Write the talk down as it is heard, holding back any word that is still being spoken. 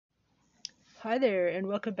Hi there, and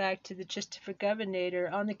welcome back to the Christopher Governor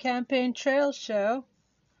on the Campaign Trail Show.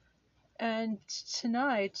 And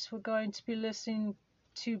tonight we're going to be listening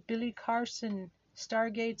to Billy Carson,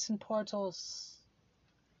 Stargates and Portals.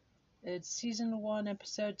 It's Season 1,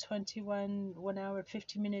 Episode 21, 1 hour,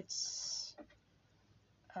 50 minutes.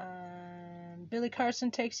 Billy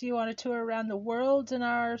Carson takes you on a tour around the world and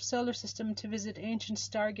our solar system to visit ancient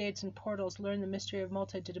stargates and portals, learn the mystery of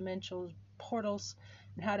multidimensional portals,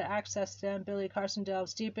 and how to access them. Billy Carson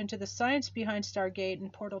delves deep into the science behind Stargate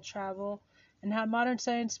and portal travel, and how modern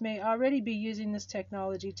science may already be using this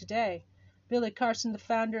technology today. Billy Carson, the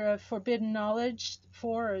founder of Forbidden Knowledge,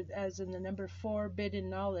 as in the number Forbidden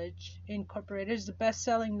Knowledge Incorporated, is the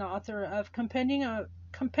best-selling author of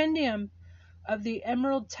Compendium of the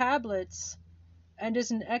Emerald Tablets, and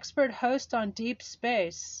is an expert host on Deep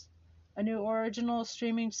Space, a new original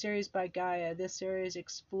streaming series by Gaia. This series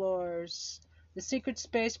explores the secret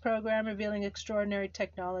space program, revealing extraordinary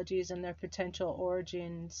technologies and their potential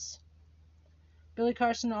origins. Billy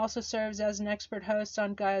Carson also serves as an expert host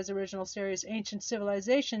on Gaia's original series, Ancient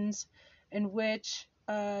Civilizations, in which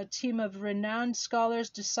a team of renowned scholars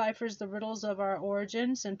deciphers the riddles of our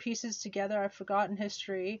origins and pieces together our forgotten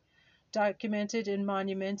history, documented in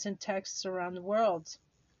monuments and texts around the world.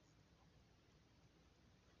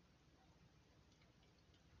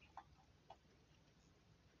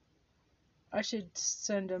 I should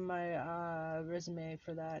send him my resume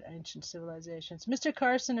for that, Ancient Civilizations. Mr.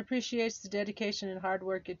 Carson appreciates the dedication and hard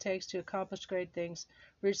work it takes to accomplish great things.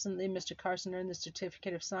 Recently, Mr. Carson earned the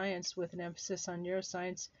Certificate of Science with an emphasis on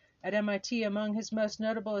neuroscience at MIT. Among his most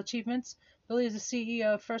notable achievements, Billy is the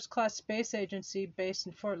CEO of First Class Space Agency based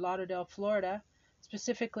in Fort Lauderdale, Florida.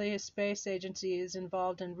 Specifically, his space agency is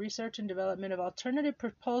involved in research and development of alternative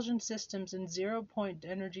propulsion systems and zero-point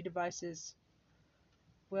energy devices.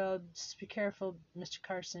 Well, just be careful, Mr.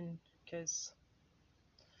 Carson, because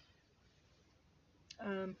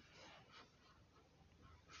I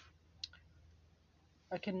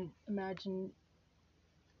can imagine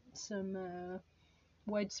some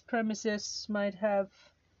white supremacists might have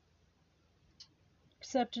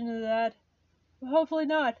accepted of that. But hopefully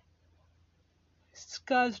not. This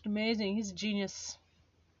guy's amazing. He's a genius.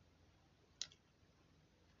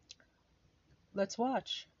 Let's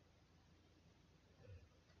watch.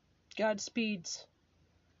 Godspeeds,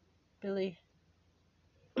 Billy.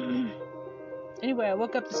 Anyway, I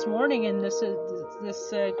woke up this morning and this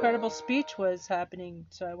incredible speech was happening,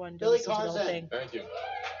 so I wanted to listen to the whole thing. Thank you.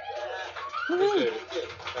 Appreciate it.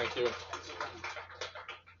 Thank you.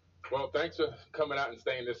 Well, thanks for coming out and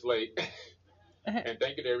staying this late. And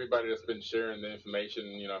thank you to everybody that's been sharing the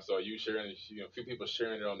information. I saw you sharing, a few people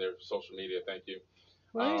sharing it on their social media. Thank you.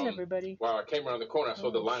 Where is everybody? Wow, I came around the corner, I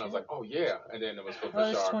saw the line, shit. I was like, oh yeah, and then it was for Bashar. Oh,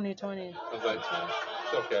 it's 2020. I was like,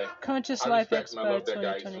 it's okay. Conscious I Life respect him. I love that 2020.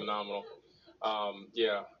 guy. He's phenomenal.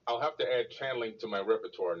 Yeah, I'll have to add channeling to my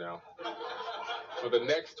repertoire now. For the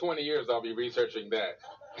next 20 years, I'll be researching that.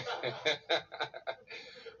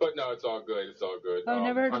 But no, it's all good. It's all good. I've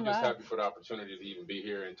never heard I'm just laugh. happy for the opportunity to even be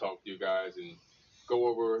here and talk to you guys and go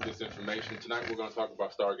over this information. Tonight we're going to talk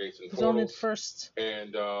about Stargates and portals. Only the first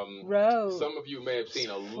and row. Some of you may have seen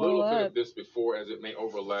a little bit of this before, as it may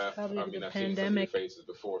overlap. Probably I've seen some of your faces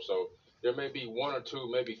before, so there may be one or two,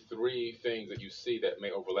 maybe three things that you see that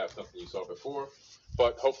may overlap something you saw before.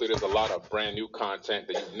 But hopefully there's a lot of brand new content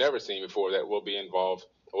that you've never seen before that will be involved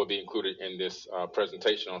or will be included in this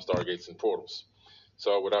presentation on Stargates and Portals.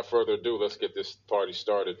 So without further ado, let's get this party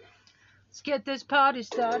started. Let's get this party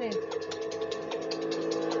started.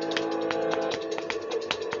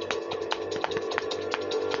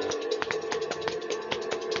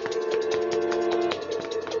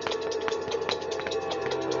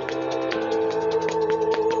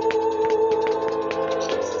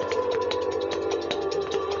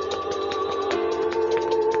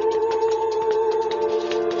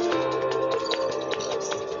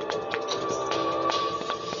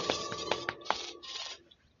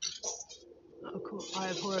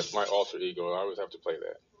 That's my alter ego. I always have to play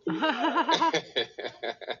that.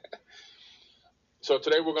 So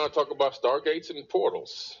today we're going to talk about Stargates and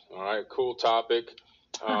Portals. All right, cool topic.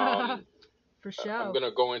 For sure. I'm going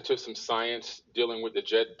to go into some science dealing with the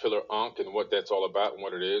Jet Pillar Ankh and what that's all about and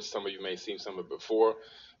what it is. Some of you may have seen some of it before,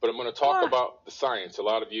 but I'm going to talk about the science. A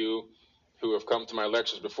lot of you who have come to my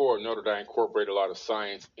lectures before know that I incorporate a lot of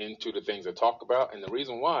science into the things I talk about, and the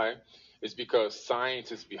reason why is because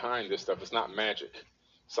science is behind this stuff. It's not magic.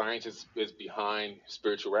 Science is behind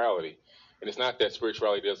spirituality. And it's not that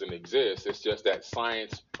spirituality doesn't exist. It's just that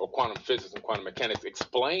science or quantum physics and quantum mechanics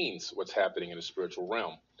explains what's happening in the spiritual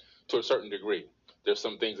realm to a certain degree. there's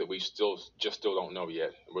some things that we still don't know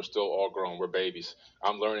yet. We're still all grown. We're babies.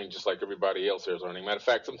 I'm learning just like everybody else here is learning. Matter of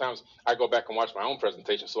fact, sometimes I go back and watch my own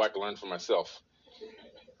presentation so I can learn for myself.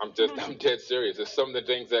 I'm dead serious. There's some of the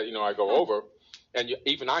things that I go over, and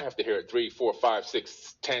even I have to hear it 3, 4, 5,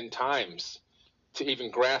 6, 10 times to even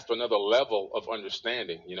grasp another level of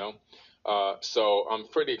understanding. So I'm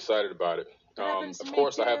pretty excited about it. Of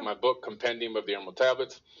course, I have my book, Compendium of the Emerald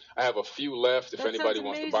Tablets. I have a few left. If anybody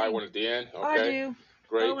wants to buy one at the end, okay. I do.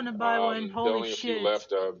 Great. I want to buy one. Holy only shit. a few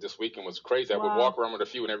left. This weekend was crazy. Wow. I would walk around with a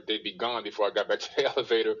few and they'd be gone before I got back to the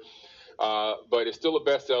elevator. But it's still a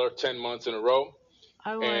bestseller 10 months in a row.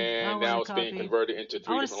 And now it's being converted into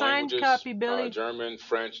 3 different languages. Copy, Billy. German,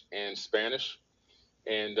 French, and Spanish.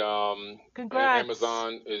 And, Congrats. and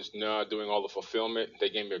Amazon is now doing all the fulfillment. They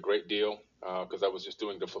gave me a great deal because I was just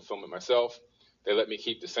doing the fulfillment myself. They let me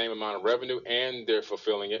keep the same amount of revenue, and they're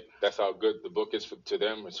fulfilling it. That's how good the book is to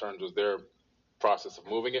them in terms of their process of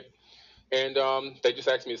moving it. And they just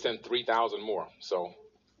asked me to send 3,000 more. So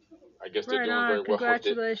I guess they're doing very well.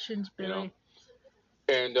 Congratulations, Billy.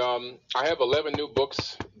 And I have 11 new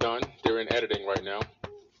books done. They're in editing right now.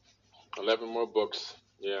 11 more books.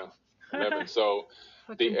 Yeah, 11. So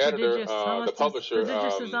the editor, the publisher,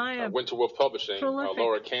 Winter Wolf Publishing,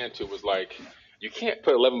 Laura Cantu, was like, you can't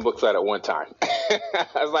put 11 books out at one time. I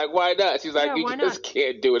was like, why not? She's like, you just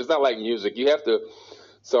can't do it. It's not like music. You have to.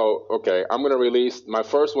 So, okay, I'm going to release, my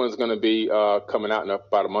first one is going to be coming out in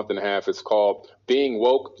about a month and a half. It's called Being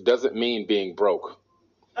Woke Doesn't Mean Being Broke.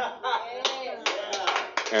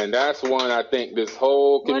 And that's one I think this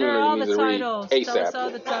whole community needs to read ASAP. Tell us all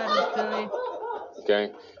the titles, Billy.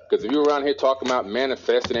 Okay? Because if you're around here talking about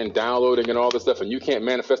manifesting and downloading and all this stuff, and you can't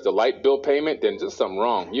manifest a light bill payment, then there's something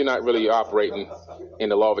wrong. You're not really operating in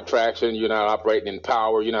the law of attraction. You're not operating in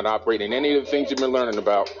power. You're not operating in any of the things you've been learning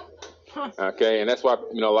about. Okay? And that's why,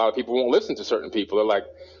 a lot of people won't listen to certain people. They're like,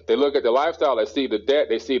 they look at the lifestyle, they see the debt,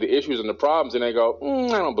 they see the issues and the problems, and they go,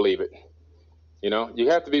 I don't believe it. You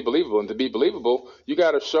have to be believable. And to be believable, you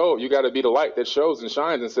got to be the light that shows and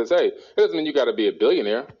shines and says, hey, it doesn't mean you got to be a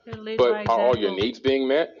billionaire, but are all your needs being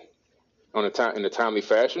met in a timely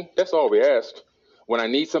fashion? That's all we ask. When I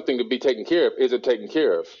need something to be taken care of, is it taken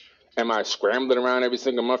care of? Am I scrambling around every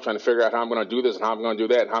single month trying to figure out how I'm going to do this and how I'm going to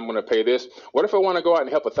do that and how I'm going to pay this? What if I want to go out and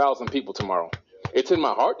help 1,000 people tomorrow? It's in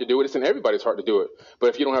my heart to do it. It's in everybody's heart to do it. But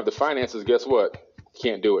if you don't have the finances, guess what? You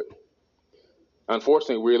can't do it.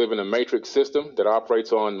 Unfortunately, we live in a matrix system that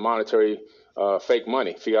operates on monetary fake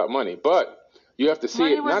money, fiat money. But you have to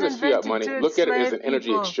see it not as fiat money. Look at it as an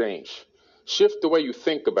energy exchange. Shift the way you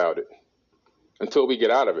think about it until we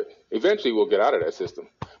get out of it. Eventually, we'll get out of that system.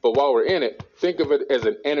 But while we're in it, think of it as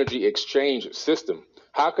an energy exchange system.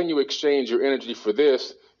 How can you exchange your energy for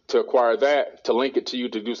this to acquire that, to link it to you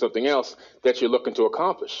to do something else that you're looking to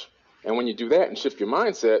accomplish? And when you do that and shift your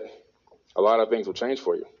mindset, a lot of things will change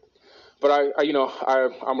for you. But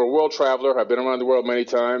I'm a world traveler. I've been around the world many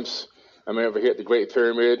times. I'm ever hit the Great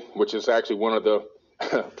Pyramid, which is actually one of the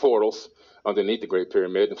portals underneath the Great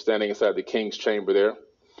Pyramid. I'm standing inside the King's Chamber there.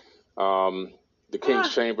 The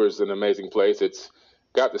King's Chamber is an amazing place. It's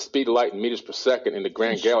got the speed of light in meters per second in the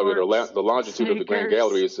Grand Gallery. The longitude of the Grand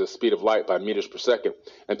Gallery is the speed of light by meters per second.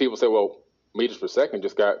 And people say, well, meters per second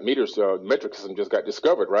metric system just got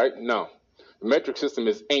discovered, right? No. The metric system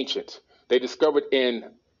is ancient. They discovered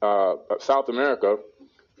in South America,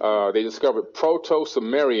 they discovered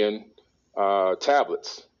Proto-Sumerian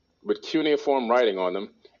tablets with cuneiform writing on them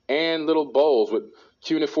and little bowls with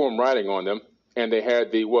cuneiform writing on them. And they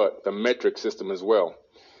had the metric system as well.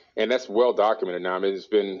 And that's well documented now. I mean, it's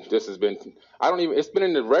been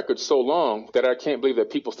in the record so long that I can't believe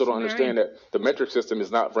that people still don't understand that the metric system is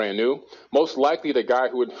not brand new. Most likely the guy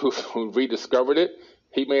who rediscovered it,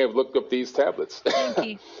 he may have looked up these tablets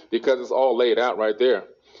because it's all laid out right there.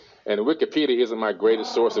 And Wikipedia isn't my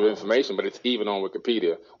greatest source of information, but it's even on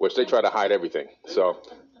Wikipedia, which they try to hide everything. So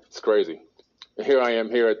it's crazy. Here I am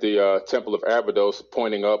here at the Temple of Abydos,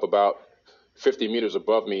 pointing up about 50 meters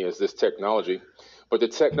above me is this technology. But the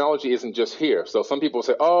technology isn't just here. So some people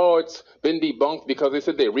say, oh, it's been debunked because they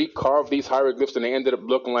said they recarved these hieroglyphs and they ended up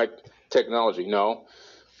looking like technology. No.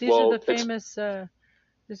 These are the famous,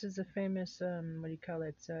 this is a famous, what do you call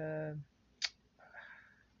it,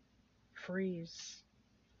 frieze,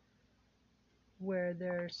 where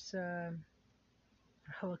there's a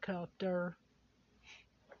helicopter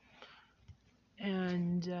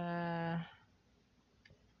and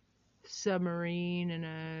submarine and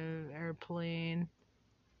an airplane.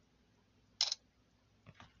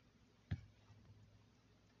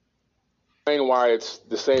 Why it's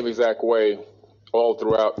the same exact way all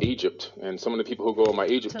throughout Egypt. And some of the people who go on my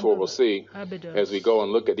Egypt tour will see, as we go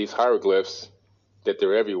and look at these hieroglyphs, that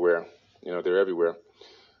they're everywhere. They're everywhere.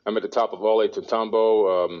 I'm at the top of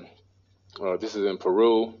Ollantaytambo. This is in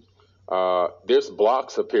Peru. There's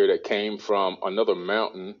blocks up here that came from another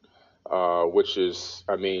mountain, which is,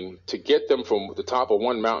 I mean, to get them from the top of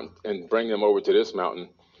one mountain and bring them over to this mountain,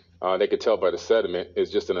 they could tell by the sediment,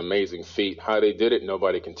 is just an amazing feat. How they did it,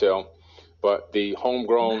 nobody can tell. But the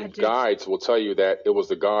homegrown Magic. guides will tell you that it was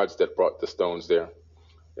the gods that brought the stones there.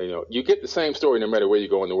 You get the same story no matter where you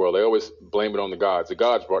go in the world. They always blame it on the gods. The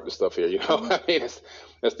gods brought the stuff here. I mean,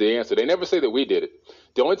 that's the answer. They never say that we did it.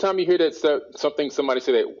 The only time you hear that somebody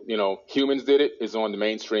say that humans did it is on the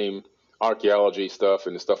mainstream archaeology stuff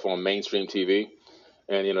and the stuff on mainstream TV.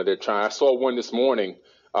 And they're trying. I saw one this morning.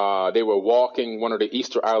 They were walking one of the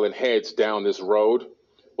Easter Island heads down this road.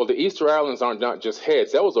 Well, the Easter Islands aren't not just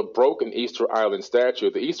heads. That was a broken Easter Island statue.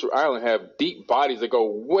 The Easter Island have deep bodies that go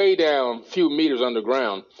way down, a few meters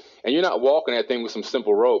underground, and you're not walking that thing with some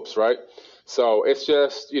simple ropes, right? So it's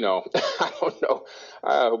just, I don't know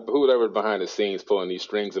whoever's behind the scenes pulling these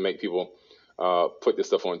strings and make people put this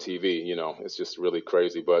stuff on TV. It's just really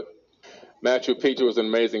crazy. But Machu Picchu is an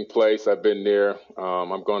amazing place. I've been there.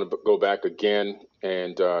 I'm going to go back again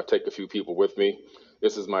and take a few people with me.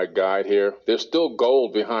 This is my guide here. There's still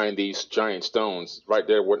gold behind these giant stones right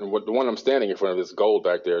there. The one I'm standing in front of is gold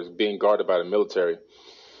back there. It's being guarded by the military.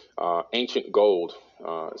 Ancient gold.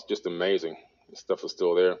 It's just amazing. The stuff is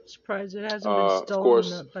still there. Surprised it hasn't been stolen Of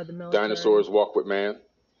course, by the military. dinosaurs walk with man.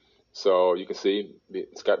 So you can see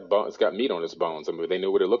it's got meat on its bones. I mean, they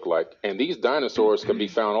knew what it looked like. And these dinosaurs can be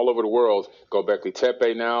found all over the world. Göbekli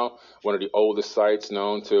Tepe now, one of the oldest sites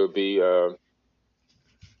known to be.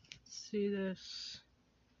 See this.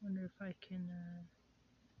 Wonder if I can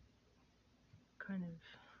kind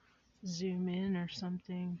of zoom in or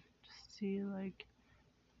something to see like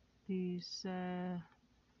these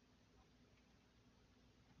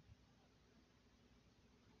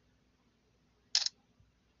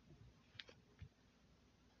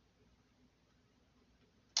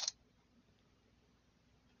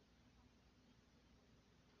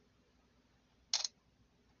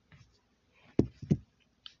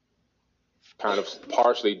kind of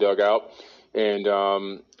partially dug out, and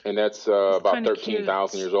that's about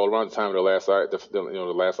 13,000 years old, around the time of the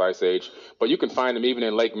last ice age. But you can find them even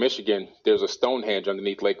in Lake Michigan. There's a Stonehenge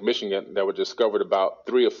underneath Lake Michigan that was discovered about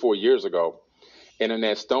 3 or 4 years ago. And in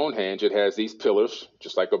that Stonehenge, it has these pillars,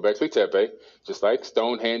 just like Göbekli Tepe, just like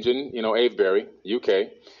Stonehenge in Avebury,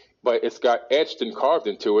 UK. But it's got etched and carved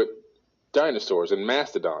into it dinosaurs and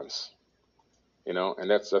mastodons, and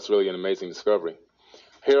that's really an amazing discovery.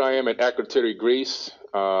 Here I am at Akrotiri, Greece,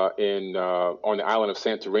 on the island of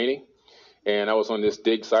Santorini, and I was on this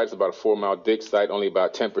dig site. It's about a 4-mile dig site, only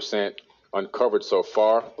about 10% uncovered so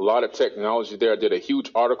far. A lot of technology there. I did a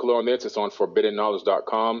huge article on this. It's on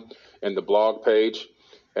forbiddenknowledge.com and the blog page.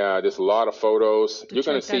 There's a lot of photos. You're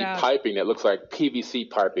going to see piping that looks like PVC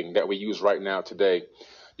piping that we use right now today.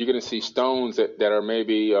 You're going to see stones that are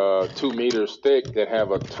maybe 2 meters thick that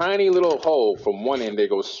have a tiny little hole from one end. They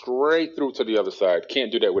go straight through to the other side.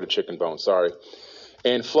 Can't do that with a chicken bone, sorry.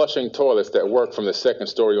 And flushing toilets that work from the second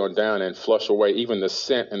story on down and flush away even the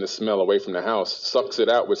scent and the smell away from the house. Sucks it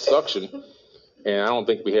out with suction. And I don't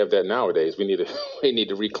think we have that nowadays. We need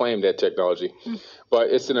to reclaim that technology. But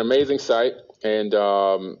it's an amazing site, and they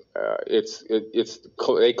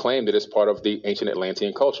claim that it's part of the ancient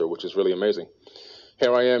Atlantean culture, which is really amazing.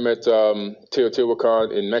 Here I am at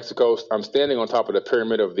Teotihuacan in Mexico. I'm standing on top of the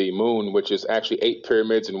Pyramid of the Moon, which is actually 8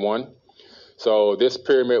 pyramids in one. So this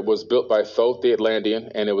pyramid was built by Thoth the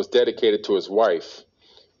Atlantean, and it was dedicated to his wife.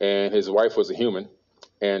 And his wife was a human.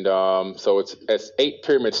 And so it's 8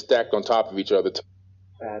 pyramids stacked on top of each other.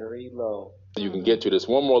 Battery low. You can get to this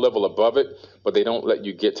one more level above it, but they don't let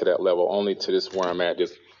you get to that level, only to this where I'm at,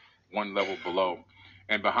 just one level below.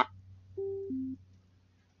 And behind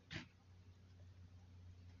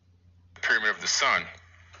Pyramid of the Sun.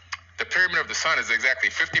 The Pyramid of the Sun is exactly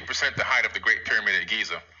 50% the height of the Great Pyramid at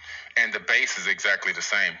Giza, and the base is exactly the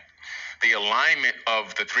same. The alignment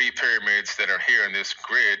of the 3 pyramids that are here in this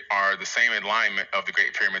grid are the same alignment of the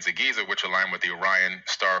Great Pyramids at Giza, which align with the Orion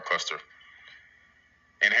star cluster.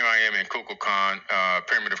 And here I am in Kukulkan,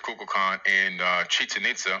 Pyramid of Kukulkan in Chichen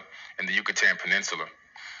Itza in the Yucatan Peninsula.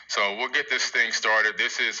 So we'll get this thing started.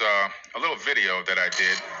 This is a little video that I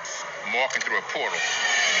did. I'm walking through a portal.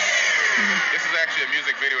 This is actually a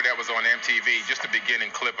music video that was on MTV, just the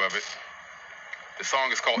beginning clip of it. The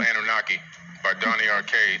song is called Anunnaki by Donny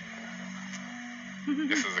Arcade.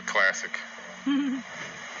 This is a classic.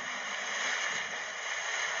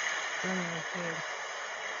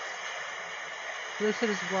 Look at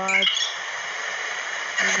his watch.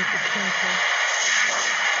 Look at the twinkle.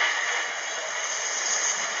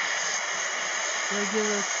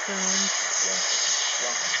 regular stones.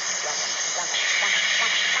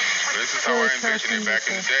 This is how I envisioned it back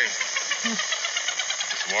in the day.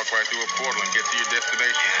 Just walk right through a portal and get to your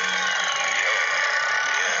destination.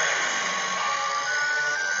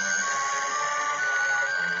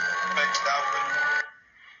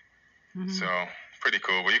 So, pretty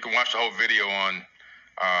cool. Well, you can watch the whole video on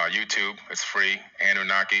YouTube. It's free.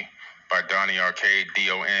 Anunnaki by Donnie Arcade,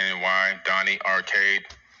 D-O-N-N-Y, Donnie Arcade.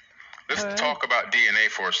 Let's talk about DNA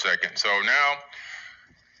for a second. So now,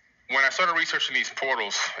 when I started researching these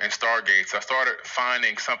portals and stargates, I started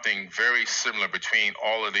finding something very similar between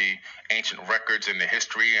all of the ancient records and the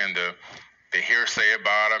history and the hearsay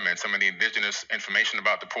about them and some of the indigenous information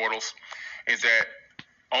about the portals, is that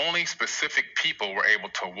only specific people were able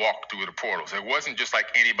to walk through the portals. It wasn't just like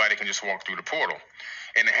anybody can just walk through the portal.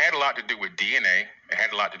 And it had a lot to do with DNA. It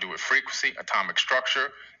had a lot to do with frequency, atomic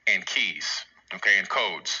structure, and keys, okay, and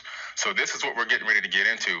codes. So this is what we're getting ready to get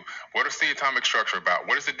into. What is the atomic structure about?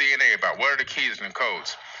 What is the DNA about? What are the keys and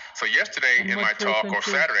codes? So yesterday in my talk, or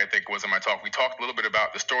Saturday I think it was in my talk, we talked a little bit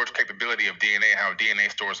about the storage capability of DNA, how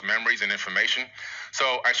DNA stores memories and information.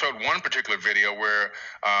 So I showed one particular video where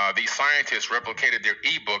these scientists replicated their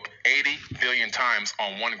ebook 80 billion times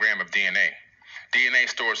on 1 gram of DNA. DNA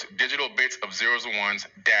stores digital bits of zeros and ones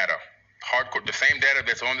data. Hardcore, the same data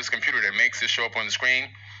that's on this computer that makes this show up on the screen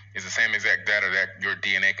is the same exact data that your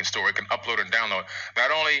DNA can store. It can upload and download,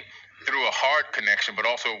 not only through a hard connection, but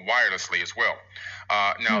also wirelessly as well.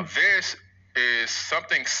 Now, this is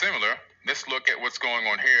something similar. Let's look at what's going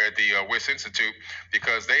on here at the WIS Institute,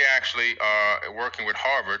 because they actually are working with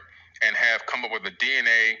Harvard and have come up with a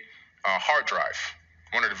DNA hard drive,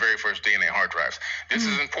 one of the very first DNA hard drives. This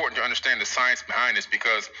is important to understand the science behind this,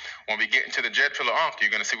 because when we get into the Jet Pillar Ankh, you're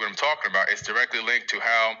going to see what I'm talking about. It's directly linked to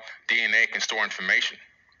how DNA can store information.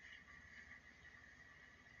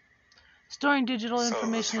 Storing digital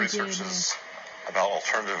information in this research DNA. is about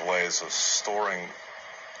alternative ways of storing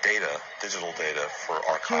data, digital data, for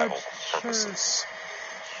archival purposes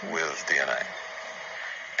with DNA.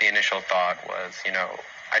 The initial thought was,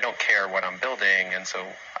 I don't care what I'm building, and so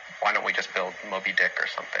why don't we just build Moby Dick or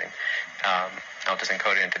something? I'll just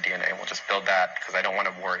encode it into DNA, and we'll just build that, because I don't want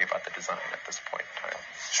to worry about the design at this point in time.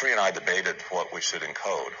 Sri and I debated what we should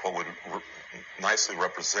encode, what would nicely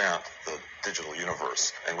represent the digital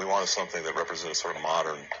universe, and we wanted something that represented sort of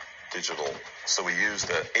modern digital. So we used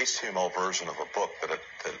the HTML version of a book that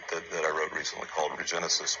I wrote recently called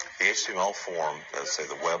Regenesis. The HTML form, let's say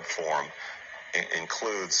the web form,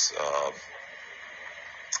 includes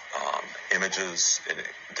images,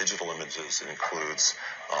 digital images. It includes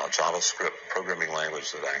JavaScript programming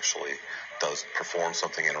language that actually does perform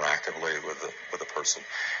something interactively with a person.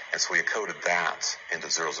 And so we encoded that into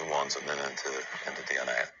zeros and ones and then into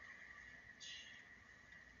DNA.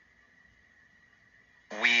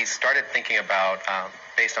 We started thinking about,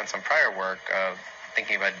 based on some prior work, of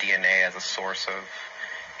thinking about DNA as a source of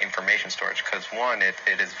information storage, because one, it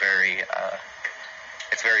is very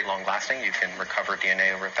it's very long-lasting. You can recover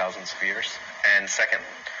DNA over thousands of years. And second,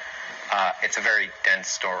 it's a very dense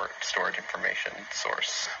storage information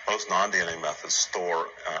source. Most non-DNA methods store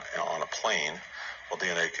on a plane. Well,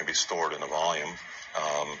 DNA can be stored in a volume.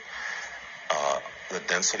 The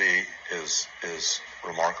density is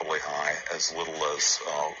remarkably high, as little as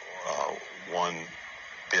 1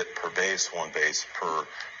 bit per base, 1 base per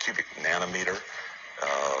cubic nanometer.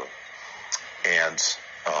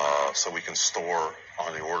 So we can store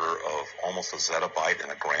on the order of almost a zettabyte in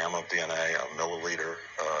a gram of DNA, a milliliter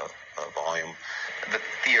volume. The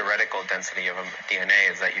theoretical density of a DNA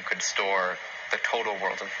is that you could store the total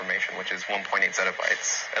world's information, which is 1.8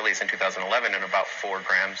 zettabytes, at least in 2011, in about 4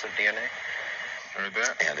 grams of DNA. Heard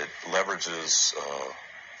that? And it leverages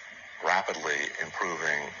rapidly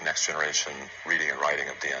improving next generation reading and writing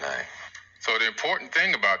of DNA. So the important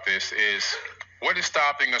thing about this is, what is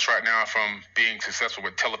stopping us right now from being successful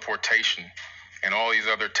with teleportation and all these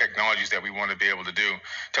other technologies that we want to be able to do?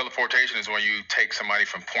 Teleportation is when you take somebody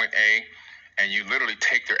from point A and you literally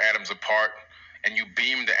take their atoms apart and you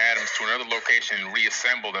beam the atoms to another location and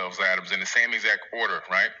reassemble those atoms in the same exact order,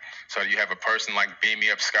 right? So you have a person like Beam Me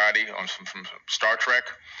Up Scotty from Star Trek.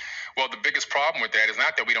 Well, the biggest problem with that is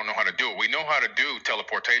not that we don't know how to do it. We know how to do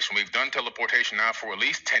teleportation. We've done teleportation now for at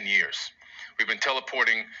least 10 years. We've been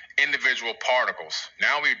teleporting individual particles.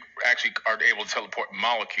 Now we actually are able to teleport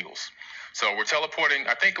molecules. So we're teleporting,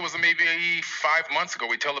 I think it was maybe 5 months ago,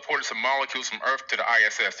 we teleported some molecules from Earth to the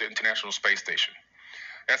ISS, the International Space Station.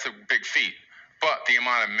 That's a big feat. But the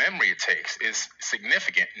amount of memory it takes is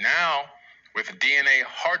significant. Now, with DNA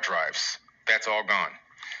hard drives, that's all gone.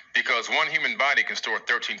 Because one human body can store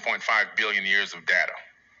 13.5 billion years of data.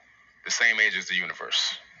 the same age as the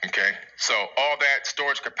universe. Okay? So all that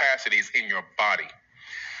storage capacity is in your body.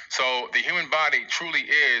 So the human body truly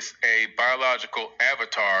is a biological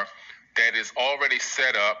avatar that is already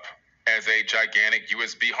set up as a gigantic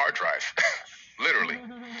USB hard drive, literally.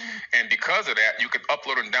 And because of that, you can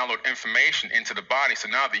upload and download information into the body. So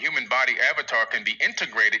now the human body avatar can be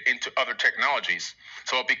integrated into other technologies.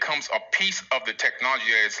 So it becomes a piece of the technology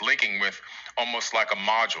that it's linking with, almost like a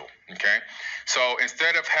module, okay? So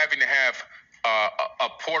instead of having to have a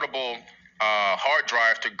portable hard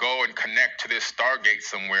drive to go and connect to this Stargate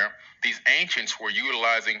somewhere, these ancients were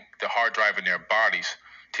utilizing the hard drive in their bodies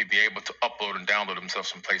to be able to upload and download themselves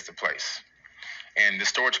from place to place. And the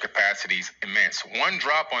storage capacity is immense. One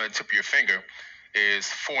drop on the tip of your finger is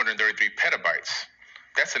 433 petabytes.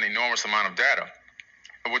 That's an enormous amount of data.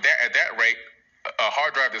 But with that, at that rate, a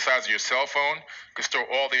hard drive the size of your cell phone could store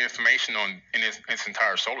all the information in its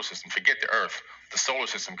entire solar system. Forget the Earth. The solar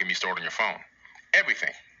system can be stored on your phone.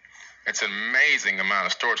 Everything. It's an amazing amount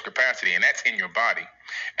of storage capacity, and that's in your body.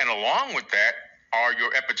 And along with that are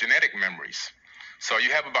your epigenetic memories. So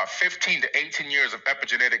you have about 15 to 18 years of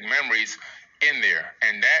epigenetic memories in there,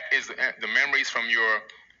 and that is the memories from your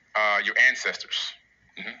ancestors.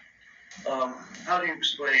 Mm-hmm. How do you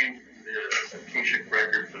explain the Akashic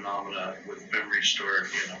record phenomena with memory stored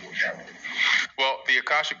in a locality? Well, the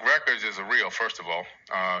Akashic records is real, first of all.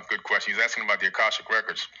 Good question. He's asking about the Akashic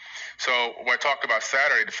records. So what I talked about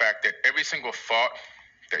Saturday, the fact that every single thought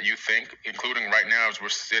that you think, including right now as we're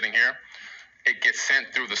sitting here, it gets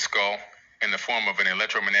sent through the skull in the form of an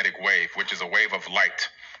electromagnetic wave, which is a wave of light.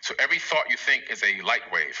 So every thought you think is a light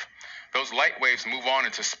wave. Those light waves move on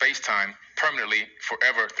into space-time permanently,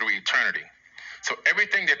 forever, through eternity. So every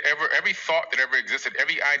thought that ever existed,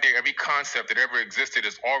 every idea, every concept that ever existed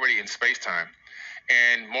is already in space-time.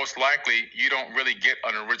 And most likely, you don't really get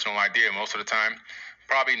an original idea most of the time.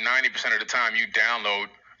 Probably 90% of the time, you download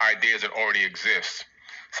ideas that already exist.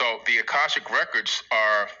 So the Akashic records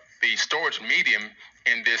are the storage medium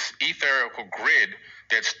in this etherical grid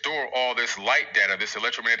that store all this light data, this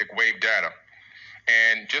electromagnetic wave data.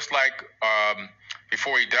 And just like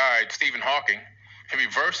before he died, Stephen Hawking, he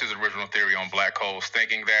reversed his original theory on black holes,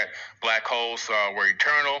 thinking that black holes were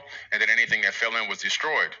eternal and that anything that fell in was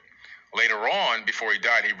destroyed. Later on, before he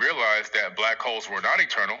died, he realized that black holes were not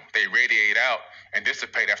eternal. They radiate out and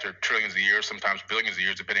dissipate after trillions of years, sometimes billions of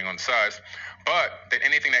years, depending on the size. But that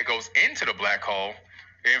anything that goes into the black hole,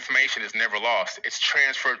 the information is never lost. It's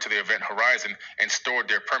transferred to the event horizon and stored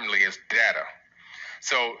there permanently as data.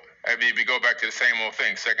 So, I mean, we go back to the same old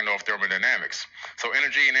thing, second law of thermodynamics. So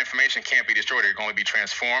energy and information can't be destroyed, it can only be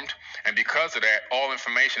transformed. And because of that, all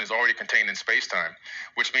information is already contained in space-time,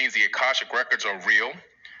 which means the Akashic records are real,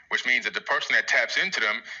 which means that the person that taps into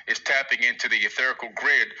them is tapping into the etherical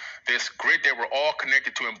grid, this grid that we're all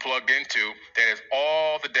connected to and plugged into, that is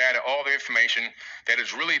all the data, all the information, that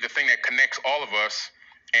is really the thing that connects all of us.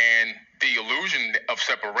 And the illusion of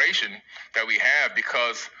separation that we have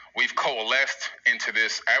because we've coalesced into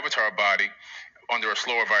this avatar body under a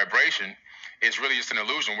slower vibration is really just an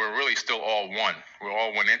illusion. We're really still all one. We're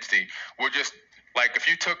all one entity. We're just like, if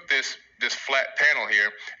you took this flat panel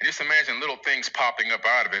here and just imagine little things popping up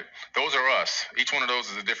out of it, those are us. Each one of those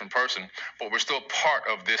is a different person, but we're still part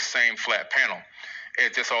of this same flat panel.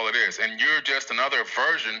 It's just all it is. And you're just another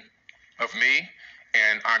version of me,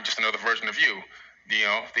 and I'm just another version of you. You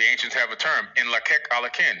know, the ancients have a term, in lakek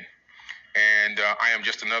alakin, and I am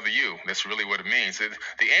just another you. That's really what it means. The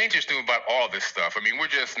ancients knew about all this stuff. I mean, we're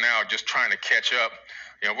just now just trying to catch up.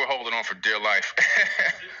 You know, we're holding on for dear life.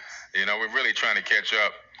 You know, we're really trying to catch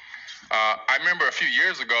up. I remember a few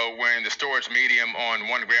years ago when the storage medium on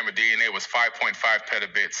 1 gram of DNA was 5.5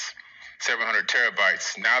 petabits, 700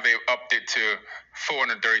 terabytes. Now they've upped it to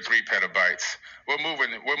 433 petabytes. We're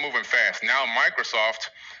moving fast. Now Microsoft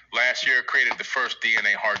last year created the first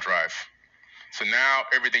DNA hard drive. So now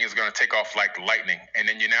everything is going to take off like lightning. And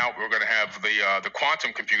then we're going to have the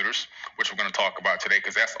quantum computers, which we're going to talk about today,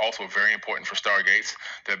 because that's also very important for Stargates,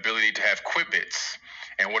 the ability to have qubits,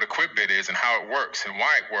 and what a qubit is and how it works and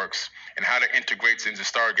why it works and how it integrates into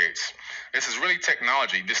Stargates. This is really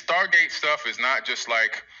technology. The Stargate stuff is not just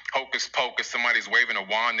like hocus pocus, somebody's waving a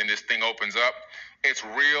wand and this thing opens up. It's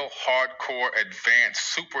real hardcore,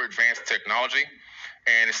 advanced, super advanced technology.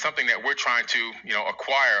 And it's something that we're trying to,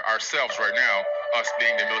 acquire ourselves right now, us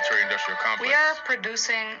being the military-industrial complex. We are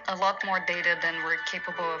producing a lot more data than we're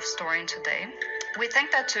capable of storing today. We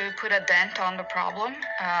think that to put a dent on the problem,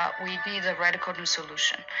 we need a radical new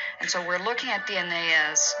solution. And so we're looking at DNA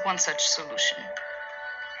as one such solution.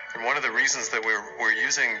 And one of the reasons that we're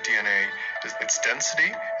using DNA is its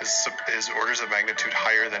density is orders of magnitude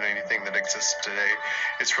higher than anything that exists today.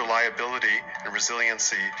 Its reliability and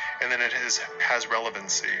resiliency, and then it has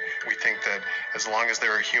relevancy. We think that as long as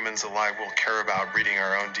there are humans alive, we'll care about reading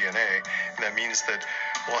our own DNA. And that means that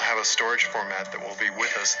we'll have a storage format that will be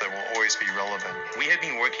with us that will always be relevant. We have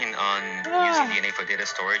been working on using DNA for data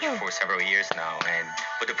storage for several years now,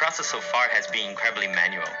 but the process so far has been incredibly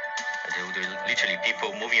manual. There are literally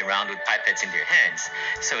people moving around with pipettes in their hands.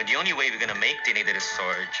 So the only way we're going to make DNA data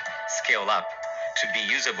storage scale up to be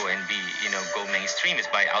usable and go mainstream is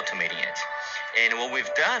by automating it. And what we've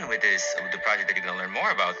done with the project that you're going to learn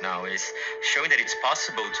more about now, is showing that it's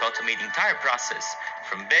possible to automate the entire process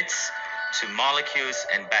from bits to molecules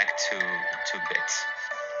and back to bits.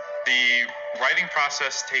 The writing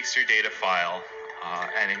process takes your data file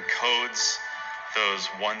and encodes those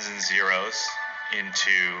ones and zeros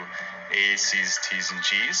into AACs, Ts, and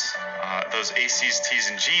Gs. Those ACs,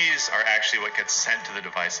 Ts, and Gs are actually what gets sent to the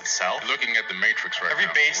device itself. Looking at the matrix right Every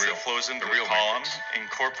now. base that flows into the column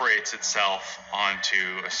incorporates itself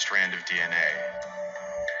onto a strand of DNA.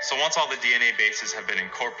 So once all the DNA bases have been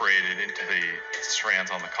incorporated into the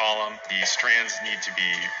strands on the column, the strands need to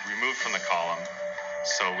be removed from the column.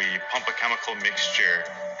 So we pump a chemical mixture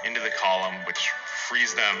into the column, which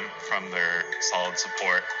frees them from their solid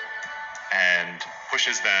support and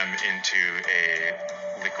pushes them into a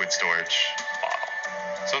liquid storage bottle.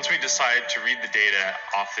 So once we decide to read the data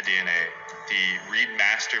off the DNA, the read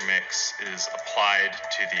master mix is applied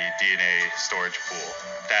to the DNA storage pool.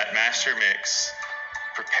 That master mix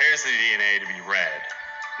prepares the DNA to be read.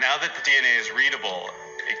 Now that the DNA is readable,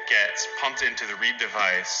 it gets pumped into the read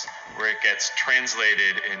device, where it gets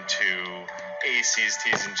translated into ACs,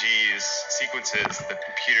 Ts, and Gs sequences that the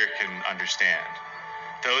computer can understand.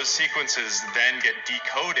 Those sequences then get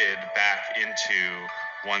decoded back into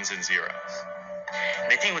ones and zeros.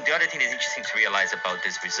 And I think the other thing that's interesting to realize about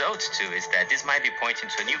these results too is that this might be pointing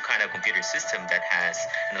to a new kind of computer system that has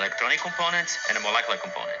an electronic component and a molecular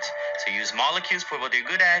component. So you use molecules for what they're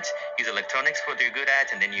good at, use electronics for what they're good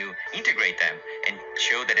at, and then you integrate them and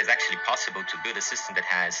show that it's actually possible to build a system that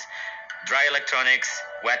has dry electronics,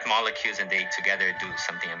 wet molecules, and they together do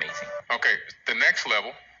something amazing. Okay, the next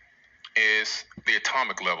level is the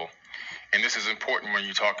atomic level. And this is important when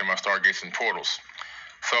you're talking about stargates and portals.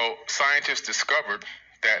 So scientists discovered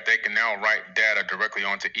that they can now write data directly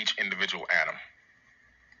onto each individual atom.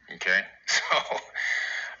 Okay, so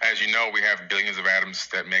as you know, we have billions of atoms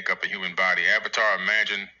that make up a human body. Avatar,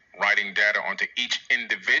 imagine writing data onto each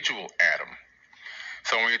individual atom.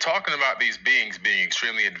 So when you're talking about these beings being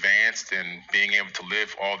extremely advanced and being able to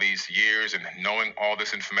live all these years and knowing all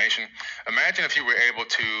this information, imagine if you were able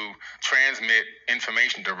to transmit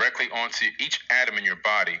information directly onto each atom in your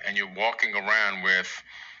body, and you're walking around with,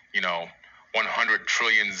 100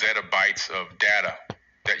 trillion zettabytes of data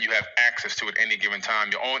that you have access to at any given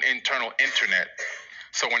time, your own internal internet.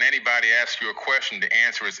 So when anybody asks you a question, the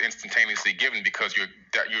answer is instantaneously given, because you're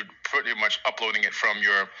pretty much uploading it from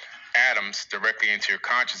your atoms directly into your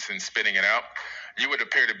consciousness and spitting it out. You would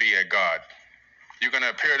appear to be a god. You're gonna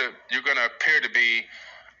appear to be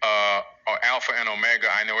Alpha and Omega.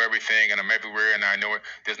 I know everything, and I'm everywhere, and I know it.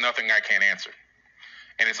 There's nothing I can't answer.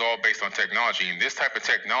 And it's all based on technology. And this type of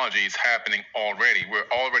technology is happening already. We're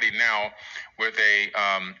already now with the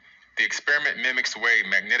experiment mimics the way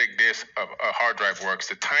magnetic disk of a hard drive works.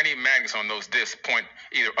 The tiny magnets on those disks point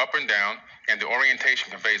either up and down, and the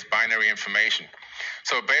orientation conveys binary information.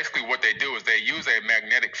 So basically what they do is they use a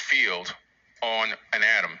magnetic field on an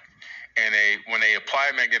atom. And when they apply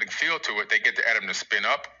a magnetic field to it, they get the atom to spin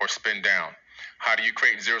up or spin down. How do you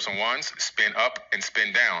create zeros and ones? Spin up and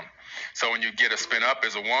spin down. So when you get a spin up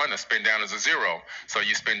is a 1, a spin down is a 0. So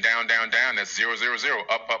you spin down, down, down, that's 0, 0, 0.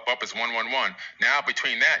 Up, up, up is 1, 1, 1. Now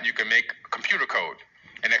between that, you can make computer code.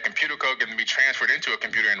 And that computer code can be transferred into a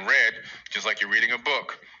computer and read, just like you're reading a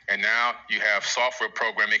book. And now you have software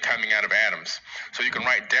programming coming out of atoms. So you can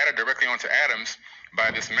write data directly onto atoms by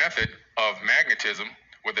this method of magnetism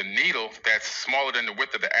with a needle that's smaller than the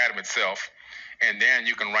width of the atom itself. And then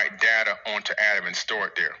you can write data onto atom and store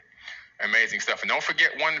it there. Amazing stuff. And don't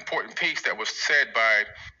forget one important piece that was said by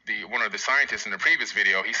one of the scientists in the previous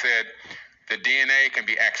video. He said the DNA can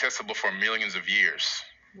be accessible for millions of years.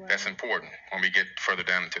 Wow. That's important when we get further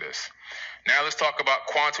down into this. Now let's talk about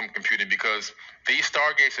quantum computing, because these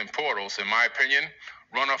stargates and portals, in my opinion,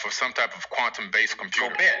 run off of some type of quantum-based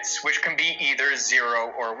computer. Bits, which can be either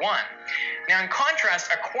 0 or 1. Now, in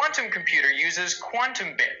contrast, a quantum computer uses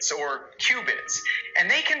quantum bits, or qubits,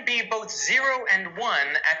 and they can be both 0 and 1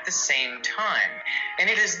 at the same time. And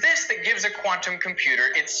it is this that gives a quantum computer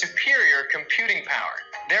its superior computing power.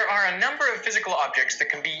 There are a number of physical objects that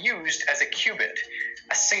can be used as a qubit: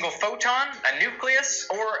 a single photon, a nucleus,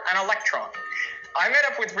 or an electron. I met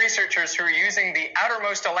up with researchers who are using the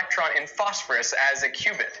outermost electron in phosphorus as a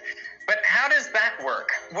qubit. But how does that work?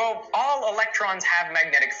 Well, all electrons have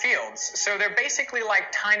magnetic fields, so they're basically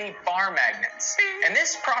like tiny bar magnets. And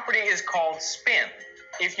this property is called spin.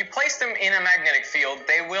 If you place them in a magnetic field,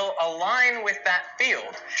 they will align with that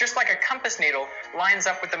field, just like a compass needle lines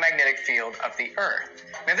up with the magnetic field of the Earth.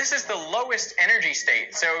 Now, this is the lowest energy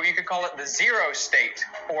state, so you could call it the 0 state,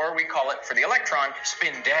 or we call it, for the electron,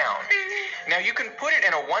 spin down. Now, you can put it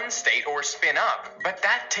in a 1 state or spin up, but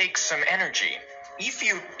that takes some energy. If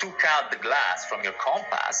you took out the glass from your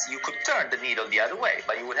compass, you could turn the needle the other way,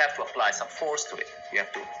 but you would have to apply some force to it. You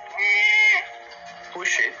have to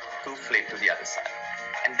push it to flip to the other side.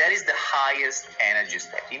 And that is the highest energy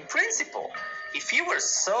state. In principle, if you were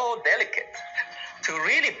so delicate to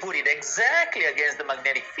really put it exactly against the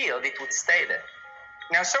magnetic field, it would stay there.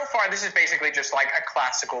 Now, so far, this is basically just like a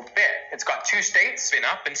classical bit. It's got 2 states, spin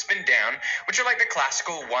up and spin down, which are like the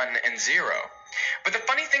classical 1 and 0. But the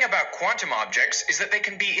funny thing about quantum objects is that they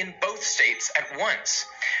can be in both states at once.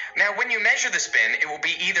 Now, when you measure the spin, it will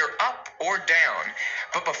be either up or down.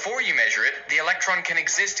 But before you measure it, the electron can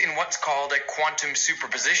exist in what's called a quantum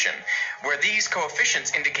superposition, where these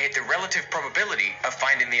coefficients indicate the relative probability of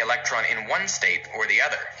finding the electron in one state or the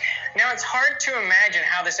other. Now, it's hard to imagine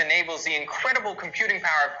how this enables the incredible computing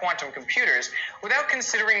power of quantum computers without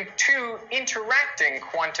considering 2 interacting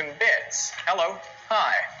quantum bits. Hello.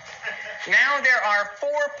 Hi. Now there are 4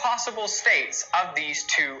 possible states of these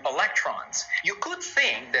 2 electrons. You could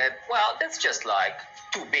think that, well, that's just like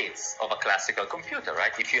 2 bits of a classical computer,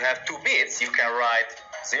 right? If you have 2 bits, you can write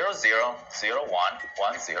 00, 01,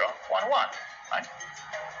 10, 11, right?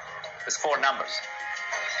 There's 4 numbers.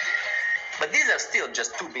 But these are still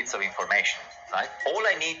just 2 bits of information, right? All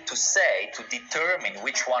I need to say to determine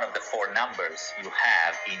which one of the 4 numbers you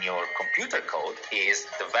have in your computer code is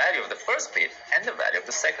the value of the first bit and the value of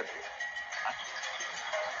the second bit. Right?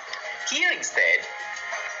 Here instead,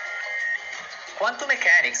 quantum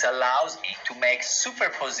mechanics allows me to make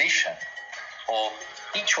superposition of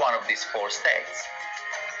each one of these 4 states.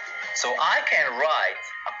 So I can write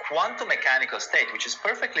a quantum mechanical state, which is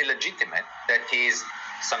perfectly legitimate, that is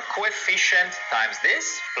some coefficient times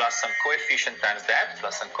this, plus some coefficient times that,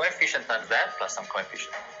 plus some coefficient times that, plus some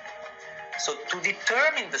coefficient. So to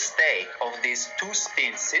determine the state of this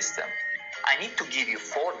 2-spin system, I need to give you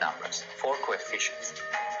 4 numbers, 4 coefficients.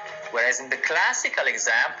 Whereas in the classical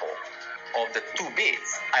example of the 2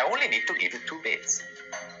 bits, I only need to give you 2 bits.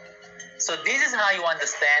 So this is how you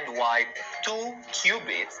understand why 2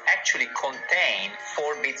 qubits actually contain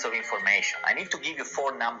 4 bits of information. I need to give you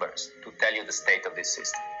 4 numbers to tell you the state of this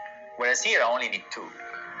system. Whereas here I only need 2.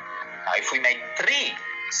 Now if we made 3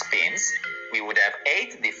 spins, we would have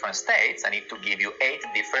 8 different states. I need to give you 8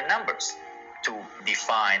 different numbers to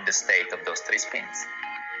define the state of those 3 spins.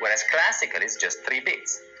 Whereas classical is just 3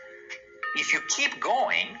 bits. If you keep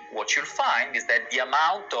going, what you'll find is that the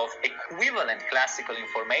amount of equivalent classical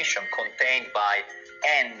information contained by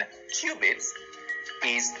n qubits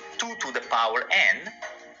is 2 to the power n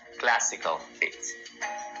classical bits.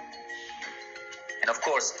 And of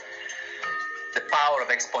course, the power of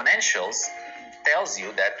exponentials tells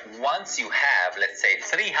you that once you have, let's say,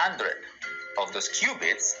 300 of those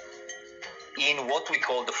qubits in what we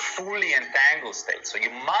call the fully entangled state. So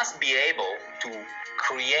you must be able to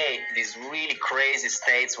create these really crazy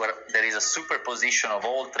states where there is a superposition of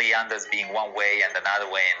all 300s being one way and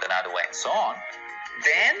another way and another way and so on.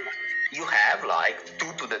 Then you have like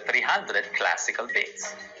 2 to the 300 classical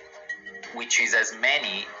bits, which is as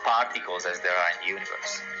many particles as there are in the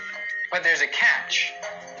universe. But there's a catch.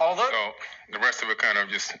 Although the rest of it kind of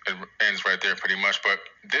just ends right there pretty much. But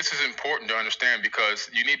this is important to understand because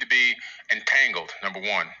you need to be entangled, number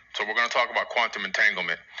one. So we're going to talk about quantum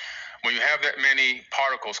entanglement. When you have that many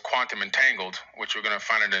particles quantum entangled, which we're going to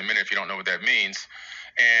find out in a minute if you don't know what that means,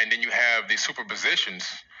 and then you have the superpositions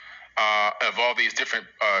of all these different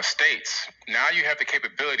states, now you have the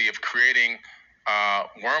capability of creating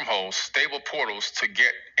wormholes, stable portals to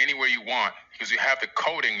get anywhere you want because you have the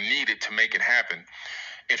coding needed to make it happen.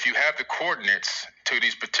 If you have the coordinates to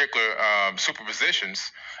these particular superpositions,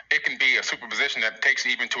 it can be a superposition that takes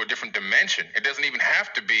even to a different dimension. It doesn't even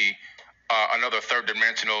have to be another third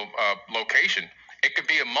dimensional location. It could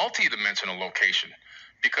be a multi-dimensional location.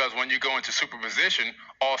 because when you go into superposition,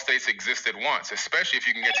 all states exist at once, especially if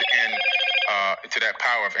you can get to that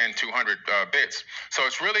power of n200 bits. So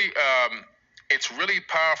it's really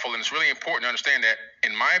powerful, and it's really important to understand that,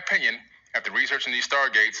 in my opinion, after researching these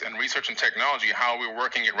stargates and researching technology, how we're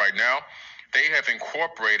working it right now, they have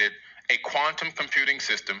incorporated a quantum computing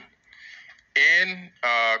system in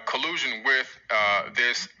collusion with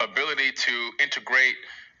this ability to integrate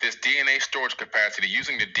this DNA storage capacity,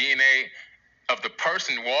 using the DNA of the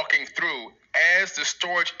person walking through as the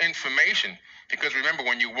storage information. Because remember,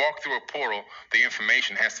 when you walk through a portal, the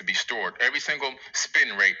information has to be stored. Every single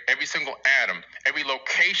spin rate, every single atom, every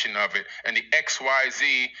location of it, and the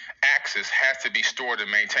XYZ axis has to be stored and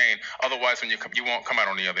maintained. Otherwise, when you won't come out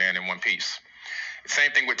on the other end in one piece.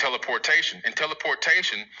 Same thing with teleportation. In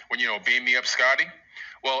teleportation, when beam me up, Scotty.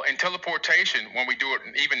 Well, in teleportation, when we do it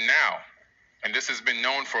even now, and this has been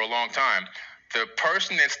known for a long time, the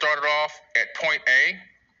person that started off at point A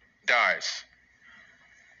dies.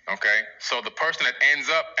 Okay? So the person that ends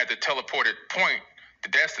up at the teleported point, the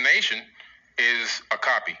destination, is a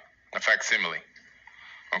copy, a facsimile.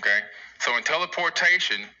 Okay? So in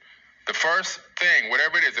teleportation, the first thing,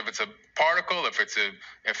 whatever it is, if it's a particle, if it's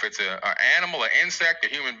an animal, an insect, a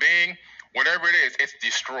human being, whatever it is, it's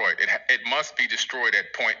destroyed. It must be destroyed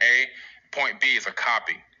at point A. Point B is a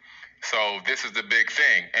copy. So this is the big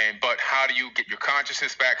thing. But how do you get your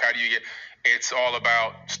consciousness back? It's all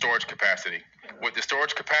about storage capacity. With the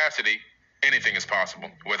storage capacity, anything is possible.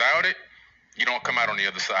 Without it, you don't come out on the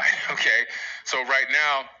other side, okay? So right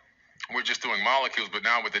now, we're just doing molecules, but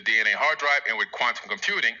now with the DNA hard drive and with quantum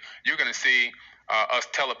computing, you're going to see us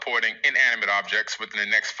teleporting inanimate objects within the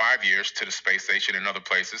next 5 years to the space station and other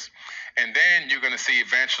places. And then you're going to see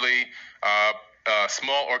eventually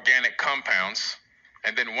small organic compounds.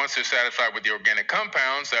 And then once they're satisfied with the organic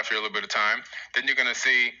compounds, after a little bit of time, then you're going to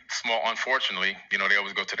see small, unfortunately, they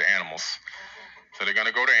always go to the animals. So they're going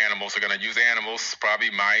to go to animals. They're going to use animals, probably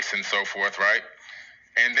mice and so forth, right?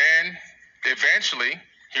 And then eventually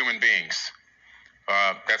human beings.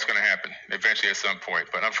 That's going to happen eventually at some point.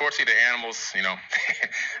 But unfortunately, the animals,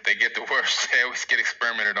 they get the worst. They always get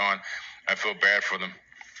experimented on. I feel bad for them.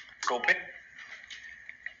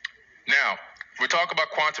 Now, we're talking about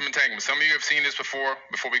quantum entanglement. Some of you have seen this before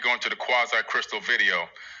we go into the quasi-crystal video.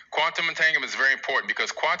 Quantum entanglement is very important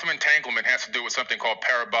because quantum entanglement has to do with something called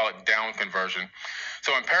parabolic down conversion.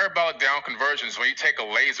 So in parabolic down conversions, when you take a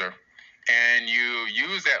laser and you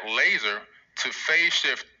use that laser to phase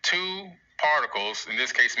shift two particles, in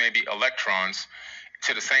this case maybe electrons,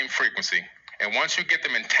 to the same frequency. And once you get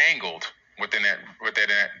them entangled within that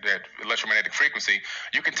electromagnetic frequency,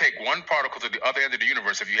 you can take one particle to the other end of the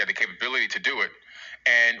universe if you had the capability to do it.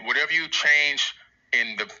 And whatever you change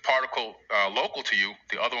in the particle local to you,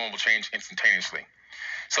 the other one will change instantaneously.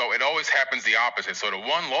 So it always happens the opposite. So the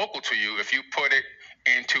one local to you, if you put it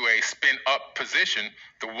into a spin up position,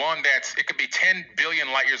 the one it could be 10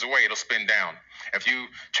 billion light years away, it'll spin down. If you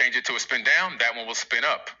change it to a spin down, that one will spin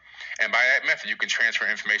up. And by that method, you can transfer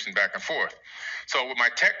information back and forth. So with my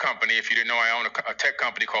tech company, if you didn't know, I own a tech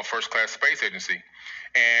company called First Class Space Agency.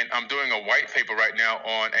 And I'm doing a white paper right now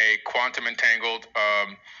on a quantum entangled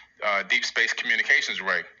deep space communications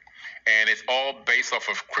array. And it's all based off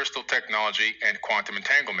of crystal technology and quantum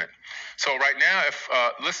entanglement. So right now,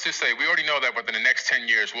 let's just say we already know that within the next 10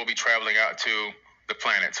 years, we'll be traveling out to the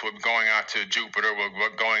planets. We're going out to Jupiter.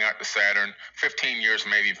 We're going out to Saturn. 15 years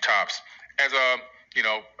maybe tops. As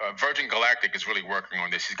Virgin Galactic is really working on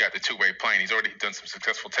this. He's got the two-way plane. He's already done some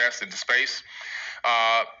successful tests into space.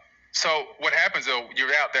 So what happens, though, you're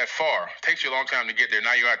out that far. It takes you a long time to get there.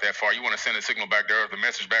 Now you're out that far. You want to send a signal back to Earth, a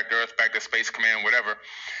message back to Earth, back to Space Command, whatever.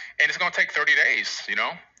 And it's going to take 30 days,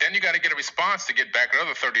 Then you got to get a response to get back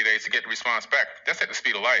another 30 days to get the response back. That's at the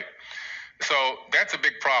speed of light. So that's a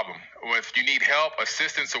big problem. If you need help,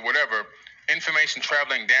 assistance, or whatever, information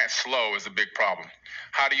traveling that slow is a big problem.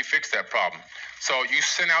 How do you fix that problem? So you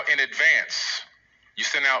send out in advance. You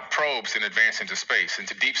send out probes in advance into space,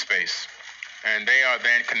 into deep space. And they are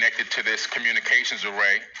then connected to this communications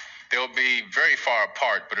array. They'll be very far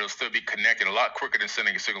apart, but it'll still be connected a lot quicker than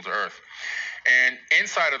sending a signal to Earth. And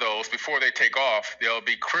inside of those, before they take off, there'll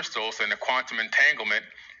be crystals and a quantum entanglement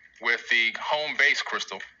with the home base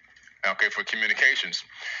crystal, for communications.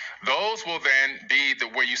 Those will then be the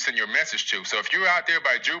way you send your message to. So if you're out there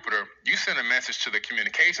by Jupiter, you send a message to the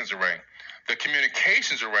communications array. The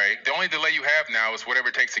communications array, the only delay you have now is whatever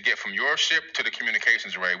it takes to get from your ship to the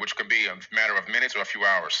communications array, which could be a matter of minutes or a few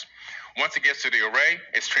hours. Once it gets to the array,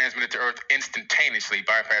 it's transmitted to Earth instantaneously,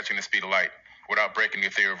 bypassing the speed of light without breaking the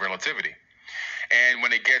theory of relativity. And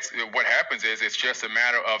when it gets, what happens is it's just a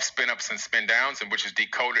matter of spin ups and spin downs, and which is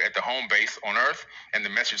decoded at the home base on Earth, and the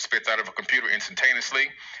message spits out of a computer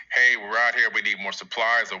instantaneously. Hey, we're out here. We need more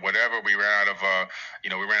supplies or whatever. We ran out of, we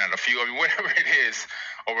ran out of fuel. I mean, whatever it is,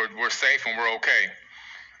 or we're safe and we're okay.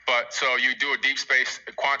 But so you do a deep space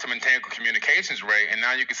quantum entangled communications array, and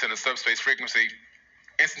now you can send a subspace frequency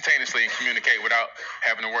instantaneously and communicate without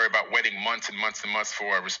having to worry about waiting months and months and months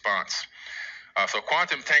for a response. So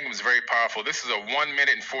quantum entanglement is very powerful. This is a 1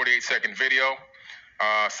 minute and 48-second video.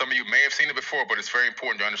 Some of you may have seen it before, but it's very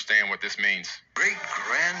important to understand what this means. Great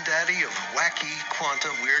granddaddy of wacky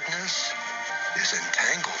quantum weirdness is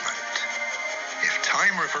entanglement. If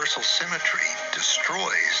time reversal symmetry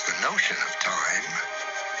destroys the notion of time,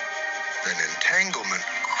 then entanglement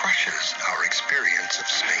crushes our experience of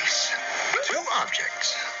space. Two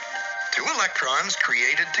objects, two electrons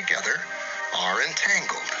created together, are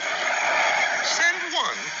entangled. Send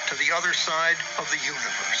one to the other side of the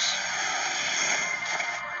universe.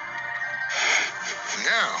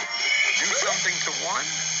 Now, do something to one,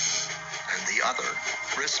 and the other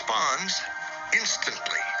responds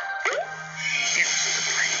instantly.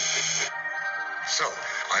 Instantly. So,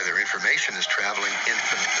 either information is traveling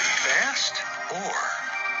infinitely fast, or,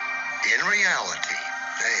 in reality,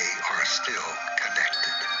 they are still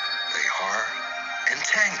connected. They are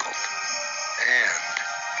entangled. And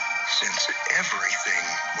since everything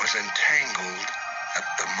was entangled at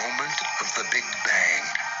the moment of the Big Bang,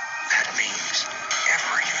 that means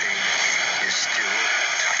everything is still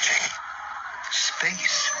touching.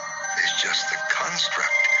 Space is just the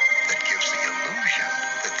construct that gives the illusion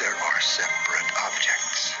that there are separate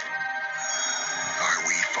objects. Are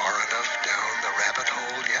we far enough down the rabbit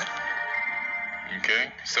hole yet?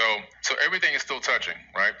 Okay, so everything is still touching,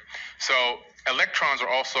 right? So electrons are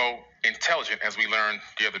also intelligent, as we learned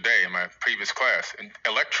the other day in my previous class. And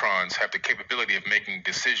electrons have the capability of making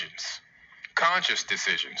decisions, conscious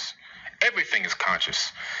decisions. Everything is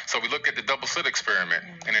conscious. So we looked at the double slit experiment,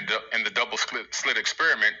 and in the double slit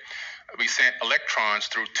experiment, we sent electrons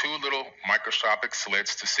through two little microscopic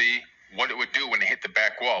slits to see what it would do when it hit the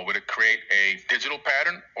back wall. Would it create a digital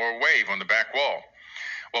pattern or a wave on the back wall?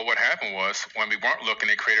 Well, what happened was, when we weren't looking,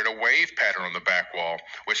 it created a wave pattern on the back wall,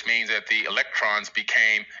 which means that the electrons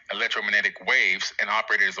became electromagnetic waves and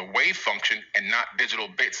operated as a wave function and not digital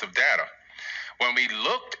bits of data. When we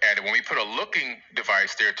looked at it, when we put a looking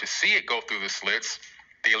device there to see it go through the slits,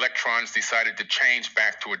 the electrons decided to change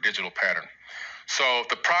back to a digital pattern. So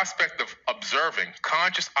the prospect of observing,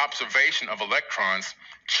 conscious observation of electrons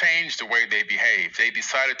changed the way they behave. They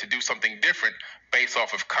decided to do something different based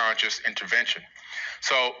off of conscious intervention.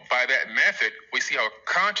 So by that method, we see how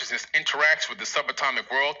consciousness interacts with the subatomic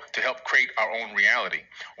world to help create our own reality.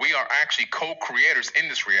 We are actually co-creators in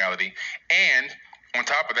this reality. And on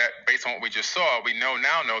top of that, based on what we just saw, we now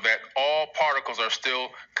know that all particles are still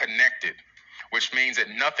connected, which means that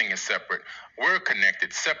nothing is separate. We're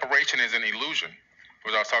connected. Separation is an illusion,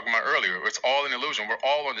 what I was talking about earlier. It's all an illusion. We're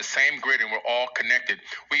all on the same grid and we're all connected.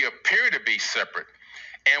 We appear to be separate,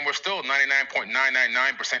 and we're still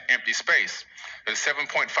 99.999% empty space. There's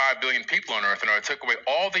 7.5 billion people on Earth, and if I took away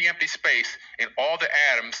all the empty space and all the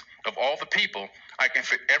atoms of all the people, I can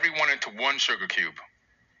fit everyone into one sugar cube.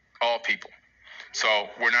 All people. So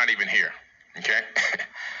we're not even here, okay?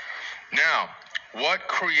 Now, what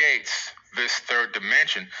creates this third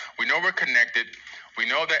dimension? We know we're connected. We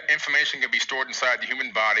know that information can be stored inside the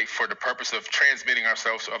human body for the purpose of transmitting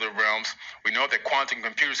ourselves to other realms. We know that quantum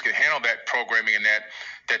computers can handle that programming and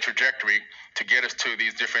that trajectory to get us to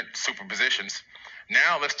these different superpositions.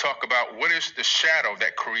 Now let's talk about what is the shadow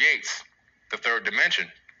that creates the third dimension.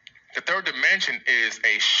 The third dimension is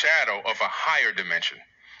a shadow of a higher dimension.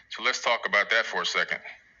 So let's talk about that for a second.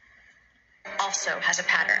 Also has a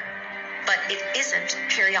pattern, but it isn't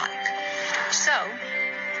periodic. So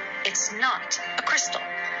it's not a crystal.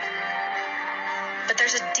 But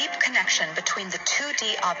there's a deep connection between the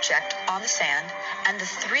 2D object on the sand and the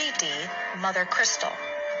 3D mother crystal.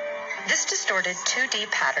 This distorted 2D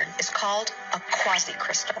pattern is called a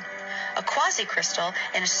quasi-crystal. A quasi-crystal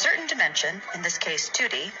in a certain dimension, in this case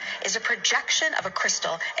 2D, is a projection of a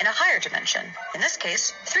crystal in a higher dimension, in this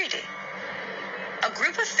case 3D. A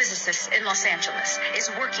group of physicists in Los Angeles is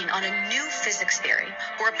working on a new physics theory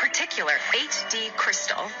where a particular 8D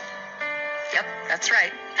crystal, yep, that's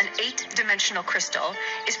right, an 8-dimensional crystal,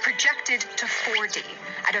 is projected to 4D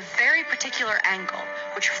at a very particular angle,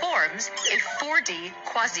 which forms a 4D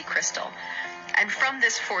quasi-crystal. And from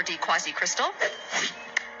this 4D quasi-crystal,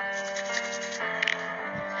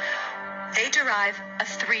 they derive a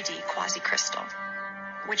 3D quasi-crystal,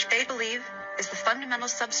 which they believe is the fundamental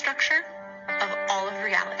substructure of all of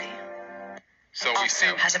reality. So we see,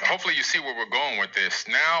 hopefully you see where we're going with this.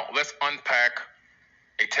 Now let's unpack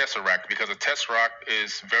a tesseract, because a tesseract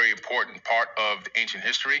is a very important part of the ancient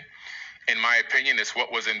history. In my opinion, it's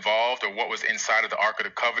what was involved or what was inside of the Ark of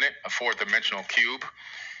the Covenant, a fourth-dimensional cube.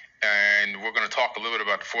 And we're going to talk a little bit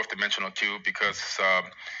about the fourth-dimensional cube because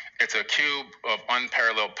it's a cube of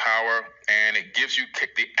unparalleled power, and it gives you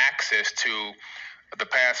the access to the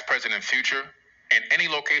past, present, and future, and any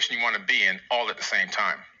location you want to be in, all at the same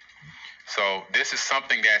time. So this is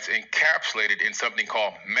something that's encapsulated in something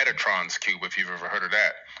called Metatron's cube, if you've ever heard of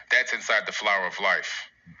that. That's inside the Flower of Life.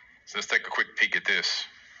 So let's take a quick peek at this.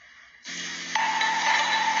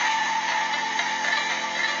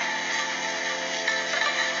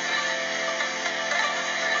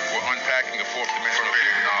 We're unpacking a fourth dimensional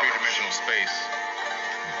cube in a three-dimensional space.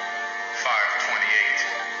 528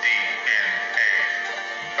 DNA.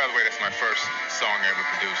 By the way, that's my first song I ever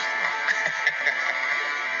produced.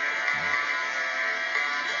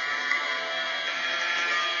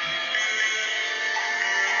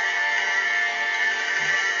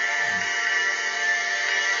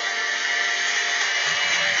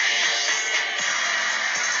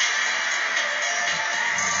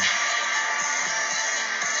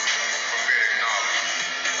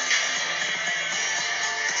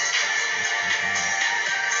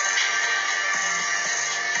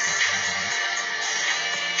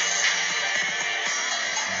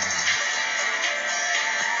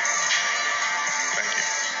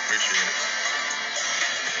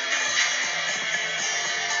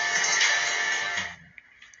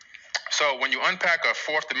 So when you unpack a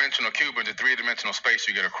fourth-dimensional cube into three-dimensional space,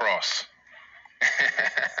 you get a cross.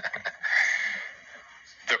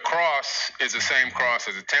 The cross is the same cross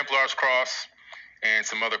as the Templar's cross and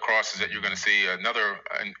some other crosses that you're going to see. Another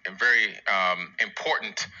a very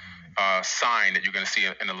important sign that you're going to see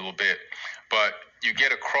in a little bit. But you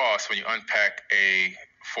get a cross when you unpack a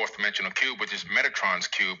fourth-dimensional cube, which is Metatron's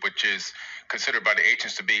cube, which is considered by the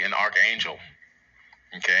ancients to be an archangel.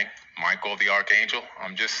 Okay, Michael the archangel.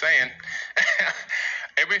 I'm just saying.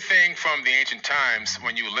 Everything from the ancient times,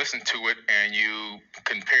 when you listen to it and you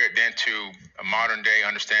compare it then to a modern day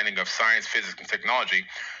understanding of science, physics, and technology,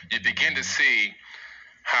 you begin to see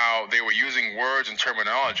how they were using words and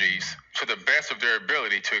terminologies to the best of their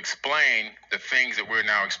ability to explain the things that we're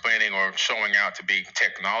now explaining or showing out to be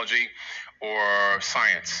technology or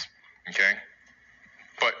science. Okay,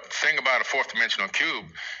 but thing about a fourth dimensional cube,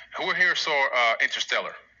 who here saw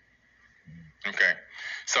Interstellar? Okay,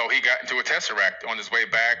 so he got into a tesseract on his way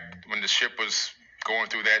back when the ship was going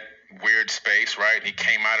through that weird space, right? He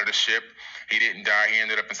came out of the ship. He didn't die. He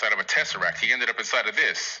ended up inside of a tesseract. He ended up inside of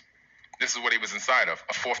this. This is what he was inside of,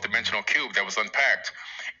 a fourth dimensional cube that was unpacked.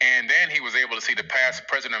 And then he was able to see the past,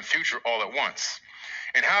 present, and future all at once.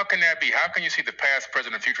 And how can that be? How can you see the past,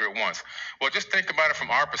 present, and future at once? Well, just think about it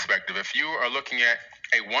from our perspective. If you are looking at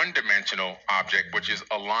a one-dimensional object, which is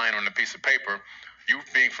a line on a piece of paper, you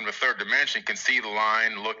being from the third dimension can see the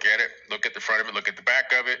line, look at it, look at the front of it, look at the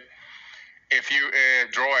back of it. If you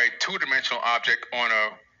draw a two-dimensional object on a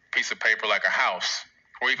piece of paper like a house,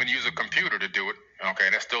 or even use a computer to do it, okay,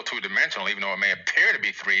 that's still two-dimensional, even though it may appear to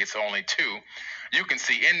be three, it's only two. You can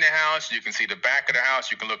see in the house, you can see the back of the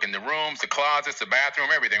house, you can look in the rooms, the closets, the bathroom,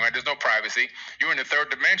 everything, right? There's no privacy. You're in the third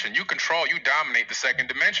dimension. You control, you dominate the second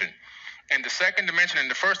dimension. And the second dimension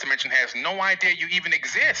and the first dimension has no idea you even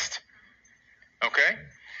exist. Okay?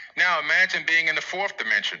 Now imagine being in the fourth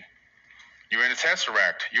dimension. You're in a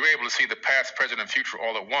tesseract. You're able to see the past, present, and future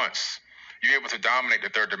all at once. You're able to dominate the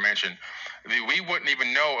third dimension. We wouldn't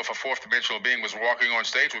even know if a fourth dimensional being was walking on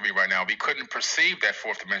stage with me right now. We couldn't perceive that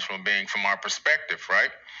fourth dimensional being from our perspective, right?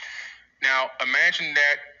 Now imagine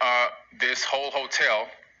that this whole hotel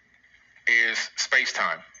is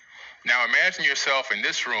space-time. Now imagine yourself in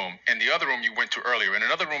this room, in the other room you went to earlier, in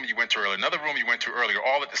another room you went to earlier, another room you went to earlier,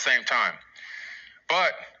 all at the same time.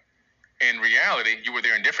 But in reality, you were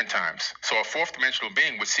there in different times. So a fourth dimensional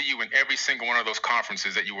being would see you in every single one of those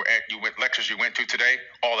conferences that you were at, lectures you went to today,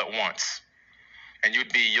 all at once. And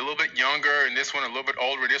you'd be a little bit younger in this one, a little bit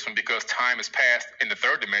older in this one, because time has passed in the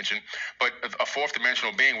third dimension. But a fourth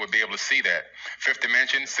dimensional being would be able to see that. Fifth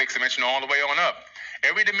dimension, sixth dimension, all the way on up.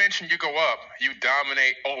 Every dimension you go up, you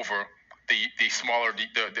dominate over the smaller,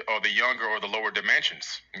 or the younger, or the lower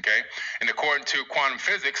dimensions, okay? And according to quantum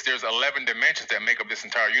physics, there's 11 dimensions that make up this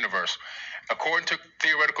entire universe. According to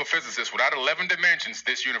theoretical physicists, without 11 dimensions,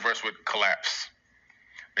 this universe would collapse.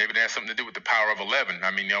 Maybe that has something to do with the power of 11.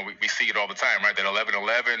 I mean, you know, we see it all the time, right? That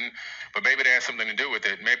 11, but maybe that has something to do with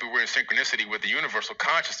it. Maybe we're in synchronicity with the universal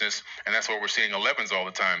consciousness, and that's why we're seeing 11s all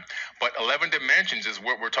the time. But 11 dimensions is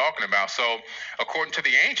what we're talking about. So according to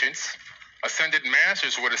the ancients, ascended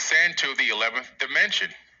masters would ascend to the 11th dimension.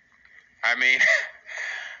 I mean,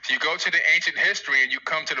 you go to the ancient history and you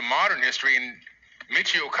come to the modern history, and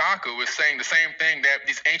Michio Kaku is saying the same thing that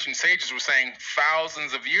these ancient sages were saying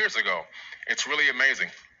thousands of years ago. It's really amazing.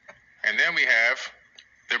 And then we have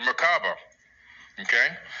the Merkaba, okay,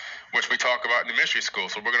 which we talk about in the mystery school.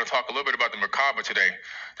 So we're going to talk a little bit about the Merkaba today.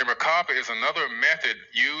 The Merkaba is another method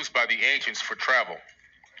used by the ancients for travel.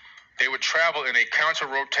 They would travel in a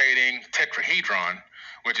counter-rotating tetrahedron,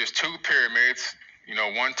 which is two pyramids, you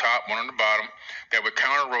know, one top, one on the bottom, that would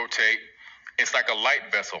counter-rotate. It's like a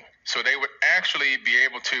light vessel. So they would actually be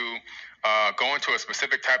able to go into a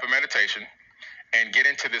specific type of meditation and get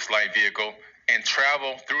into this light vehicle and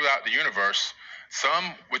travel throughout the universe,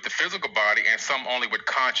 some with the physical body and some only with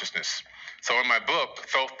consciousness. So in my book,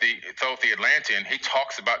 Thoth the Atlantean, he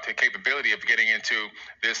talks about the capability of getting into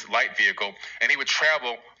this light vehicle, and he would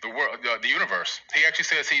travel the world, the universe. He actually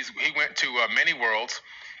says he went to many worlds,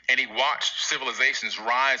 and he watched civilizations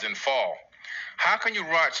rise and fall. How can you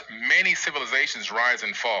watch many civilizations rise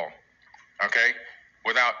and fall, okay,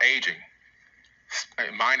 without aging?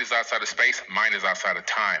 Mind is outside of space, mind is outside of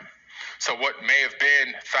time. So what may have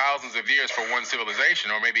been thousands of years for one civilization,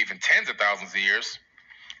 or maybe even tens of thousands of years,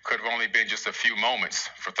 could have only been just a few moments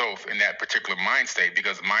for Thoth in that particular mind state,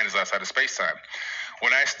 because mind is outside of space-time.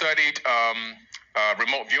 When I studied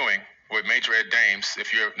remote viewing with Major Ed Dames,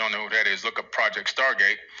 if you don't know who that is, look up Project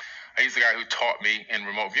Stargate. He's the guy who taught me in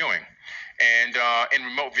remote viewing. And in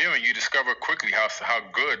remote viewing, you discover quickly how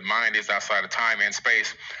good mind is outside of time and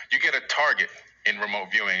space. You get a target in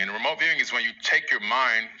remote viewing. And remote viewing is when you take your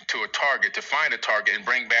mind to a target, to find a target and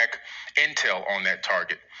bring back intel on that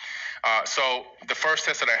target. So the first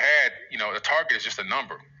test that I had, you know, the target is just a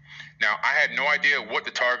number. Now, I had no idea what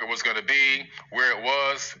the target was going to be, where it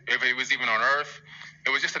was, if it was even on Earth. It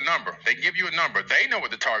was just a number. They give you a number. They know what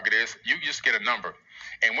the target is. You just get a number.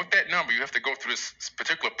 And with that number, you have to go through this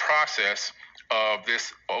particular process of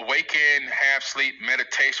this awaken, half-sleep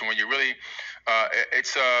meditation, when you really,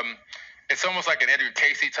 it's almost like an Edgar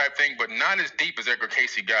Cayce type thing, but not as deep as Edgar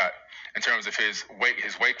Cayce got in terms of his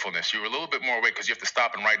wakefulness. You're a little bit more awake because you have to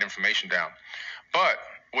stop and write information down. But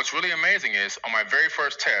what's really amazing is on my very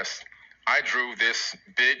first test, I drew this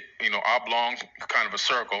big, oblong kind of a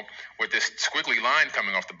circle with this squiggly line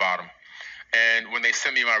coming off the bottom. And when they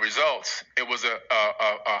sent me my results, it was a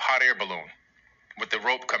hot air balloon with the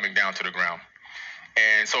rope coming down to the ground.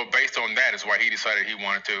 And so based on that is why he decided he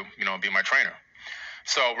wanted to, be my trainer.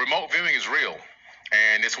 So remote viewing is real.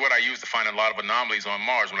 And it's what I use to find a lot of anomalies on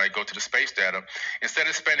Mars when I go to the space data. Instead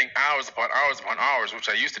of spending hours upon hours upon hours, which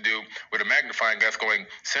I used to do with a magnifying glass going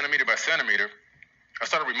centimeter by centimeter, I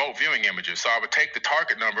started remote viewing images. So I would take the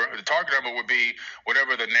target number. The target number would be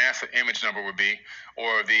whatever the NASA image number would be,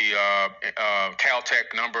 or the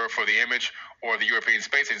Caltech number for the image, or the European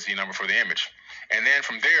Space Agency number for the image. And then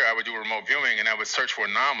from there, I would do remote viewing, and I would search for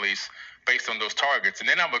anomalies based on those targets. And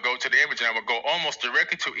then I would go to the image, and I would go almost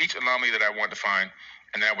directly to each anomaly that I wanted to find,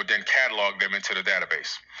 and then I would then catalog them into the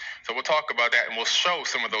database. So we'll talk about that, and we'll show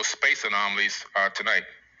some of those space anomalies tonight.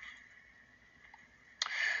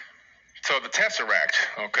 So the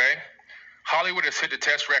Tesseract, okay? Hollywood has hit the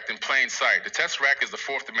Tesseract in plain sight. The Tesseract is the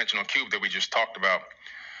fourth dimensional cube that we just talked about.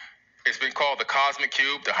 It's been called the Cosmic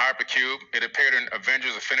Cube, the Hypercube. It appeared in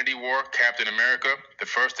Avengers Infinity War, Captain America, the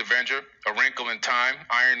First Avenger, A Wrinkle in Time,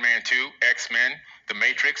 Iron Man 2, X-Men, The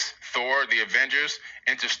Matrix, Thor, The Avengers,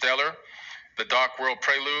 Interstellar, The Dark World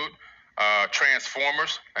Prelude,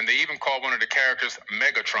 Transformers, and they even called one of the characters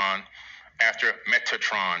Megatron after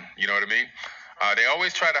Metatron, you know what I mean? They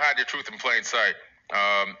always try to hide the truth in plain sight.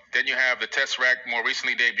 Then you have the Tesseract, more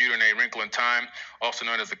recently debuted in A Wrinkle in Time, also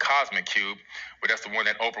known as the Cosmic Cube, but that's the one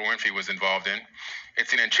that Oprah Winfrey was involved in.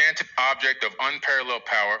 It's an enchanted object of unparalleled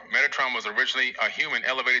power. Metatron was originally a human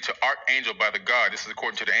elevated to archangel by the god, this is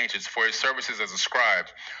according to the ancients, for his services as a scribe,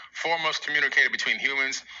 foremost communicator between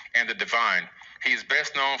humans and the divine. He is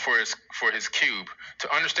best known for his cube.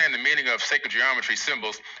 To understand the meaning of sacred geometry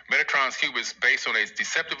symbols, Metatron's cube is based on a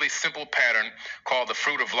deceptively simple pattern called the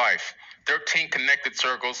fruit of life. 13 connected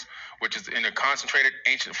circles, which is in a concentrated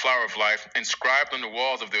ancient flower of life, inscribed on the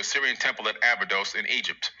walls of the Assyrian temple at Abydos in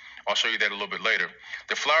Egypt. I'll show you that a little bit later.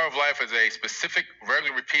 The flower of life is a specific,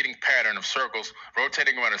 regularly repeating pattern of circles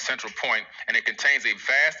rotating around a central point, and it contains a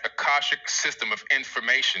vast Akashic system of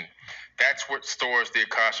information. That's what stores the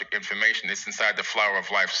Akashic information. It's inside the flower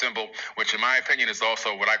of life symbol, which in my opinion is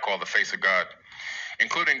also what I call the face of God,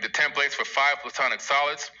 including the templates for 5 platonic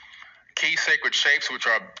solids, key sacred shapes, which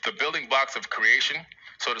are the building blocks of creation.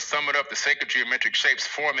 So to sum it up, the sacred geometric shapes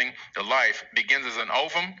forming the life begins as an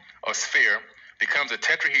ovum, a sphere, becomes a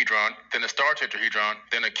tetrahedron, then a star tetrahedron,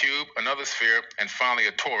 then a cube, another sphere, and finally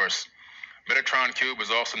a torus. Metatron cube is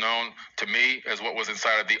also known to me as what was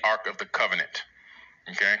inside of the Ark of the Covenant.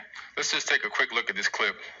 Okay? Let's just take a quick look at this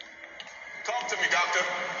clip. Talk to me, Doctor.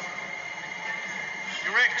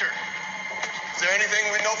 Director, Is there anything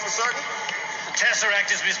we know for certain? the Tesseract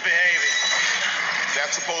is misbehaving. Is that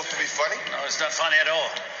supposed to be funny? No, it's not funny at all.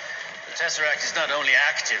 The Tesseract is not only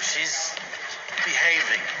active, she's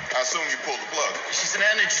behaving. I assume you pulled the plug. She's an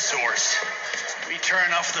energy source. We turn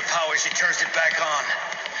off the power, she turns it back on.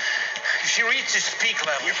 If she reaches peak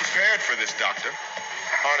level... We prepared for this, Doctor.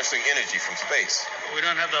 Harnessing energy from space. We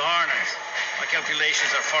don't have the harness. My calculations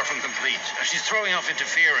are far from complete. She's throwing off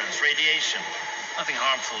interference, radiation. Nothing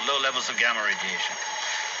harmful, low levels of gamma radiation.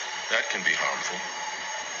 That can be harmful.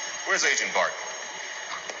 Where's Agent Barton?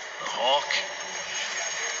 The hawk?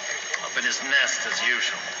 Up in his nest, as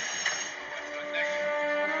usual.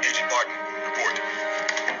 Agent Barton, report.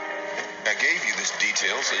 I gave you this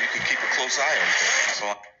detail so you could keep a close eye on things. So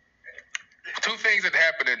Two things that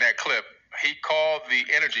happened in that clip. He called the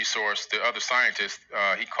energy source, the other scientist,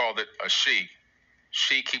 he called it a she.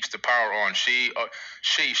 She keeps the power on. She.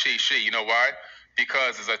 You know why?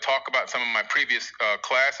 Because as I talk about some of my previous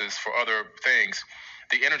classes for other things,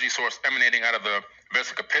 the energy source emanating out of the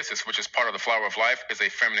vesica piscis, which is part of the flower of life, is a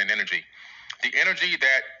feminine energy. The energy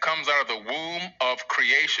that comes out of the womb of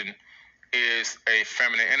creation is a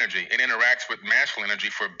feminine energy. It interacts with masculine energy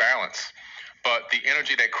for balance. But the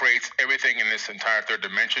energy that creates everything in this entire third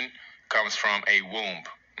dimension comes from a womb.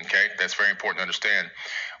 Okay, that's very important to understand.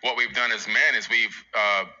 What we've done as men is we've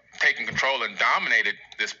taken control and dominated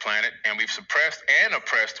this planet, and we've suppressed and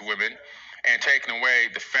oppressed women and taken away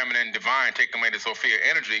the feminine divine, taken away the Sophia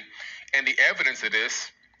energy. And the evidence of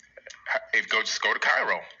this, just go to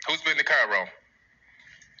Cairo. Who's been to Cairo?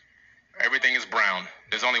 Everything is brown.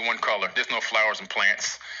 There's only one color. There's no flowers and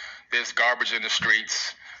plants. There's garbage in the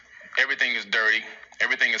streets. Everything is dirty.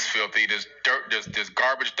 Everything is filthy. There's dirt. There's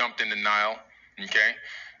garbage dumped in the Nile. Okay,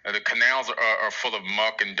 the canals are full of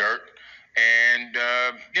muck and dirt. And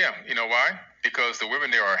you know why? Because the women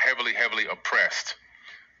there are heavily oppressed.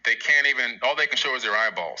 They can't even. All they can show is their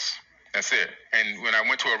eyeballs. That's it. And when I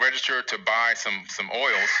went to a register to buy some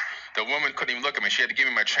oils, the woman couldn't even look at me. She had to give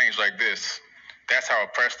me my change like this. That's how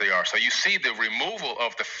oppressed they are. So you see the removal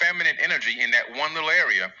of the feminine energy in that one little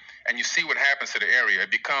area, and you see what happens to the area.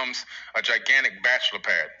 It becomes a gigantic bachelor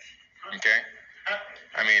pad. Okay?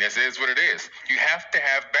 I mean, it is what it is. You have to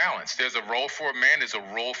have balance. There's a role for a man. There's a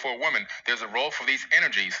role for a woman. There's a role for these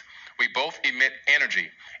energies. We both emit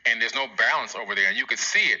energy, and there's no balance over there, and you can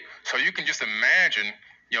see it. So you can just imagine,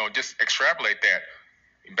 just extrapolate that.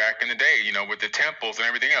 Back in the day, with the temples and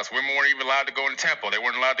everything else, women weren't even allowed to go in the temple. They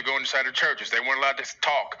weren't allowed to go inside the churches. They weren't allowed to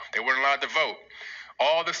talk. They weren't allowed to vote.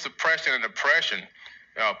 All the suppression and oppression,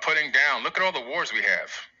 putting down. Look at all the wars we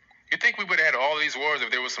have. You think we would have had all these wars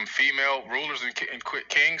if there was some female rulers and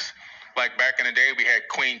kings? Like back in the day, we had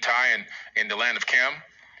Queen Ty in the land of Kem.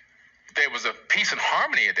 There was a peace and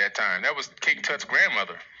harmony at that time. That was King Tut's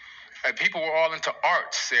grandmother. And people were all into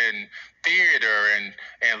arts and theater and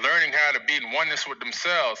learning how to be in oneness with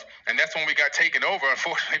themselves. And that's when we got taken over,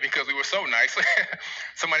 unfortunately, because we were so nice.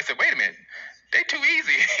 Somebody said, wait a minute, they too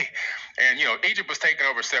easy. And, Egypt was taken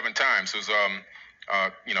over 7 times. It was,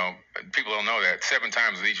 people don't know that. 7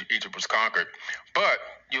 times Egypt was conquered. But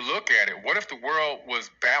you look at it, what if the world was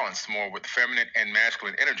balanced more with feminine and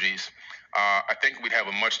masculine energies? I think we'd have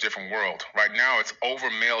a much different world. Right now, it's over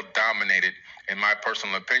male dominated, in my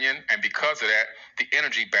personal opinion, and because of that, the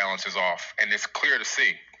energy balance is off, and it's clear to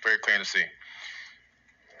see, very clear to see.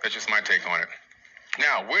 That's just my take on it.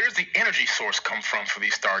 Now, where does the energy source come from for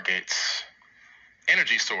these stargates?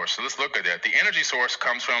 Energy source. So let's look at that. The energy source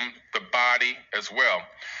comes from the body as well.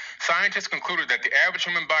 Scientists concluded that the average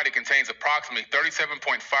human body contains approximately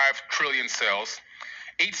 37.5 trillion cells.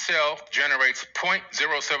 Each cell generates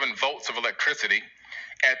 0.07 volts of electricity.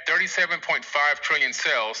 At 37.5 trillion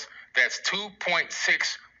cells, that's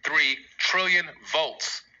 2.63 trillion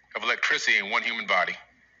volts of electricity in one human body.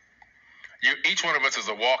 Each one of us is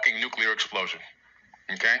a walking nuclear explosion.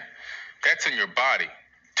 Okay? That's in your body.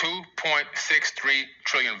 2.63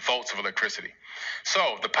 trillion volts of electricity.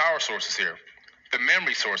 So the power source is here. The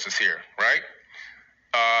memory source is here, right?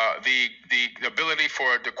 The ability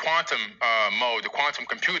for the quantum mode, the quantum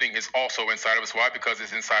computing is also inside of us. Why? Because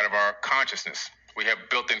it's inside of our consciousness. We have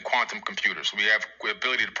built-in quantum computers. We have the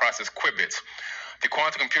ability to process qubits. The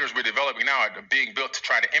quantum computers we're developing now are being built to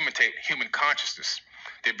try to imitate human consciousness.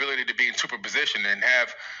 The ability to be in superposition and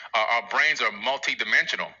have our brains are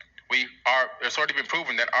multi-dimensional. It's already been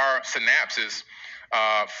proven that our synapses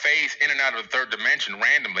phase in and out of the third dimension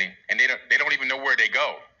randomly, and they don't even know where they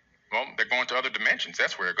go. Well, they're going to other dimensions.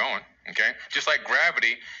 That's where they're going. Okay, just like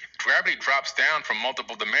gravity drops down from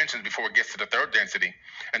multiple dimensions before it gets to the third density,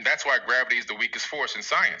 and that's why gravity is the weakest force in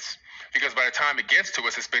science. Because by the time it gets to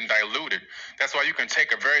us, it's been diluted. That's why you can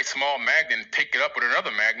take a very small magnet and pick it up with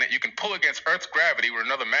another magnet. You can pull against Earth's gravity with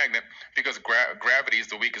another magnet because gravity is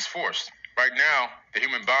the weakest force. Right now, the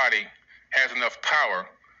human body has enough power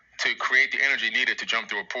to create the energy needed to jump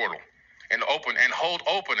through a portal and hold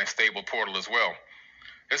open a stable portal as well.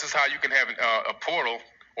 This is how you can have a portal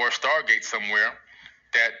or a Stargate somewhere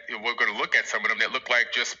that we're going to look at some of them that look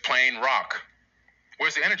like just plain rock.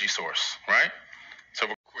 Where's the energy source, right? So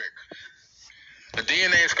real quick. The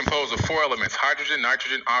DNA is composed of 4 elements: hydrogen,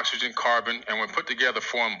 nitrogen, oxygen, carbon, and when put together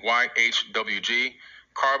form YHWG.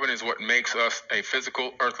 Carbon is what makes us a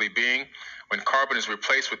physical earthly being. When carbon is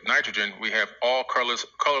replaced with nitrogen, we have all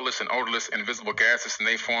colorless and odorless invisible gases, and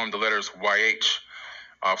they form the letters YH,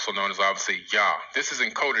 also known as obviously Yah. This is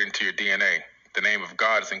encoded into your DNA. The name of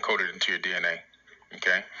God is encoded into your DNA.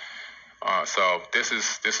 Okay, so this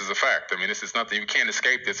is a fact. I mean, this is nothing. You can't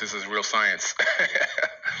escape this. This is real science.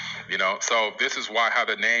 You know, so this is how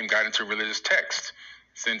the name got into religious text.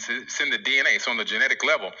 Since it's in the DNA, it's on the genetic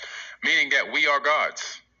level, meaning that we are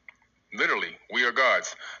gods. Literally, we are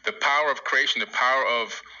gods. The power of creation, the power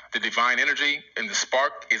of the divine energy and the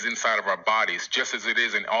spark is inside of our bodies, just as it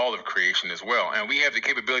is in all of creation as well. And we have the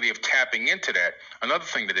capability of tapping into that. Another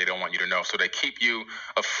thing that they don't want you to know. So they keep you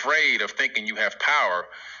afraid of thinking you have power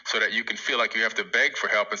so that you can feel like you have to beg for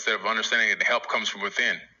help instead of understanding that the help comes from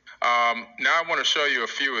within. Now I want to show you a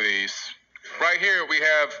few of these. Right here we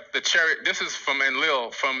have the chariot. This is from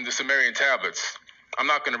Enlil, from the Sumerian tablets. I'm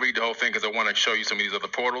not going to read the whole thing because I want to show you some of these other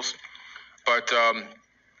portals. But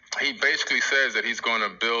he basically says that he's going to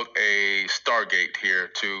build a Stargate here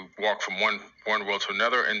to walk from one world to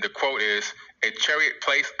another. And the quote is, "A chariot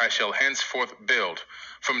place I shall henceforth build,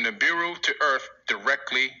 from Nibiru to earth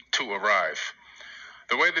directly to arrive."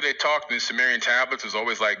 The way that they talked in the Sumerian tablets was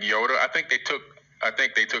always like Yoda. I think they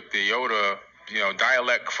took the Yoda,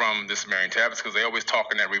 dialect from the Sumerian tablets because they always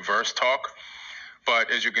talk in that reverse talk. But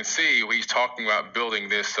as you can see, he's talking about building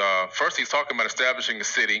this. First, he's talking about establishing a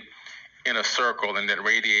city in a circle, and that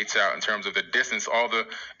radiates out in terms of the distance.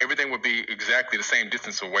 Everything would be exactly the same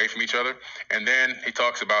distance away from each other. And then he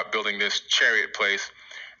talks about building this chariot place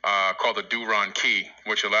called the Duran Key,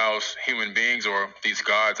 which allows human beings, or these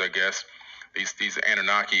gods, I guess, these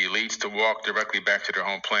Anunnaki elites, to walk directly back to their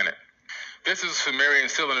home planet. This is a Sumerian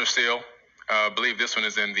cylinder seal. I believe this one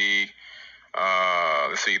is in the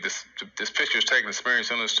let's see, this picture is taken in Sumerian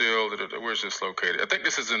cylinder seal. Where's this located? I think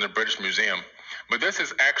this is in the British Museum. But this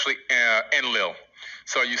is actually Enlil.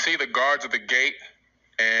 So you see the guards of the gate,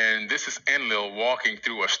 and this is Enlil walking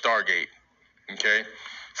through a Stargate. Okay?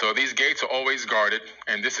 So these gates are always guarded,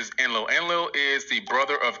 and this is Enlil. Enlil is the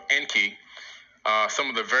brother of Enki, some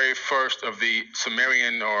of the very first of the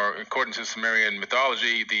Sumerian, or according to Sumerian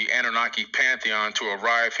mythology, the Anunnaki pantheon to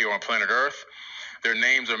arrive here on planet Earth. Their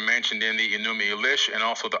names are mentioned in the Enuma Elish and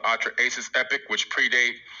also the Atrahasis epic, which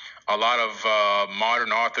predate a lot of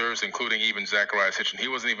modern authors, including even Zacharias Sitchin. He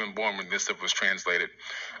wasn't even born when this stuff was translated.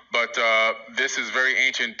 But this is very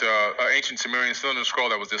ancient Sumerian cylinder scroll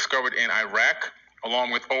that was discovered in Iraq,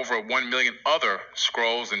 along with over 1 million other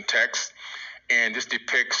scrolls and texts. And this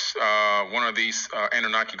depicts one of these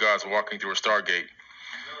Anunnaki gods walking through a Stargate.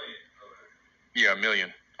 Yeah, 1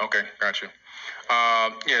 million. Okay, gotcha.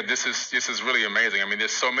 This is really amazing. I mean,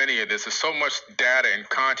 there's so many of this. There's so much data and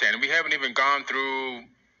content, and we haven't even gone through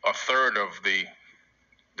a third of the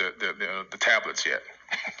tablets yet.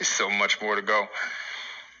 There's so much more to go.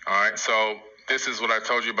 All right, so this is what I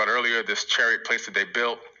told you about earlier, this chariot place that they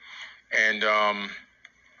built. And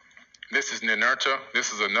this is Ninurta.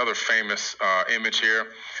 This is another famous image here.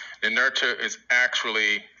 Ninurta is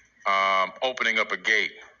actually opening up a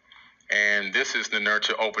gate. And this is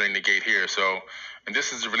Ninurta opening the gate here. So, and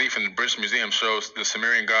this is the relief in the British Museum, shows the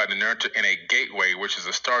Sumerian god Ninurta in a gateway, which is a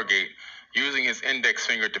Stargate, using his index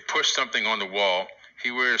finger to push something on the wall.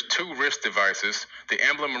 He wears 2 wrist devices. The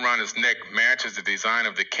emblem around his neck matches the design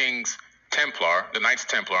of the Knights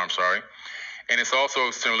Templar, and it's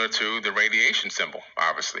also similar to the radiation symbol,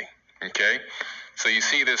 obviously. Okay, so you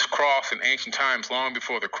see this cross in ancient times, long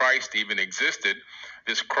before the Christ even existed.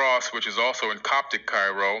 This cross, which is also in Coptic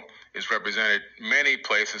Cairo, is represented many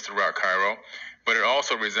places throughout Cairo, but it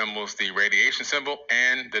also resembles the radiation symbol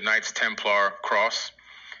and the Knights Templar cross.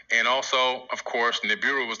 And also, of course,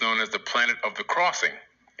 Nibiru was known as the planet of the crossing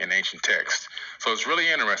in ancient texts. So it's really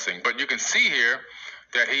interesting. But you can see here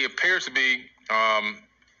that he appears to be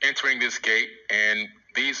entering this gate, and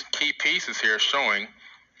these key pieces here showing,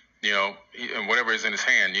 and whatever is in his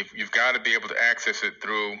hand, you've got to be able to access it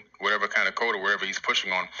through whatever kind of code or wherever he's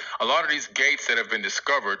pushing on. A lot of these gates that have been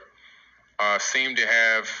discovered seem to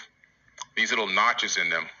have these little notches in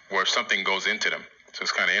them where something goes into them. So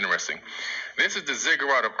it's kind of interesting. This is the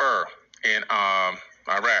Ziggurat of Ur in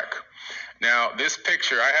Iraq. Now, this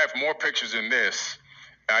picture, I have more pictures in this.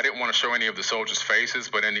 I didn't want to show any of the soldiers' faces,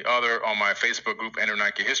 but in the other, on my Facebook group,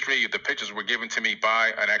 Anunnaki History, the pictures were given to me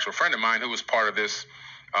by an actual friend of mine who was part of this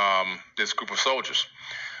this group of soldiers.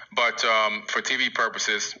 But for TV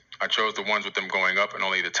purposes, I chose the ones with them going up and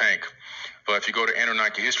only the tank. But if you go to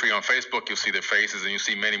Anunnaki History on Facebook, you'll see their faces and you'll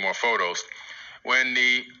see many more photos. When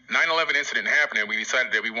the 9/11 incident happened and we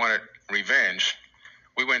decided that we wanted revenge,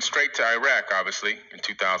 we went straight to Iraq, obviously, in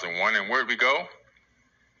 2001. And where'd we go?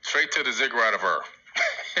 Straight to the Ziggurat of Ur.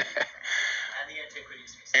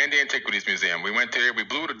 And the Antiquities Museum. We went there, we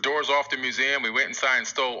blew the doors off the museum, we went inside and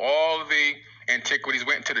stole all of the antiquities,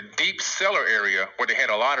 went into the deep cellar area where they had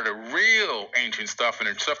a lot of the real ancient stuff and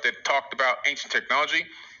the stuff that talked about ancient technology.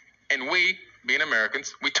 And we, being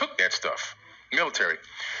Americans, we took that stuff, military.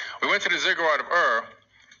 We went to the Ziggurat of Ur,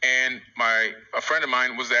 and a friend of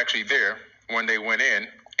mine was actually there when they went in,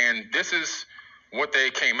 and this is what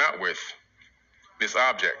they came out with, this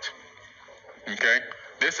object, okay?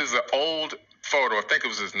 This is an old photo, I think it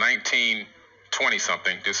was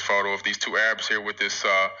 1920-something, this photo of these two Arabs here with this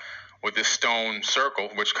stone circle,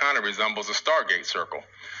 which kind of resembles a Stargate circle.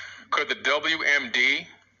 Could the WMD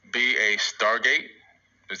be a Stargate?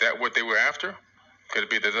 Is that what they were after? Could it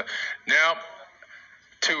be that? Now,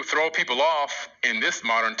 to throw people off in this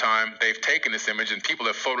modern time, they've taken this image and people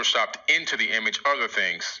have photoshopped into the image other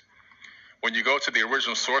things. When you go to the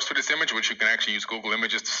original source for this image, which you can actually use Google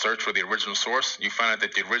Images to search for the original source, you find out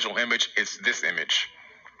that the original image is this image,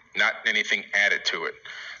 not anything added to it.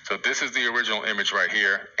 So this is the original image right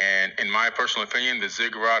here. And in my personal opinion, the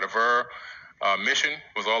Ziggurat of Ur mission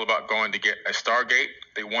was all about going to get a Stargate.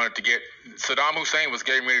 They wanted to get, Saddam Hussein was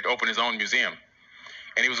getting ready to open his own museum.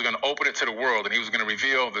 And he was going to open it to the world, and he was going to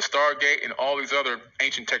reveal the Stargate and all these other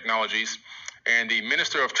ancient technologies. And the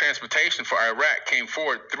Minister of Transportation for Iraq came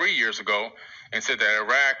forward 3 years ago and said that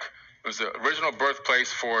Iraq was the original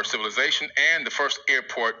birthplace for civilization and the first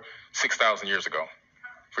airport 6,000 years ago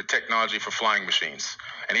for technology for flying machines.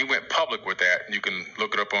 And he went public with that. You can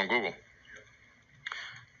look it up on Google.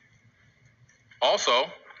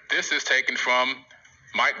 Also, this is taken from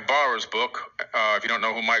Mike Barra's book. If you don't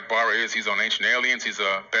know who Mike Barra is, he's on Ancient Aliens. He's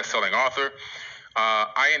a best-selling author.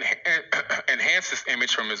 I enhanced this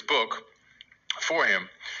image from his book for him.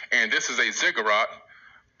 And this is a ziggurat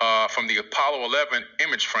from the Apollo 11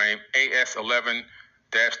 image frame,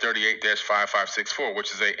 AS11-38-5564,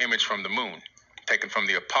 which is an image from the moon, taken from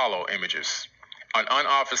the Apollo images. An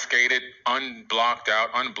unobfuscated, unblotched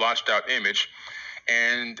out image.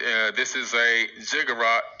 And this is a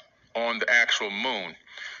ziggurat on the actual moon.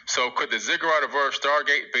 So could the Ziggurat of Ur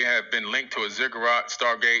Stargate have been linked to a ziggurat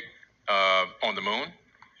Stargate on the moon?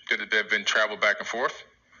 Could it have been traveled back and forth?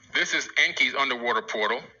 This is Enki's underwater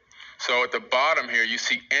portal. So at the bottom here, you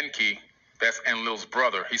see Enki. That's Enlil's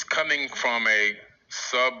brother. He's coming from a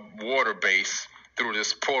sub-water base through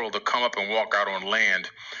this portal to come up and walk out on land.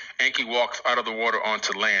 Enki walks out of the water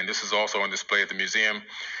onto land. This is also on display at the museum.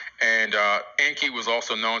 And Enki was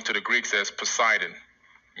also known to the Greeks as Poseidon.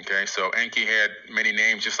 Okay, so Enki had many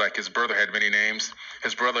names, just like his brother had many names.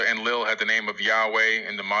 His brother Enlil had the name of Yahweh.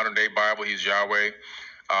 In the modern-day Bible, he's Yahweh.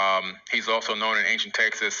 He's also known in ancient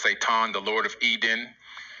texts as Satan, the Lord of Eden.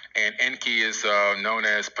 And Enki is known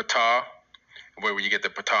as Ptah, where you get the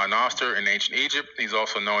Ptah Noster in ancient Egypt. He's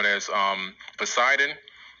also known as Poseidon.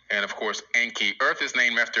 And, of course, Enki. Earth is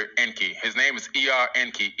named after Enki. His name is Ea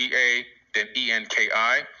Enki, E-A, then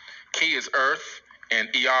E-N-K-I. Ki is Earth, and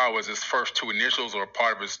Ea was his first two initials or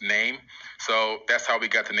part of his name. So that's how we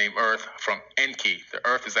got the name Earth, from Enki. The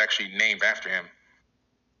Earth is actually named after him.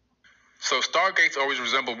 So stargates always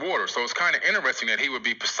resemble water. So it's kind of interesting that he would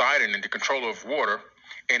be Poseidon in the control of water.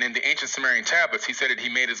 And in the ancient Sumerian tablets, he said that he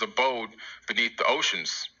made his abode beneath the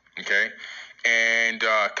oceans. Okay, and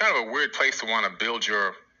kind of a weird place to want to build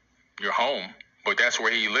your home. But that's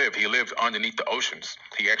where he lived. He lived underneath the oceans.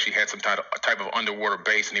 He actually had some type of underwater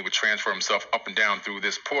base, and he would transfer himself up and down through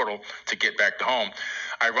this portal to get back to home.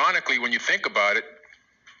 Ironically, when you think about it,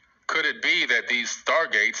 could it be that these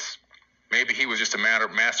stargates, maybe he was just a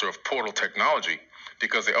master of portal technology,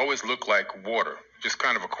 because they always look like water. Just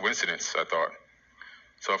kind of a coincidence, I thought.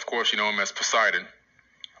 So, of course, you know him as Poseidon.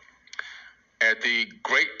 At the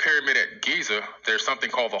Great Pyramid at Giza, there's something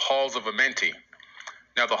called the Halls of Amenti.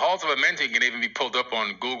 Now, the Halls of Amenti can even be pulled up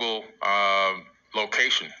on Google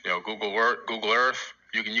location, Google Earth,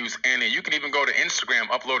 You can use any. You can even go to Instagram,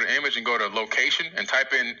 upload an image, and go to location and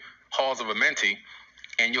type in Halls of Amenti,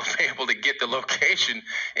 and you'll be able to get the location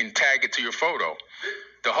and tag it to your photo.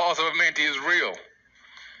 The Halls of Amenti is real.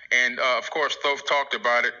 And, of course, Thoth talked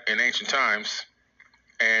about it in ancient times.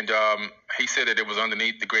 And he said that it was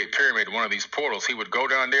underneath the Great Pyramid, one of these portals. He would go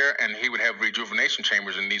down there, and he would have rejuvenation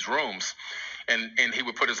chambers in these rooms. And he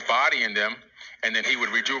would put his body in them, and then he would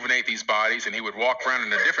rejuvenate these bodies, and he would walk around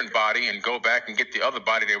in a different body and go back and get the other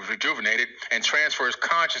body that was rejuvenated and transfer his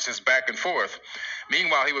consciousness back and forth.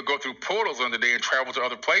 Meanwhile, he would go through portals under there and travel to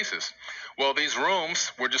other places. Well, these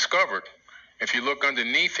rooms were discovered. If you look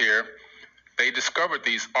underneath here, they discovered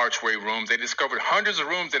these archway rooms. They discovered hundreds of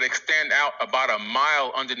rooms that extend out about a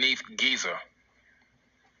mile underneath Giza.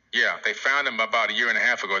 Yeah, they found them about a year and a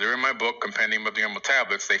half ago. They're in my book, Compendium of the Emerald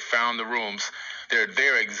Tablets. They found the rooms. They're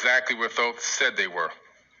there exactly where Thoth said they were.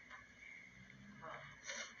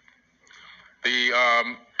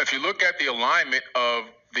 If you look at the alignment of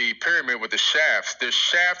the pyramid with the shafts, there's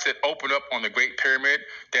shafts that open up on the Great Pyramid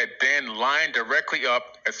that then line directly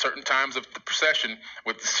up at certain times of the procession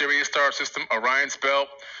with the Sirius star system, Orion's belt,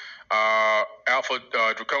 Alpha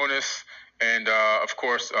Draconis, and of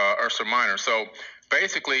course Ursa Minor. So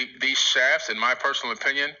basically, these shafts, in my personal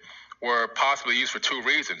opinion, were possibly used for two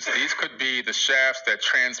reasons. These could be the shafts that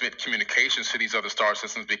transmit communications to these other star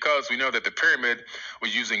systems, because we know that the pyramid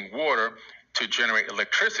was using water to generate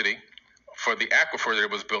electricity for the aquifer that it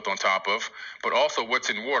was built on top of, but also what's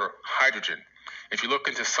in water, hydrogen. If you look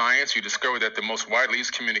into science, you discover that the most widely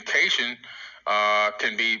used communication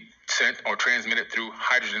can be sent or transmitted through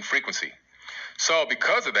hydrogen frequency. So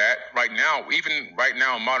because of that, even right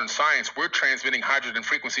now in modern science, we're transmitting hydrogen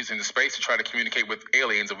frequencies into space to try to communicate with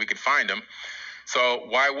aliens if we could find them. So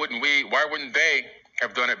why wouldn't they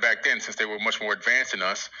have done it back then, since they were much more advanced than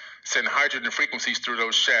us, send hydrogen frequencies through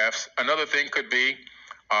those shafts? Another thing could be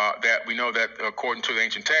that we know that according to the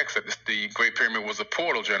ancient text, that the Great Pyramid was a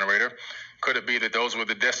portal generator. Could it be that those were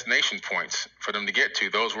the destination points for them to get to?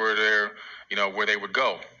 Those were their, where they would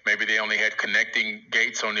go. Maybe they only had connecting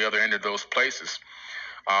gates on the other end of those places.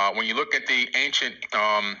 When you look at the ancient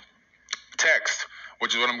text,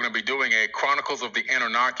 which is what I'm going to be doing, a Chronicles of the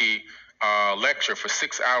Anunnaki lecture for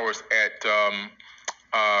 6 hours at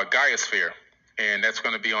Gaiosphere, and that's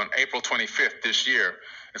going to be on April 25th this year.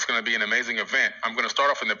 It's going to be an amazing event. I'm going to start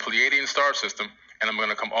off in the Pleiadian star system, and I'm going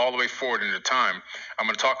to come all the way forward into time. I'm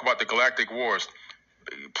going to talk about the galactic wars,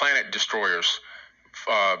 planet destroyers,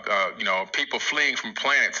 people fleeing from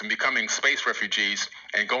planets and becoming space refugees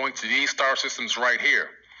and going to these star systems right here.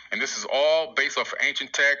 And this is all based off of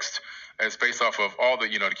ancient text. It's based off of all the,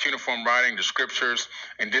 the cuneiform writing, the scriptures,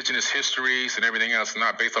 indigenous histories, and everything else. It's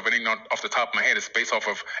not based off anything off the top of my head. It's based off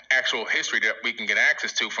of actual history that we can get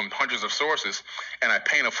access to from hundreds of sources, and I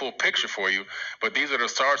paint a full picture for you. But these are the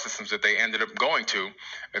star systems that they ended up going to.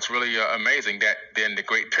 It's really amazing that then the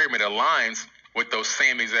Great Pyramid aligns with those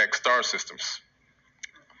same exact star systems.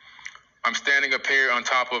 I'm standing up here on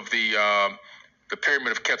top of the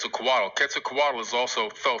pyramid of Quetzalcoatl. Quetzalcoatl is also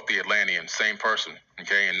Thoth the Atlantean, same person,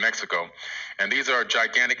 okay, in Mexico. And these are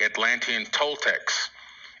gigantic Atlantean Toltecs.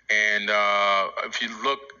 And if you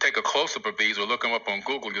take a close-up of these or look them up on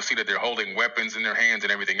Google, you'll see that they're holding weapons in their hands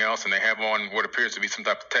and everything else, and they have on what appears to be some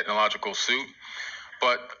type of technological suit.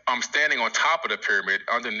 But I'm standing on top of the pyramid.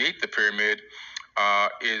 Underneath the pyramid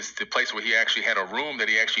is the place where he actually had a room that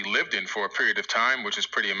he actually lived in for a period of time, which is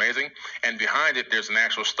pretty amazing. And behind it, there's an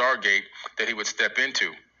actual stargate that he would step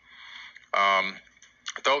into.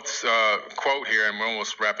 Thoth's quote here, and we're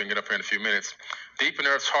almost wrapping it up here in a few minutes. Deep in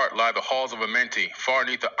Earth's heart lie the halls of Amenti, far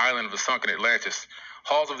beneath the island of the sunken Atlantis.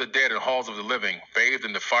 Halls of the dead and halls of the living, bathed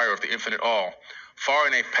in the fire of the infinite all. Far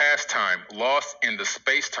in a past time, lost in the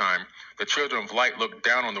space-time, the children of light looked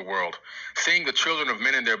down on the world. Seeing the children of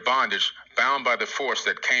men in their bondage, bound by the force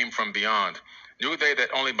that came from beyond, knew they that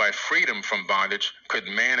only by freedom from bondage could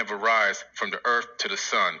man ever rise from the earth to the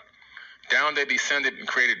sun. Down they descended and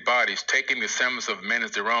created bodies, taking the semblance of men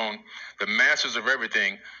as their own. The masters of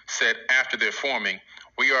everything said after their forming,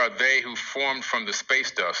 we are they who formed from the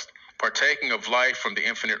space dust, partaking of life from the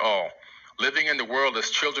infinite all, living in the world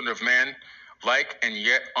as children of men, like and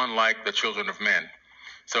yet unlike the children of men.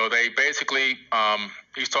 So they basically,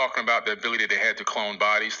 he's talking about the ability they had to clone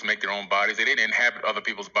bodies, to make their own bodies. They didn't inhabit other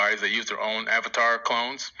people's bodies. They used their own avatar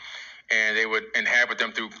clones, and they would inhabit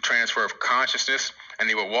them through transfer of consciousness, and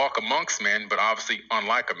they would walk amongst men, but obviously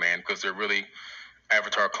unlike a man, because they're really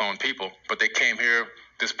avatar clone people. But they came here,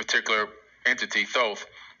 this particular entity, Thoth,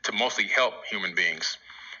 to mostly help human beings.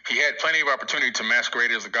 He had plenty of opportunity to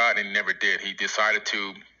masquerade as a god, and he never did. He decided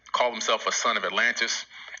to call himself a son of Atlantis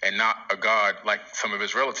and not a god like some of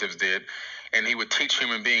his relatives did. and he would teach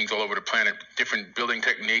human beings all over the planet different building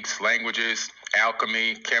techniques, languages,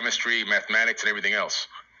 alchemy, chemistry, mathematics, and everything else,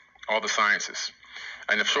 all the sciences.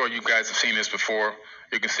 And I'm sure you guys have seen this before.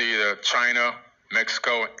 You can see that China,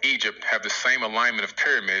 Mexico, and Egypt have the same alignment of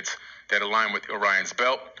pyramids that align with Orion's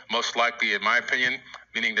belt, most likely, in my opinion,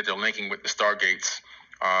 meaning that they're linking with the stargates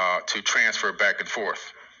to transfer back and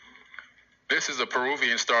forth. This is a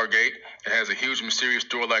Peruvian stargate. It has a huge, mysterious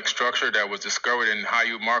door-like structure that was discovered in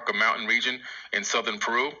Hayumarca mountain region in southern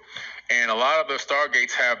Peru. And a lot of the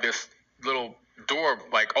stargates have this little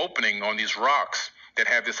door-like opening on these rocks that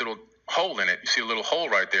have this little hole in it. You see a little hole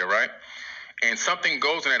right there, right? And something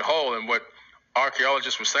goes in that hole, and what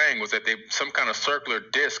archaeologists were saying was that some kind of circular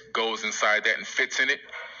disc goes inside that and fits in it.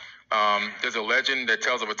 There's a legend that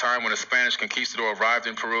tells of a time when a Spanish conquistador arrived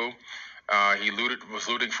in Peru. He was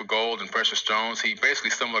looting for gold and precious stones. He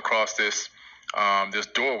basically stumbled across this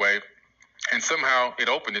doorway, and somehow it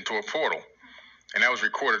opened into a portal. And that was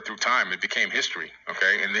recorded through time. It became history,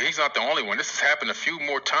 okay? And he's not the only one. This has happened a few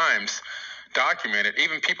more times, documented.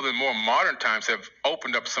 Even people in more modern times have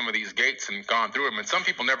opened up some of these gates and gone through them, and some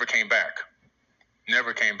people never came back.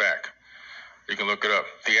 Never came back. You can look it up.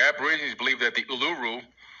 The Aborigines believe that the Uluru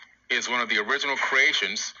is one of the original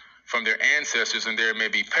creations from their ancestors, and there may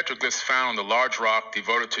be petroglyphs found on the large rock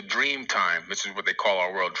devoted to dream time. This is what they call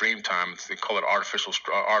our world, dream time. They call it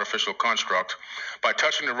artificial construct. By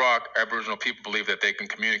touching the rock, Aboriginal people believe that they can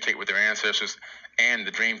communicate with their ancestors and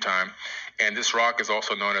the dream time. And this rock is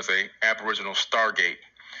also known as a Aboriginal Stargate.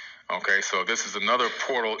 Okay, so this is another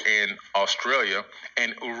portal in Australia.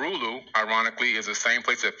 And Uluru, ironically, is the same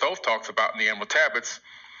place that Thoth talks about in the Emerald Tablets.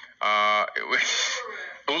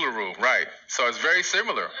 Uluru, right. So it's very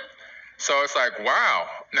similar. So it's like, wow.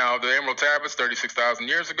 Now, the Emerald Tablets, 36,000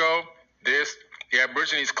 years ago, the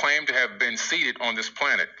Aborigines claim to have been seated on this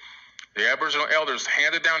planet. The Aboriginal elders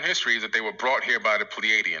handed down histories that they were brought here by the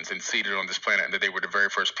Pleiadians and seated on this planet, and that they were the very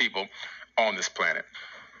first people on this planet.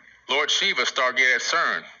 Lord Shiva, Stargate at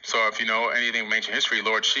CERN. So if you know anything from ancient history,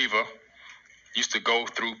 Lord Shiva used to go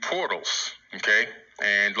through portals, okay?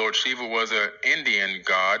 And Lord Shiva was an Indian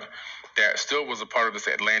god that still was a part of this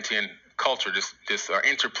Atlantean culture, this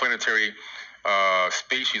interplanetary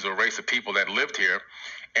species or race of people that lived here.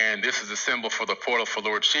 And this is a symbol for the portal for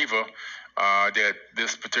Lord Shiva that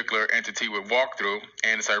this particular entity would walk through.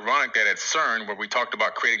 And it's ironic that at CERN, where we talked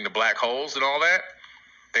about creating the black holes and all that,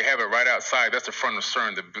 they have it right outside. That's the front of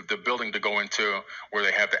CERN, the building to go into where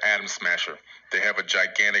they have the atom smasher. They have a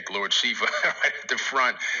gigantic Lord Shiva right at the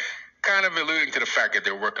front, kind of alluding to the fact that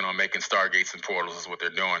they're working on making stargates and portals is what they're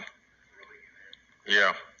doing.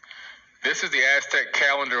 Yeah. This is the Aztec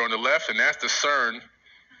calendar on the left, and that's the CERN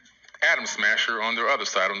atom smasher on the other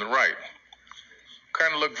side, on the right.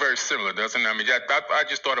 Kind of look very similar, doesn't it? I mean, I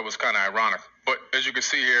just thought it was kind of ironic. But as you can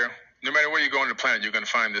see here, no matter where you go on the planet, you're going to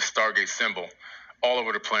find this Stargate symbol all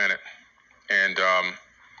over the planet. And,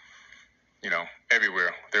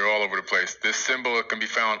 everywhere. They're all over the place. This symbol can be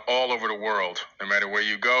found all over the world. No matter where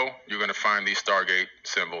you go, you're going to find these Stargate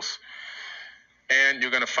symbols. And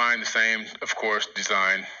you're going to find the same, of course,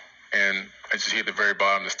 design. And as you see at the very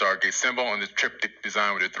bottom, the Stargate symbol and the triptych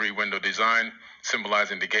design with a 3-window design,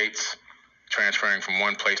 symbolizing the gates, transferring from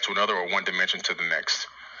one place to another or one dimension to the next.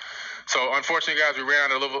 So unfortunately, guys, we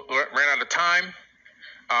ran out of time.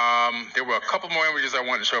 There were a couple more images I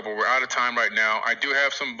wanted to show, but we're out of time right now. I do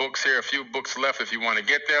have some books here, a few books left if you want to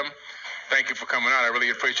get them. Thank you for coming out. I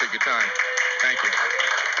really appreciate your time. Thank you.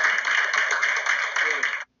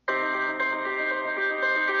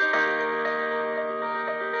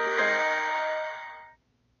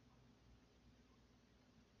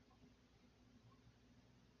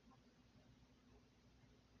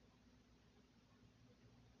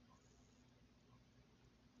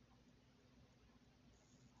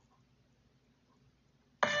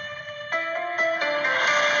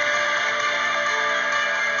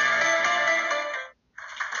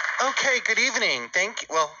 Okay, good evening.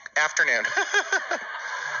 Afternoon.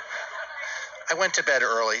 I went to bed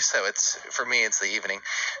early, so for me it's the evening.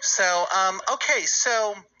 So,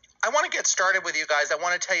 so I want to get started with you guys. I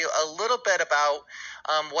want to tell you a little bit about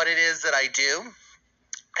what it is that I do.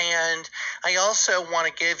 And I also want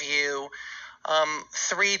to give you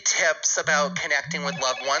 3 tips about connecting with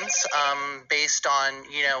loved ones based on,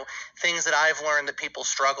 things that I've learned that people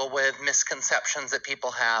struggle with, misconceptions that people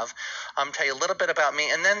have. Tell you a little bit about me.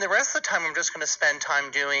 And then the rest of the time, I'm just going to spend time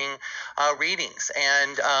doing readings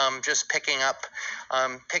and just picking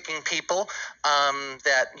people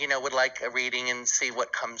that, would like a reading and see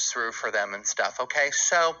what comes through for them and stuff. Okay.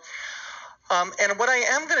 So, and what I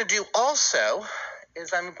am going to do also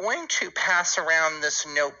is I'm going to pass around this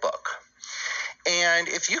notebook. And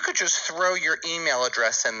if you could just throw your email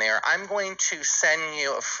address in there, I'm going to send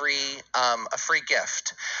you a free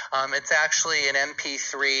gift. It's actually an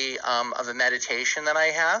MP3 of a meditation that I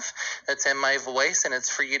have that's in my voice, and it's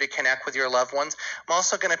for you to connect with your loved ones. I'm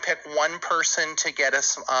also going to pick one person to get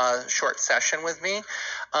a short session with me.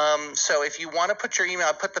 So if you want to put your email,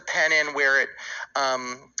 I put the pen in where it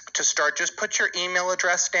to start. Just put your email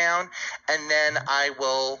address down, and then I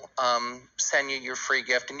will send you your free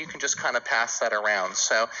gift, and you can just kind of pass that around.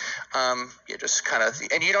 So you just kind of,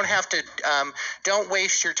 and you don't have to, don't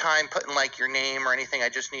waste your time putting like your name or anything. I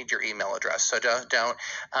just need your email address. So don't.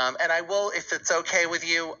 And I will, if it's okay with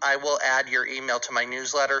you, I will add your email to my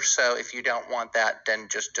newsletter. So if you don't want that, then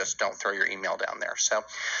just don't throw your email down there. So,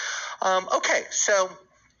 okay. So,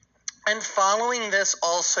 and following this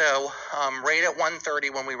also, right at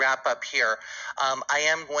 1:30 when we wrap up here, I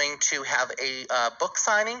am going to have a book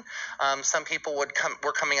signing. Some people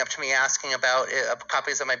were coming up to me asking about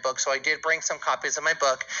copies of my book, so I did bring some copies of my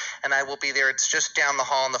book, and I will be there. It's just down the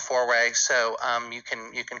hall in the four-way, so you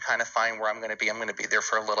can kind of find where I'm going to be. I'm going to be there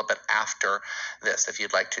for a little bit after this if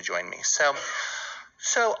you'd like to join me.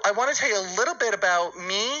 So I want to tell you a little bit about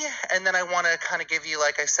me, and then I want to kind of give you,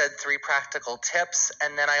 like I said, 3 practical tips,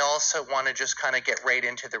 and then I also want to just kind of get right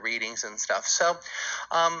into the readings and stuff. So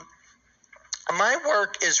my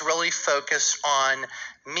work is really focused on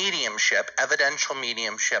mediumship, evidential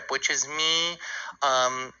mediumship, which is me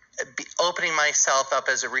opening myself up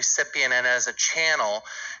as a recipient and as a channel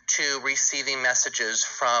to receiving messages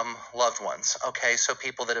from loved ones, okay? So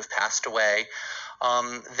people that have passed away,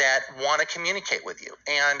 that want to communicate with you.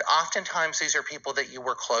 And oftentimes these are people that you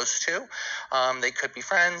were close to. They could be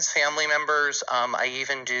friends, family members. I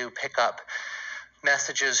even do pick up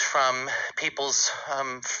messages from people's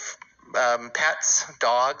pets,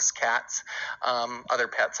 dogs, cats, other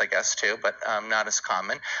pets, I guess, too, but not as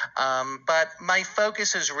common. But my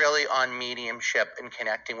focus is really on mediumship and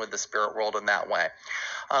connecting with the spirit world in that way.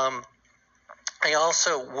 I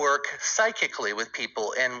also work psychically with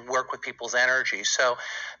people and work with people's energy. So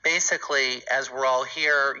basically, as we're all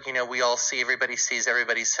here, we all see, everybody sees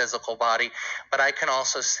everybody's physical body, but I can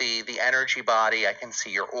also see the energy body. I can see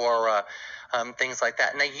your aura, things like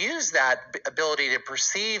that. And I use that ability to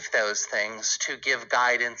perceive those things to give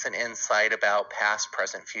guidance and insight about past,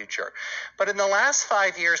 present, future. But in the last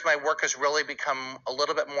 5 years, my work has really become a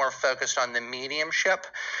little bit more focused on the mediumship.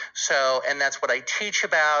 So, and that's what I teach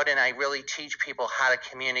about, and I really teach people how to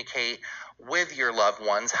communicate with your loved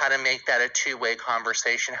ones, how to make that a two-way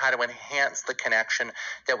conversation, how to enhance the connection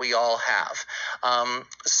that we all have.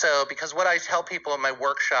 So because what I tell people in my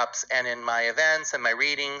workshops and in my events and my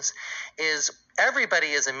readings is everybody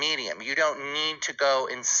is a medium. You don't need to go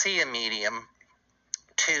and see a medium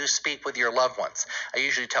to speak with your loved ones. I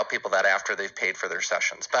usually tell people that after they've paid for their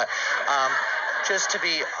sessions. But just to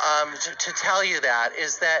be to tell you that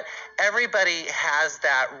is that everybody has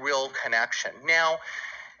that real connection. Now,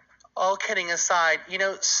 all kidding aside,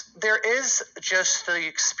 there is just the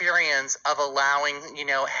experience of allowing,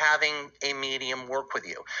 having a medium work with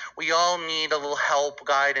you. We all need a little help,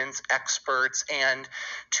 guidance, experts, and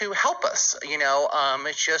to help us,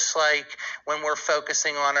 it's just like when we're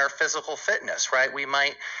focusing on our physical fitness, right?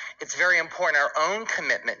 It's very important, our own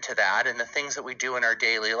commitment to that and the things that we do in our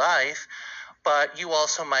daily life, but you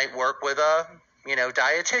also might work with a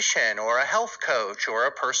dietitian or a health coach or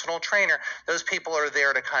a personal trainer. Those people are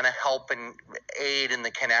there to kind of help and aid in the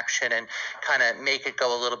connection and kind of make it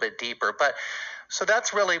go a little bit deeper. But so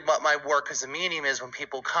that's really what my work as a medium is. When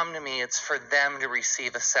people come to me, it's for them to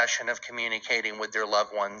receive a session of communicating with their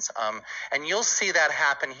loved ones. And you'll see that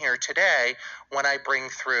happen here today when I bring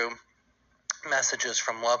through messages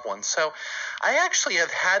from loved ones. So I actually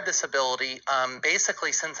have had this ability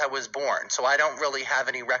basically since I was born. So I don't really have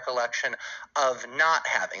any recollection of not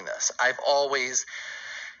having this. I've always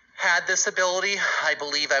had this ability. I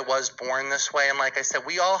believe I was born this way. And like I said,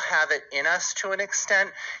 we all have it in us to an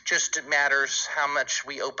extent. Just it matters how much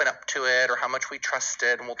we open up to it or how much we trust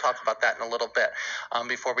it. And we'll talk about that in a little bit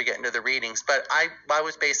before we get into the readings. But I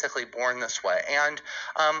was basically born this way. And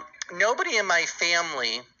nobody in my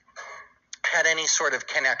family had any sort of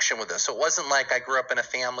connection with this. So it wasn't like I grew up in a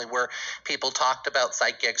family where people talked about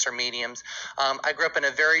psychics or mediums. I grew up in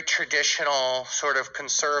a very traditional, sort of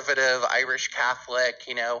conservative, Irish Catholic,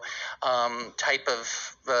 type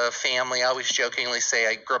of family. I always jokingly say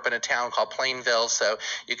I grew up in a town called Plainville, so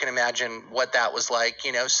you can imagine what that was like,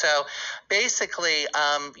 So basically,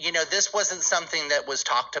 this wasn't something that was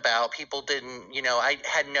talked about. People didn't, I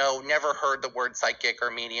had never heard the word psychic or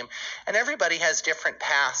medium, and everybody has different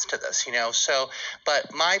paths to this, So,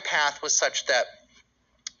 but my path was such that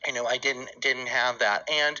I didn't have that.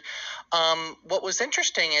 And what was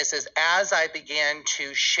interesting is as I began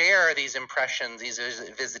to share these impressions, these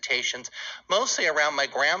visitations, mostly around my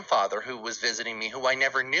grandfather who was visiting me, who I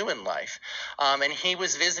never knew in life. And he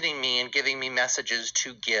was visiting me and giving me messages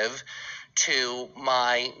to give to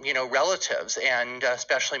my, relatives, and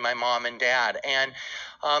especially my mom and dad. And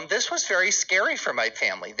this was very scary for my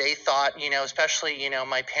family. They thought, especially,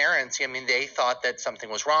 my parents, they thought that something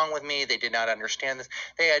was wrong with me. They did not understand this.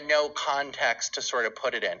 They had no context to sort of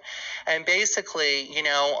put it in. And basically,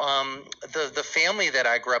 the family that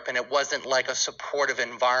I grew up in, it wasn't like a supportive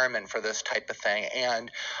environment for this type of thing. And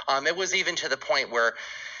it was even to the point where,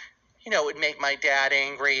 it would make my dad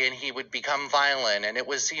angry and he would become violent. And it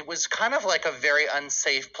was kind of like a very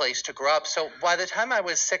unsafe place to grow up. So by the time I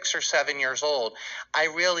was 6 or 7 years old, I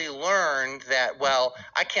really learned that, well,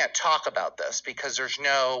 I can't talk about this because there's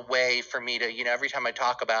no way for me to, every time I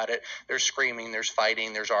talk about it, there's screaming, there's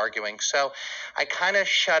fighting, there's arguing. So I kind of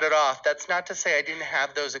shut it off. That's not to say I didn't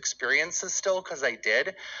have those experiences still, because I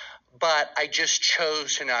did, but I just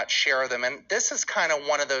chose to not share them. And this is kind of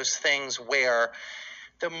one of those things where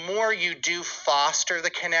the more you do foster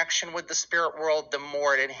the connection with the spirit world, the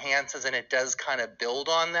more it enhances and it does kind of build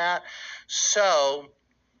on that. So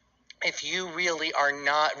if you really are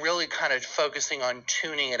not really kind of focusing on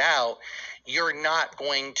tuning it out, you're not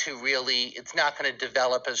going to really, it's not going to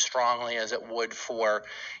develop as strongly as it would for,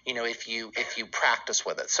 if you practice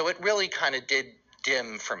with it. So it really kind of did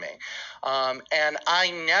dim for me. And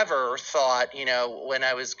I never thought, when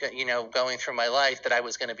I was, going through my life, that I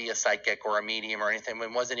was going to be a psychic or a medium or anything.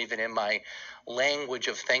 It wasn't even in my language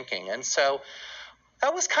of thinking. And so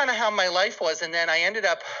that was kind of how my life was. And then I ended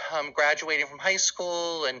up graduating from high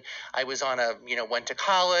school, and I was went to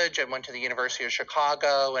college. I went to the University of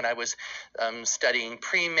Chicago, and I was studying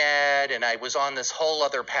pre-med, and I was on this whole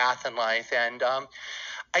other path in life. And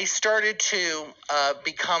I started to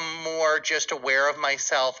become more just aware of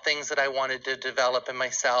myself, things that I wanted to develop in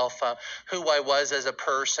myself, who I was as a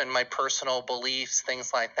person, my personal beliefs,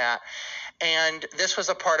 things like that. And this was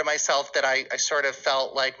a part of myself that I sort of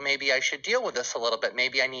felt like maybe I should deal with this a little bit.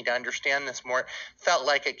 Maybe I need to understand this more. Felt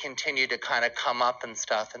like it continued to kind of come up and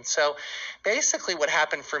stuff. And so basically what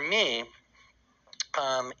happened for me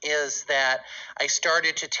is that I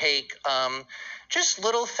started to take just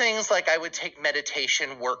little things, like I would take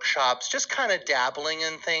meditation workshops, just kind of dabbling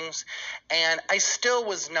in things. And I still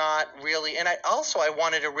was not really, and I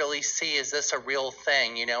wanted to really see, is this a real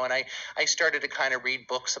thing, and I started to kind of read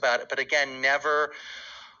books about it, but again, never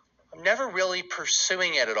really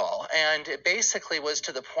pursuing it at all. And it basically was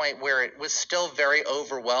to the point where it was still very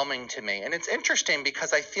overwhelming to me. And it's interesting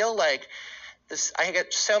because I feel like I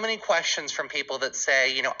get so many questions from people that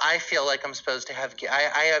say, I feel like I'm supposed to have,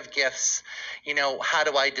 I have gifts, how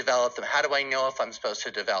do I develop them? How do I know if I'm supposed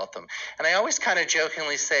to develop them? And I always kind of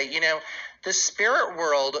jokingly say, the spirit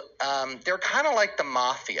world, they're kind of like the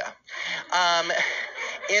mafia.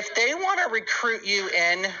 If they want to recruit you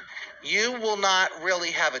in, you will not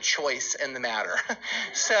really have a choice in the matter.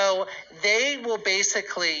 So they will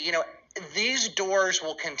basically, these doors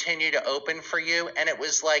will continue to open for you. And it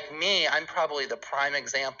was like me, I'm probably the prime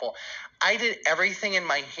example. I did everything in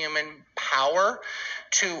my human power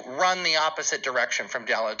to run the opposite direction from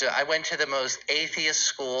Della. I went to the most atheist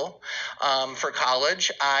school for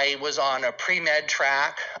college. I was on a pre-med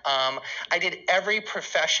track. I did every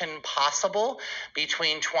profession possible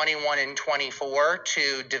between 21 and 24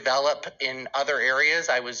 to develop in other areas.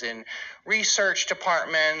 I was in research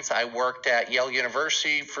departments. I worked at Yale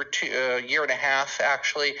University for a year and a half,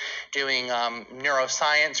 actually, doing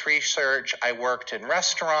neuroscience research. I worked in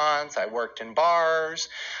restaurants. I worked in bars.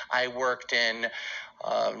 I worked in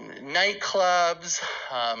nightclubs.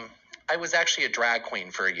 I was actually a drag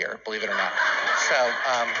queen for a year, believe it or not. So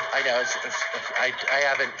I know I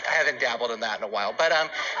haven't dabbled in that in a while. But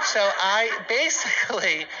so I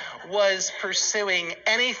basically was pursuing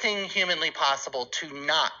anything humanly possible to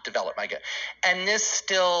not develop my gift, and this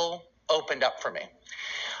still opened up for me.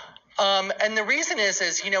 And the reason is,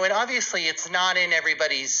 and obviously it's not in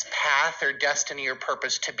everybody's path or destiny or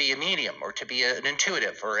purpose to be a medium or to be an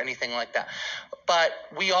intuitive or anything like that. But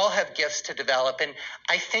we all have gifts to develop. And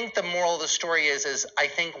I think the moral of the story is I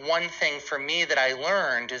think one thing for me that I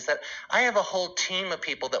learned is that I have a whole team of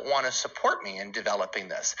people that want to support me in developing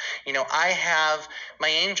this. I have my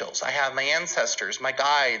angels, I have my ancestors, my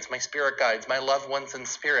guides, my spirit guides, my loved ones in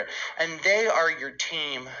spirit, and they are your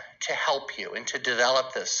team to help you and to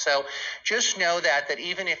develop this. So just know that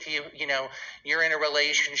even if you're in a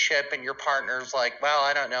relationship and your partner's like, well,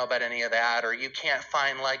 I don't know about any of that, or you can't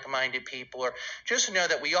find like-minded people, or just know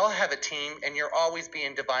that we all have a team and you're always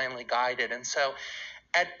being divinely guided. And so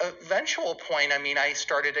at an eventual point, I mean, I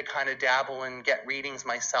started to kind of dabble and get readings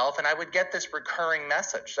myself, and I would get this recurring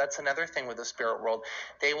message. That's another thing with the spirit world.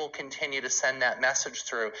 They will continue to send that message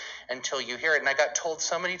through until you hear it. And I got told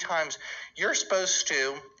so many times, you're supposed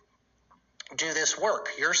to do this work.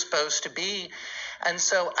 You're supposed to be. And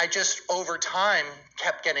so I just, over time,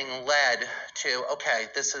 kept getting led to, okay,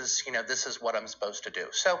 this is what I'm supposed to do.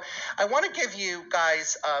 So I want to give you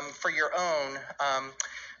guys, for your own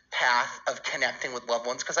path of connecting with loved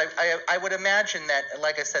ones, because I would imagine that,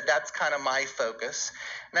 like I said, that's kind of my focus.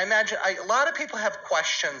 And I imagine a lot of people have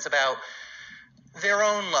questions about their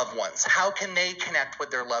own loved ones. How can they connect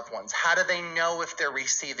with their loved ones? How do they know if they're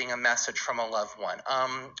receiving a message from a loved one?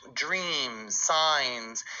 Dreams,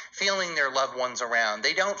 signs, feeling their loved ones around.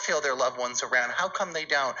 They don't feel their loved ones around. How come they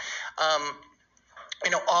don't?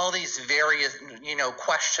 All these various,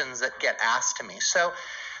 questions that get asked to me. So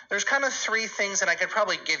there's kind of three things, and I could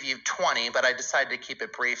probably give you 20, but I decided to keep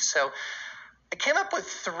it brief. So I came up with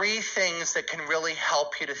three things that can really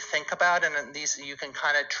help you to think about, and these you can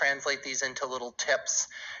kind of translate these into little tips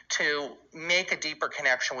to make a deeper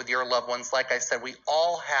connection with your loved ones. Like I said, we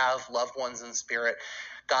all have loved ones in spirit,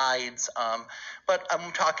 guides, but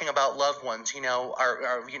I'm talking about loved ones,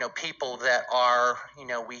 are people that are,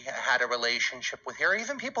 we had a relationship with here,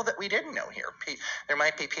 even people that we didn't know here. There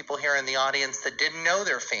might be people here in the audience that didn't know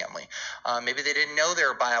their family. Maybe they didn't know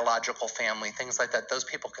their biological family, things like that. Those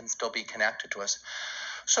people can still be connected to us.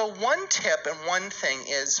 So one tip and one thing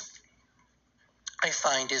I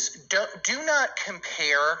find is do not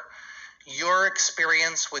compare your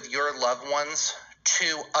experience with your loved ones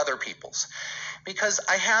to other people's. Because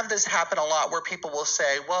I have this happen a lot where people will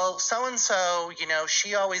say, well, so-and-so,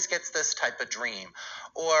 she always gets this type of dream.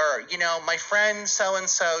 Or, my friend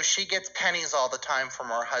so-and-so, she gets pennies all the time from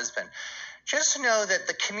her husband. Just know that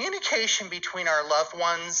the communication between our loved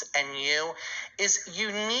ones and you is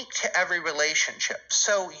unique to every relationship.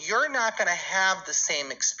 So you're not going to have the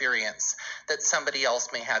same experience that somebody else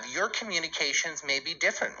may have. Your communications may be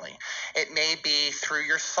differently. It may be through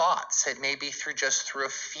your thoughts. It may be through a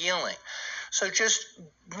feeling. So just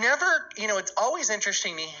never, it's always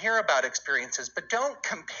interesting to hear about experiences, but don't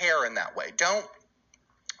compare in that way. Don't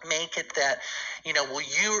make it that,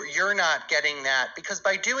 you're not getting that, because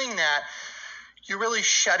by doing that, you're really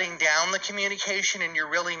shutting down the communication, and you're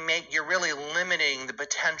really limiting the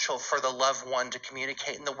potential for the loved one to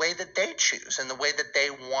communicate in the way that they choose, in the way that they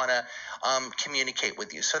want to communicate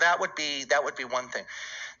with you. So that would be one thing.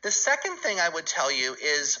 The second thing I would tell you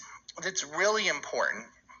is that's really important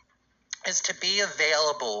is to be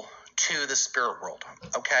available to the spirit world,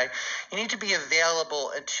 okay? You need to be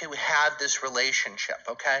available to have this relationship,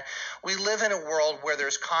 okay? We live in a world where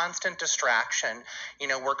there's constant distraction.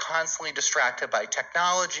 We're constantly distracted by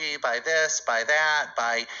technology, by this, by that,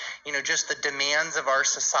 by, just the demands of our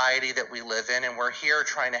society that we live in, and we're here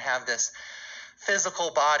trying to have this physical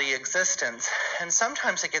body existence, and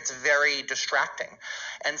sometimes it gets very distracting,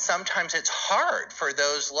 and sometimes it's hard for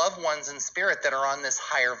those loved ones in spirit that are on this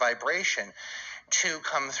higher vibration to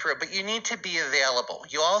come through. But you need to be available.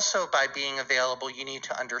 You also, by being available, you need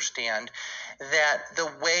to understand that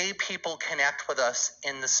the way people connect with us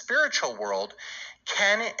in the spiritual world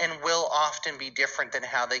can and will often be different than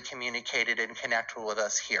how they communicated and connected with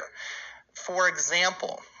us here. For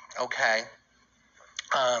example, okay,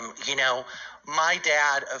 my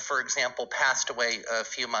dad, for example, passed away a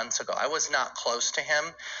few months ago. I was not close to him.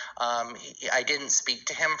 I didn't speak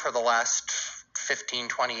to him for the last 15,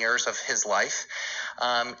 20 years of his life.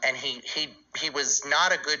 And he was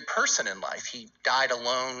not a good person in life. He died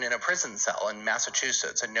alone in a prison cell in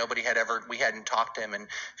Massachusetts, and we hadn't talked to him in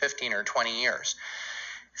 15 or 20 years.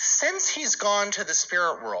 Since he's gone to the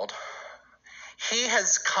spirit world, he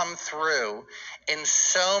has come through in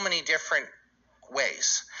so many different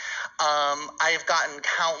ways. I've gotten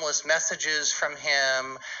countless messages from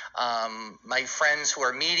him. My friends who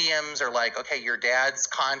are mediums are like, okay, your dad's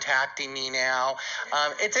contacting me now.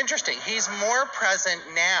 It's interesting. He's more present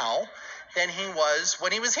now than he was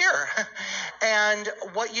when he was here. And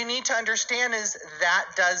what you need to understand is that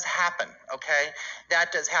does happen, okay?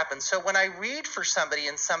 That does happen. So when I read for somebody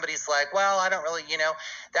and somebody's like, well, I don't really,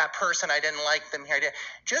 that person, I didn't like them here.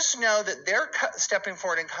 Just know that they're stepping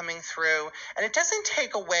forward and coming through, and it doesn't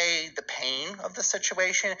take away the pain of the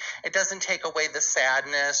situation. It doesn't take away the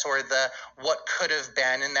sadness or the what could have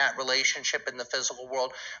been in that relationship in the physical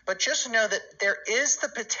world. But just know that there is the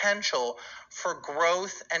potential for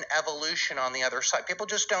growth and evolution on the other side. People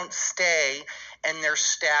just don't stay in their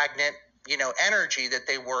stagnant, energy that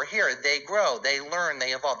they were here. They grow, they learn,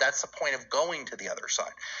 they evolve. That's the point of going to the other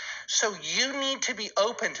side. So you need to be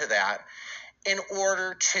open to that in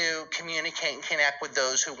order to communicate and connect with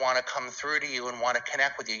those who want to come through to you and want to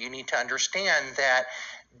connect with you. You need to understand that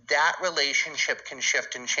that relationship can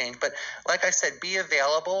shift and change. But like I said, be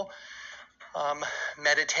available.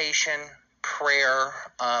 Meditation, prayer,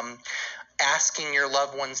 asking your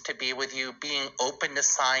loved ones to be with you, being open to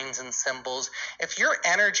signs and symbols. If your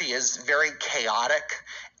energy is very chaotic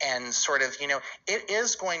and sort of, it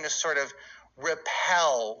is going to sort of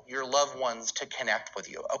repel your loved ones to connect with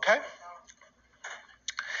you, okay?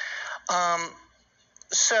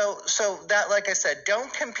 So that, like I said,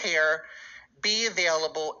 don't compare, be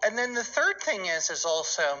available. And then the third thing is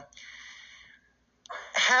also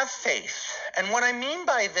have faith. And what I mean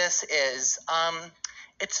by this is,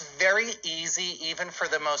 it's very easy, even for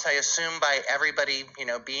the most, I assume by everybody,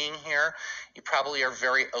 being here, you probably are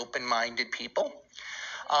very open-minded people.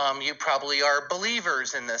 You probably are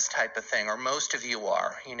believers in this type of thing, or most of you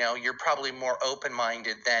are. You're probably more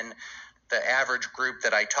open-minded than the average group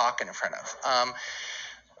that I talk in front of.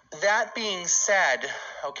 That being said,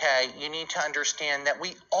 okay, you need to understand that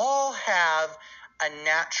we all have a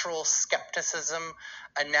natural skepticism,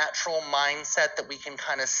 a natural mindset that we can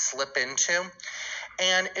kind of slip into.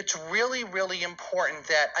 And it's really, really important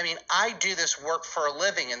that, I do this work for a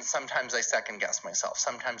living, and sometimes I second guess myself.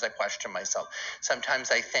 Sometimes I question myself.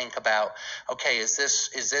 Sometimes I think about, okay, is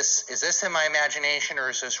this in my imagination, or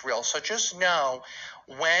is this real? So just know,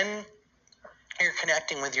 when you're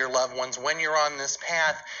connecting with your loved ones, when you're on this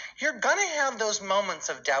path, you're going to have those moments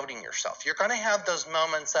of doubting yourself. You're going to have those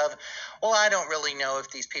moments of, well, I don't really know if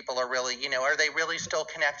these people are really, are they really still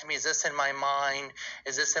connected to me? Is this in my mind?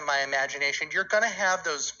 Is this in my imagination? You're going to have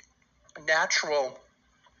those natural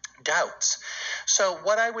doubts. So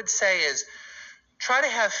what I would say is, try to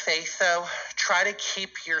have faith, though. Try to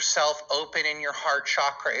keep yourself open in your heart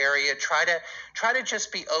chakra area. Try to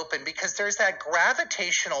just be open, because there's that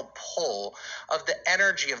gravitational pull of the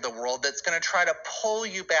energy of the world that's going to try to pull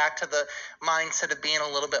you back to the mindset of being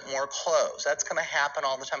a little bit more closed. That's going to happen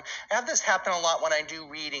all the time. I have this happen a lot when I do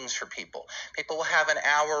readings for people. People will have an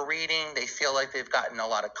hour reading. They feel like they've gotten a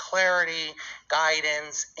lot of clarity,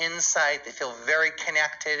 guidance, insight. They feel very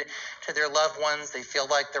connected to their loved ones. They feel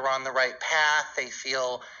like they're on the right path. They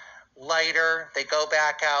feel lighter. They go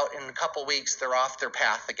back out in a couple weeks, they're off their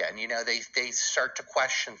path again. They start to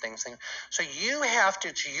question things. So you have to,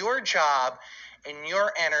 it's your job and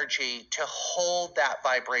your energy to hold that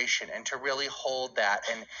vibration and to really hold that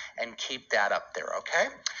and keep that up there, okay?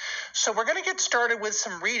 So we're going to get started with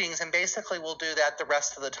some readings, and basically we'll do that the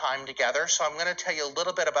rest of the time together. So I'm going to tell you a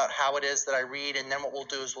little bit about how it is that I read, and then what we'll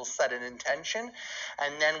do is we'll set an intention,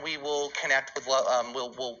 and then we will connect with,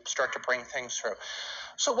 we'll start to bring things through.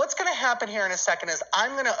 So what's going to happen here in a second is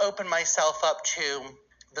I'm going to open myself up to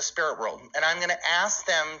the spirit world, and I'm going to ask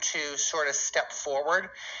them to sort of step forward,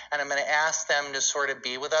 and I'm going to ask them to sort of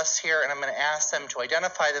be with us here, and I'm going to ask them to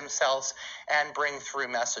identify themselves and bring through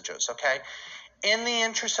messages, okay? In the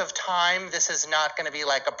interest of time, this is not going to be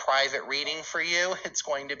like a private reading for you. It's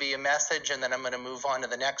going to be a message, and then I'm going to move on to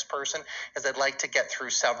the next person, because I'd like to get through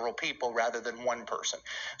several people rather than one person.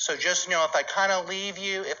 So just know, if I kind of leave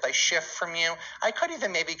you, if I shift from you, I could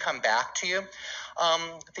even maybe come back to you.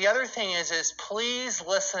 The other thing is please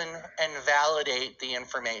listen and validate the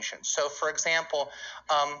information. So, for example,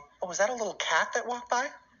 was that a little cat that walked by?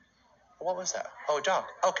 What was that? Oh, a dog.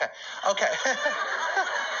 Okay.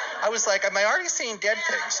 I was like, am I already seeing dead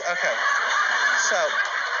things? Okay. So,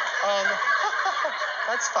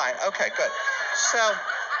 that's fine. Okay, good. So,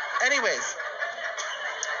 anyways,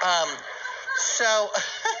 so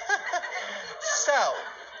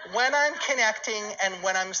when I'm connecting and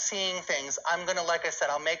when I'm seeing things, I'm going to, like I said,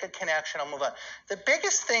 I'll make a connection, I'll move on. The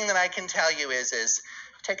biggest thing that I can tell you is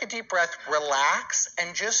take a deep breath, relax,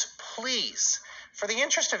 and just please, for the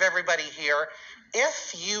interest of everybody here,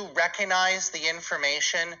 if you recognize the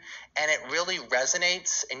information and it really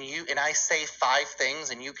resonates, and I say 5 things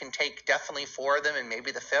and you can take definitely 4 of them and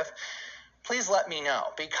maybe the 5th, please let me know,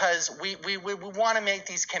 because we want to make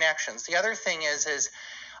these connections. The other thing is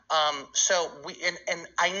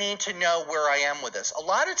I need to know where I am with this. A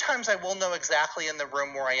lot of times I will know exactly in the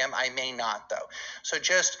room where I am. I may not, though. So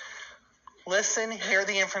just listen, hear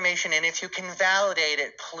the information, and if you can validate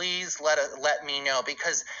it, please let me know,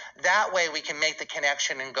 because that way we can make the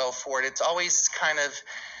connection and go forward. It's always kind of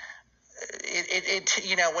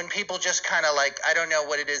when people just kind of like, I don't know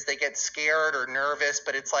what it is, they get scared or nervous,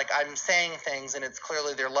 but it's like I'm saying things and it's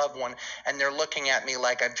clearly their loved one, and they're looking at me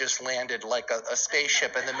like I've just landed like a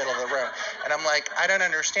spaceship in the middle of the room. And I'm like, I don't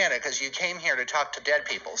understand it, because you came here to talk to dead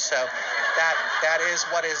people. So that is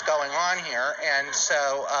what is going on here. And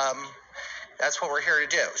so That's what we're here to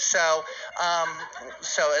do. So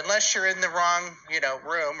unless you're in the wrong,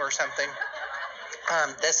 room or something,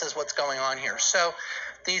 this is what's going on here. So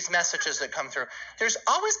these messages that come through, there's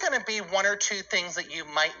always going to be one or two things that you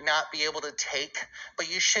might not be able to take,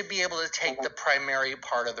 but you should be able to take the primary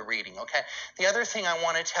part of the reading, okay? The other thing I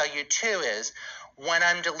want to tell you too is when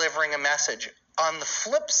I'm delivering a message, on the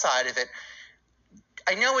flip side of it,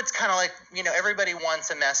 I know it's kind of like, everybody wants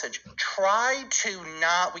a message. Try to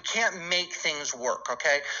not, we can't make things work,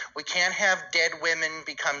 okay? We can't have dead women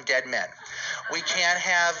become dead men. We can't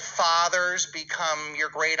have fathers become your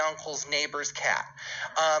great uncle's neighbor's cat.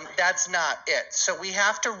 That's not it. So we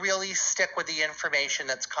have to really stick with the information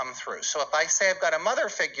that's come through. So if I say I've got a mother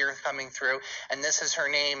figure coming through and this is her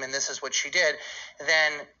name and this is what she did,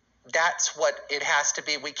 then that's what it has to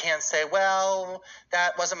be. We can't say, well,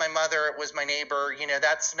 that wasn't my mother, it was my neighbor.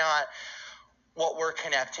 That's not what we're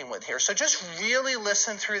connecting with here. So just really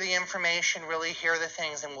listen through the information, really hear the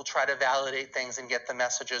things, and we'll try to validate things and get the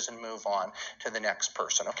messages and move on to the next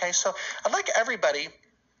person. Okay, so I'd like everybody,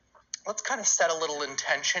 let's kind of set a little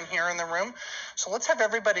intention here in the room. So let's have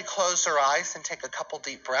everybody close their eyes and take a couple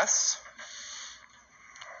deep breaths.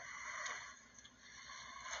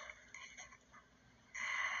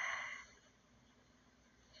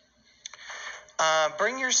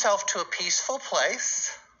 Bring yourself to a peaceful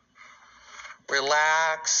place.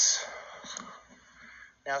 Relax.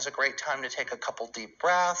 Now's a great time to take a couple deep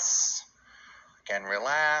breaths. Again,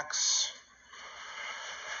 relax.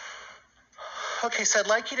 Okay, so I'd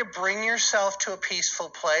like you to bring yourself to a peaceful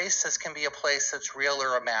place. This can be a place that's real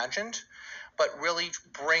or imagined, but really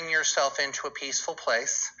bring yourself into a peaceful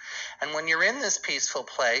place. And when you're in this peaceful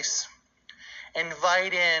place,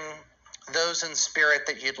 invite in those in spirit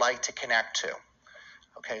that you'd like to connect to.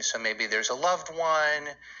 Okay, so maybe there's a loved one,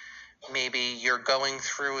 maybe you're going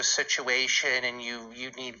through a situation and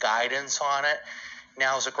you need guidance on it.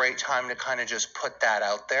 Now's a great time to kind of just put that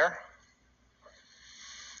out there.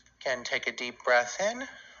 Again, take a deep breath in.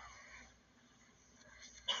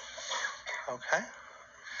 Okay.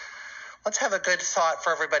 Let's have a good thought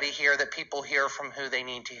for everybody here that people hear from who they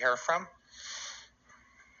need to hear from.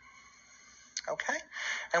 Okay.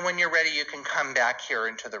 And when you're ready, you can come back here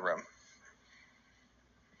into the room.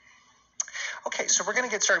 Okay, so we're going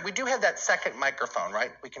to get started. We do have that second microphone,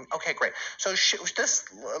 right? Okay, great. So this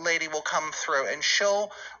lady will come through and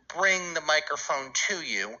she'll bring the microphone to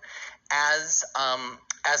you as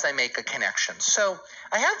I make a connection. So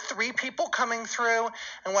I have 3 people coming through,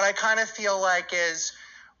 and what I kind of feel like is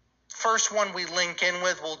first one we link in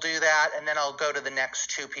with, we'll do that, and then I'll go to the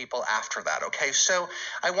next 2 people after that, okay? So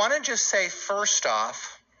I want to just say first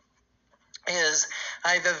off is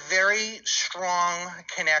I have a very strong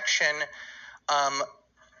connection.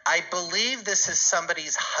 I believe this is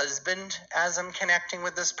somebody's husband as I'm connecting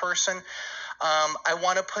with this person. I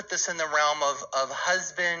want to put this in the realm of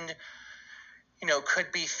husband,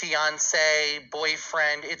 could be fiance,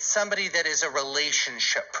 boyfriend. It's somebody that is a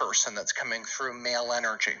relationship person that's coming through male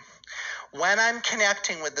energy. When I'm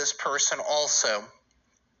connecting with this person also,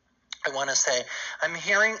 I want to say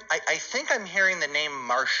I think I'm hearing the name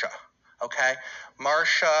Marsha. Okay,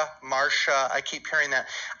 Marsha, I keep hearing that.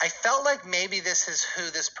 I felt like maybe this is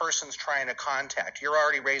who this person's trying to contact. You're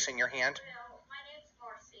already raising your hand? No, my name's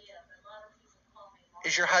Marcia, but a lot of people call me Marcia.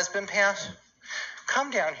 Is your husband passed?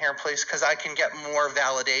 Come down here, please, because I can get more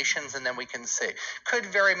validations and then we can see. Could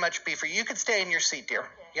very much be for you. You could stay in your seat, dear.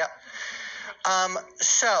 Okay. Yep.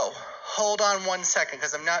 So hold on one second,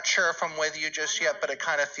 because I'm not sure if I'm with you just yet, but it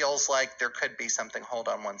kind of feels like there could be something. Hold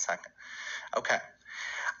on one second. Okay.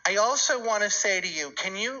 I also want to say to you,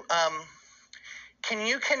 can you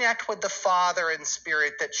connect with the Father in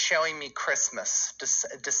spirit that's showing me Christmas,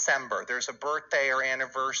 December? There's a birthday or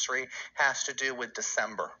anniversary has to do with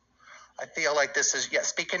December. I feel like this is,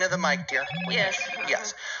 speak into the mic, dear. Yes.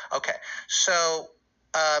 Yes. Okay. So,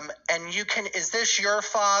 and is this your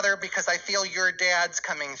father? Because I feel your dad's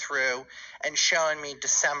coming through and showing me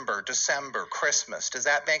December, Christmas. Does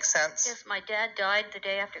that make sense? Yes, my dad died the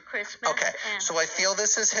day after Christmas. Okay, so I feel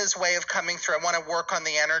this is his way of coming through. I want to work on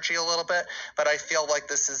the energy a little bit, but I feel like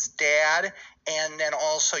this is dad and then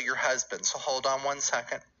also your husband. So hold on one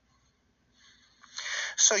second.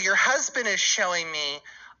 So your husband is showing me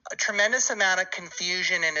a tremendous amount of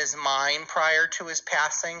confusion in his mind prior to his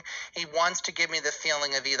passing. He wants to give me the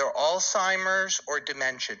feeling of either Alzheimer's or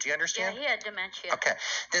dementia. Do you understand? Yeah, he had dementia. Okay.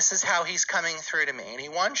 This is how he's coming through to me. And he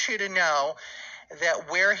wants you to know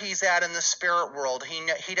that where he's at in the spirit world,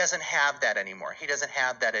 he doesn't have that anymore. He doesn't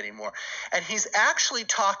have that anymore. And he's actually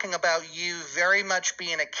talking about you very much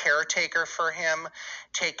being a caretaker for him,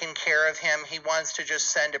 taking care of him. He wants to just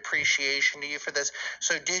send appreciation to you for this.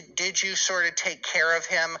 So did you sort of take care of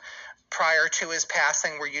him prior to his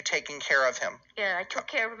passing? Were you taking care of him? Yeah, I took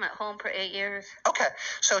care of him at home for 8 years. Okay,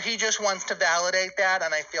 so he just wants to validate that,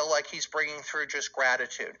 and I feel like he's bringing through just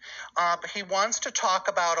gratitude. He wants to talk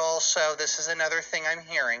about also, this is another thing I'm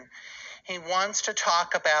hearing, he wants to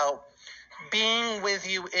talk about being with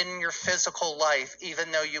you in your physical life,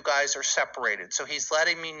 even though you guys are separated. So he's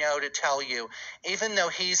letting me know to tell you, even though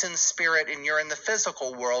he's in spirit and you're in the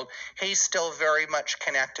physical world, he's still very much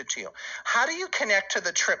connected to you. How do you connect to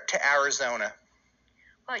the trip to Arizona?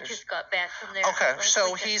 Well, I just got back from there. Okay,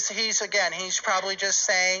 so he's probably just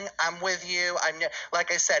saying, I'm with you.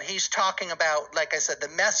 Like I said, he's talking about, like I said, the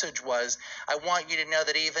message was, I want you to know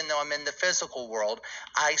that even though I'm in the physical world,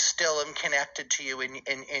 I still am connected to you. And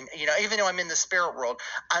even though I'm in the spirit world,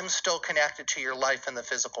 I'm still connected to your life in the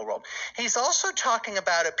physical world. He's also talking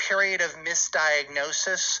about a period of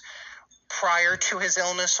misdiagnosis prior to his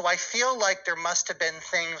illness. So I feel like there must have been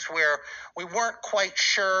things where we weren't quite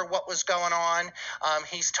sure what was going on.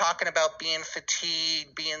 He's talking about being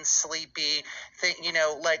fatigued, being sleepy,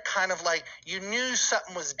 kind of like you knew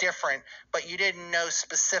something was different, but you didn't know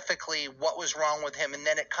specifically what was wrong with him. And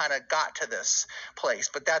then it kind of got to this place.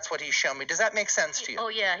 But that's what he showed me. Does that make sense to you? Oh,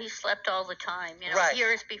 yeah. He slept all the time, right.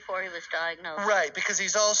 Years before he was diagnosed. Right, because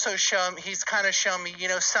he's kind of shown me,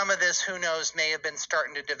 some of this, who knows, may have been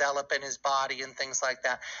starting to develop in his body and things like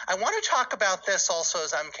that. I want to talk about this also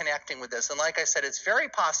as I'm connecting with this. And like I said, it's very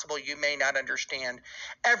possible you may not understand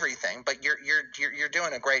everything, but you're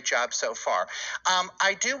doing a great job so far.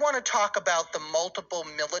 I do want to talk about the multiple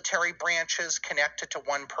military branches connected to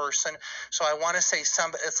one person. So I want to say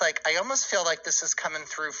it's like I almost feel like this is coming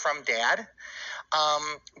through from Dad.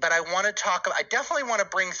 But I definitely want to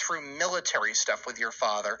bring through military stuff with your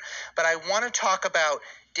father. But I want to talk about,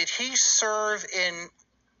 did he serve in,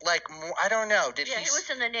 I don't know. He was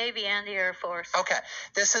in the Navy and the Air Force. Okay.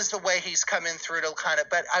 This is the way he's coming through to kind of,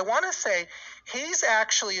 but I want to say he's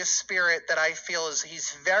actually a spirit that I feel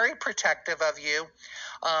he's very protective of you.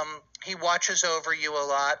 He watches over you a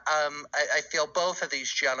lot. I feel both of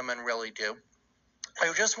these gentlemen really do.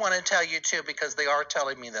 I just want to tell you, too, because they are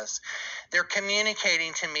telling me this. They're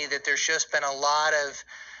communicating to me that there's just been a lot of,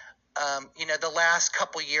 the last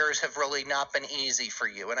couple years have really not been easy for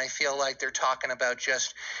you. And I feel like they're talking about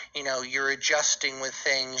just, you're adjusting with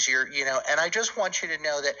things, and I just want you to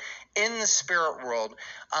know that in the spirit world,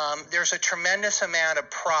 there's a tremendous amount of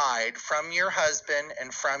pride from your husband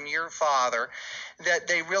and from your father that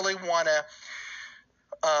they really want to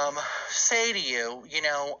say to you,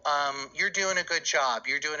 you're doing a good job.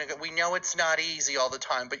 We know it's not easy all the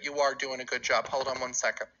time, but you are doing a good job. Hold on one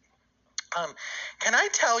second. Can I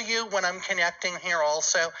tell you when I'm connecting here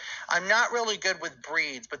also, I'm not really good with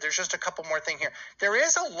breeds, but there's just a couple more things here. There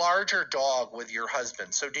is a larger dog with your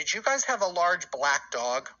husband. So did you guys have a large black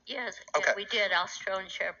dog? Yes, okay. Yeah, we did, Australian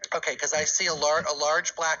Shepherd. Okay, because I see a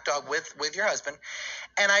large black dog with your husband.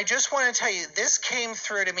 And I just want to tell you, this came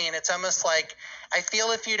through to me, and it's almost like I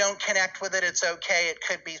feel if you don't connect with it, it's okay. It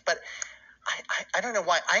could be, but I don't know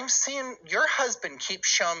why. I'm seeing your husband keeps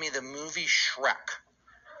showing me the movie Shrek.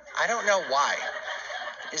 I don't know why.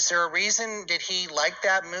 Is there a reason? Did he like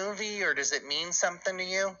that movie, or does it mean something to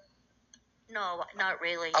you? No, not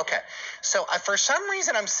really. Okay. So for some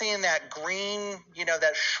reason, I'm seeing that green,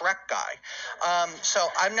 that Shrek guy. So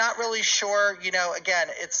I'm not really sure, again,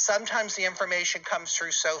 it's sometimes the information comes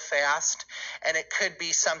through so fast, and it could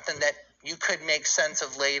be something that you could make sense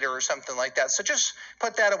of later or something like that. So just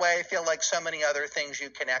put that away. I feel like so many other things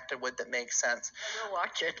you connected with that make sense. I will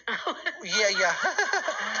watch it. Yeah.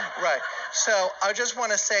 Right. So I just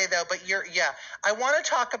want to say, though, but I want to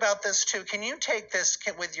talk about this, too. Can you take this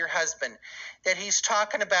with your husband, that he's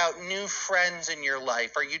talking about new friends in your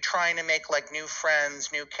life? Are you trying to make, new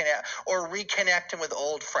friends, or reconnecting with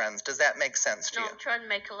old friends? Does that make sense to you? No, I'm trying to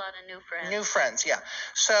make a lot of new friends. New friends, yeah.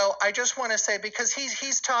 So I just want to say, because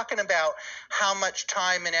he's talking about how much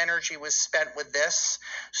time and energy was spent with this.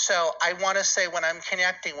 So I want to say, when I'm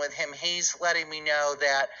connecting with him, he's letting me know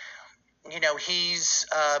that, he's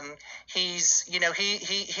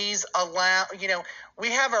allowed,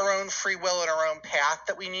 we have our own free will and our own path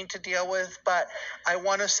that we need to deal with. But I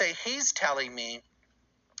want to say he's telling me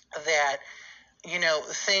that, he's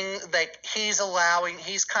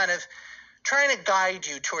kind of trying to guide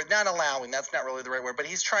you toward, not allowing, that's not really the right word, but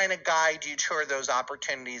he's trying to guide you toward those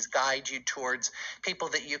opportunities, guide you towards people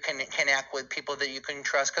that you can connect with, people that you can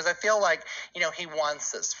trust, because I feel like, he wants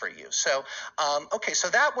this for you. So, okay, so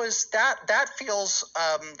that feels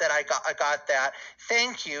that I got that.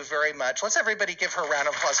 Thank you very much. Let's everybody give her a round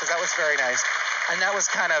of applause, because that was very nice. And that was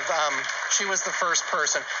kind of, she was the first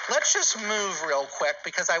person. Let's just move real quick,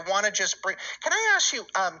 because I want to just bring, can I ask you,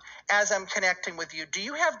 as I'm connecting with you, do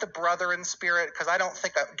you have the brother in spirit? Because I don't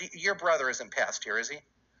think, your brother isn't past here, is he?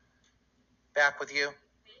 Back with you?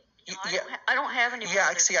 No, I don't have any.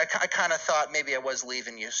 Yeah, see, I kind of thought maybe I was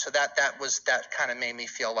leaving you. So that kind of made me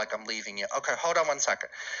feel like I'm leaving you. Okay, hold on one second.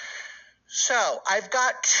 So I've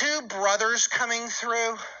got two brothers coming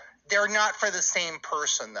through. They're not for the same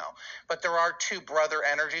person, though, but there are two brother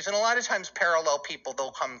energies, and a lot of times parallel people,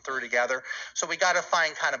 they'll come through together. So we got to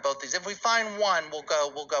find kind of both these. If we find one, we'll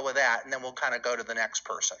go with that, and then we'll kind of go to the next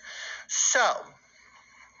person. So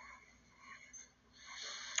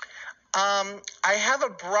I have a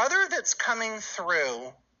brother that's coming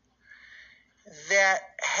through that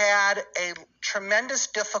had a tremendous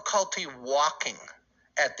difficulty walking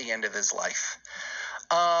at the end of his life.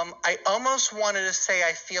 I almost wanted to say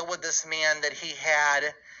I feel with this man that he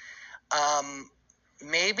had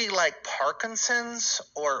maybe like Parkinson's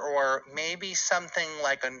or maybe something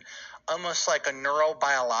like almost like a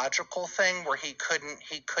neurobiological thing where he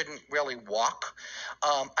couldn't really walk.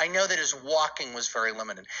 I know that his walking was very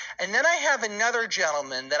limited. And then I have another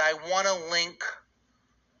gentleman that I want to link.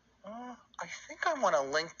 I think I want to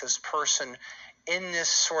link this person in this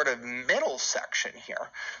sort of middle section here.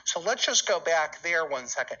 So let's just go back there 1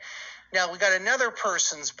 second. Now we got another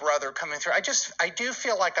person's brother coming through. I do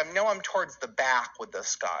feel like I'm towards the back with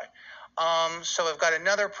this guy. So I've got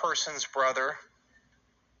another person's brother.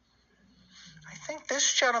 I think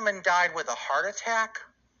this gentleman died with a heart attack.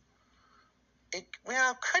 It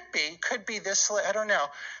could be this. I don't know.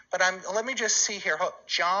 But let me just see here.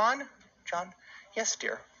 John? Yes,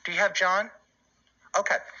 dear. Do you have John?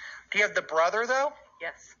 Okay. Do you have the brother, though?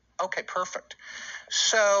 Yes. Okay, perfect.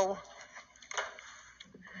 So,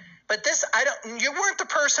 but this, you weren't the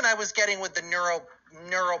person I was getting with the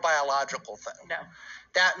neurobiological thing. No.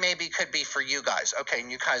 That maybe could be for you guys. Okay, and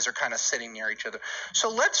you guys are kind of sitting near each other. So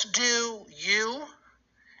let's do you,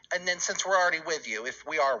 and then since we're already with you, if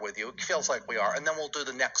we are with you, it feels like we are, and then we'll do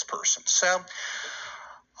the next person. So,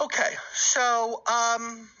 okay, so,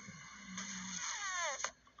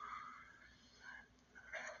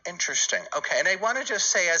 interesting. Okay, and I want to just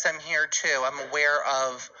say, as I'm here too, I'm aware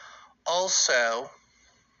of also,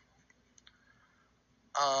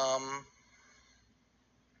 I'm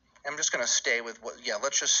just going to stay with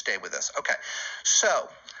let's just stay with this. Okay, so,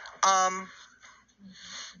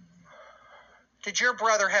 did your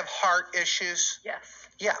brother have heart issues? Yes.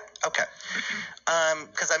 Yeah, okay.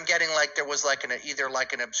 Because I'm getting like there was like either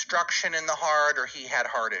like an obstruction in the heart or he had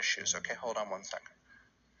heart issues. Okay, hold on 1 second.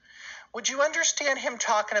 Would you understand him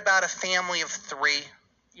talking about a family of 3?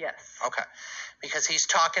 Yes. Okay. Because he's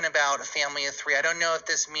talking about a family of 3. I don't know if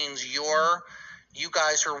this means you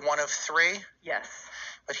guys are one of 3. Yes.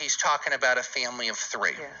 But he's talking about a family of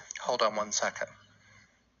 3. Yeah. Hold on 1 second.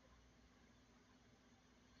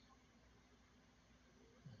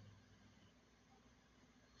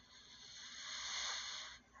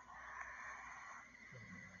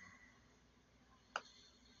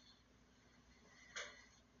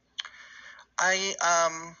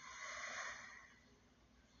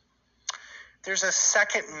 There's a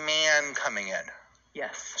second man coming in.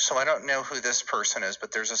 Yes. So I don't know who this person is,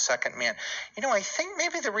 but there's a second man. I think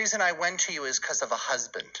maybe the reason I went to you is because of a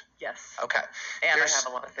husband. Yes. Okay. And I have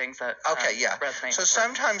a lot of things that resonate. So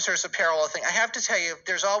sometimes there's a parallel thing. I have to tell you,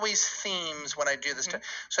 there's always themes when I do this.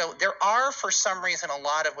 So there are, for some reason, a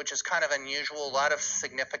lot of, which is kind of unusual, a lot of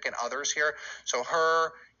significant others here. So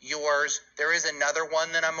her, yours. There is another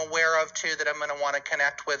one that I'm aware of, too, that I'm going to want to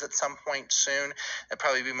connect with at some point soon. That'll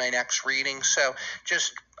probably be my next reading. So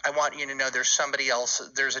just, I want you to know there's somebody else.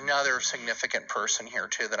 There's another significant person here,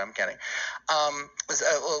 too, that I'm getting. A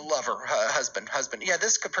lover, husband. Yeah,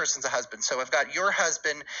 this person's a husband. So I've got your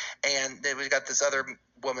husband, and then we've got this other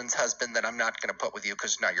woman's husband that I'm not going to put with you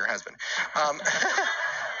because it's not your husband.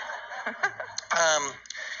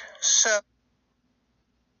 So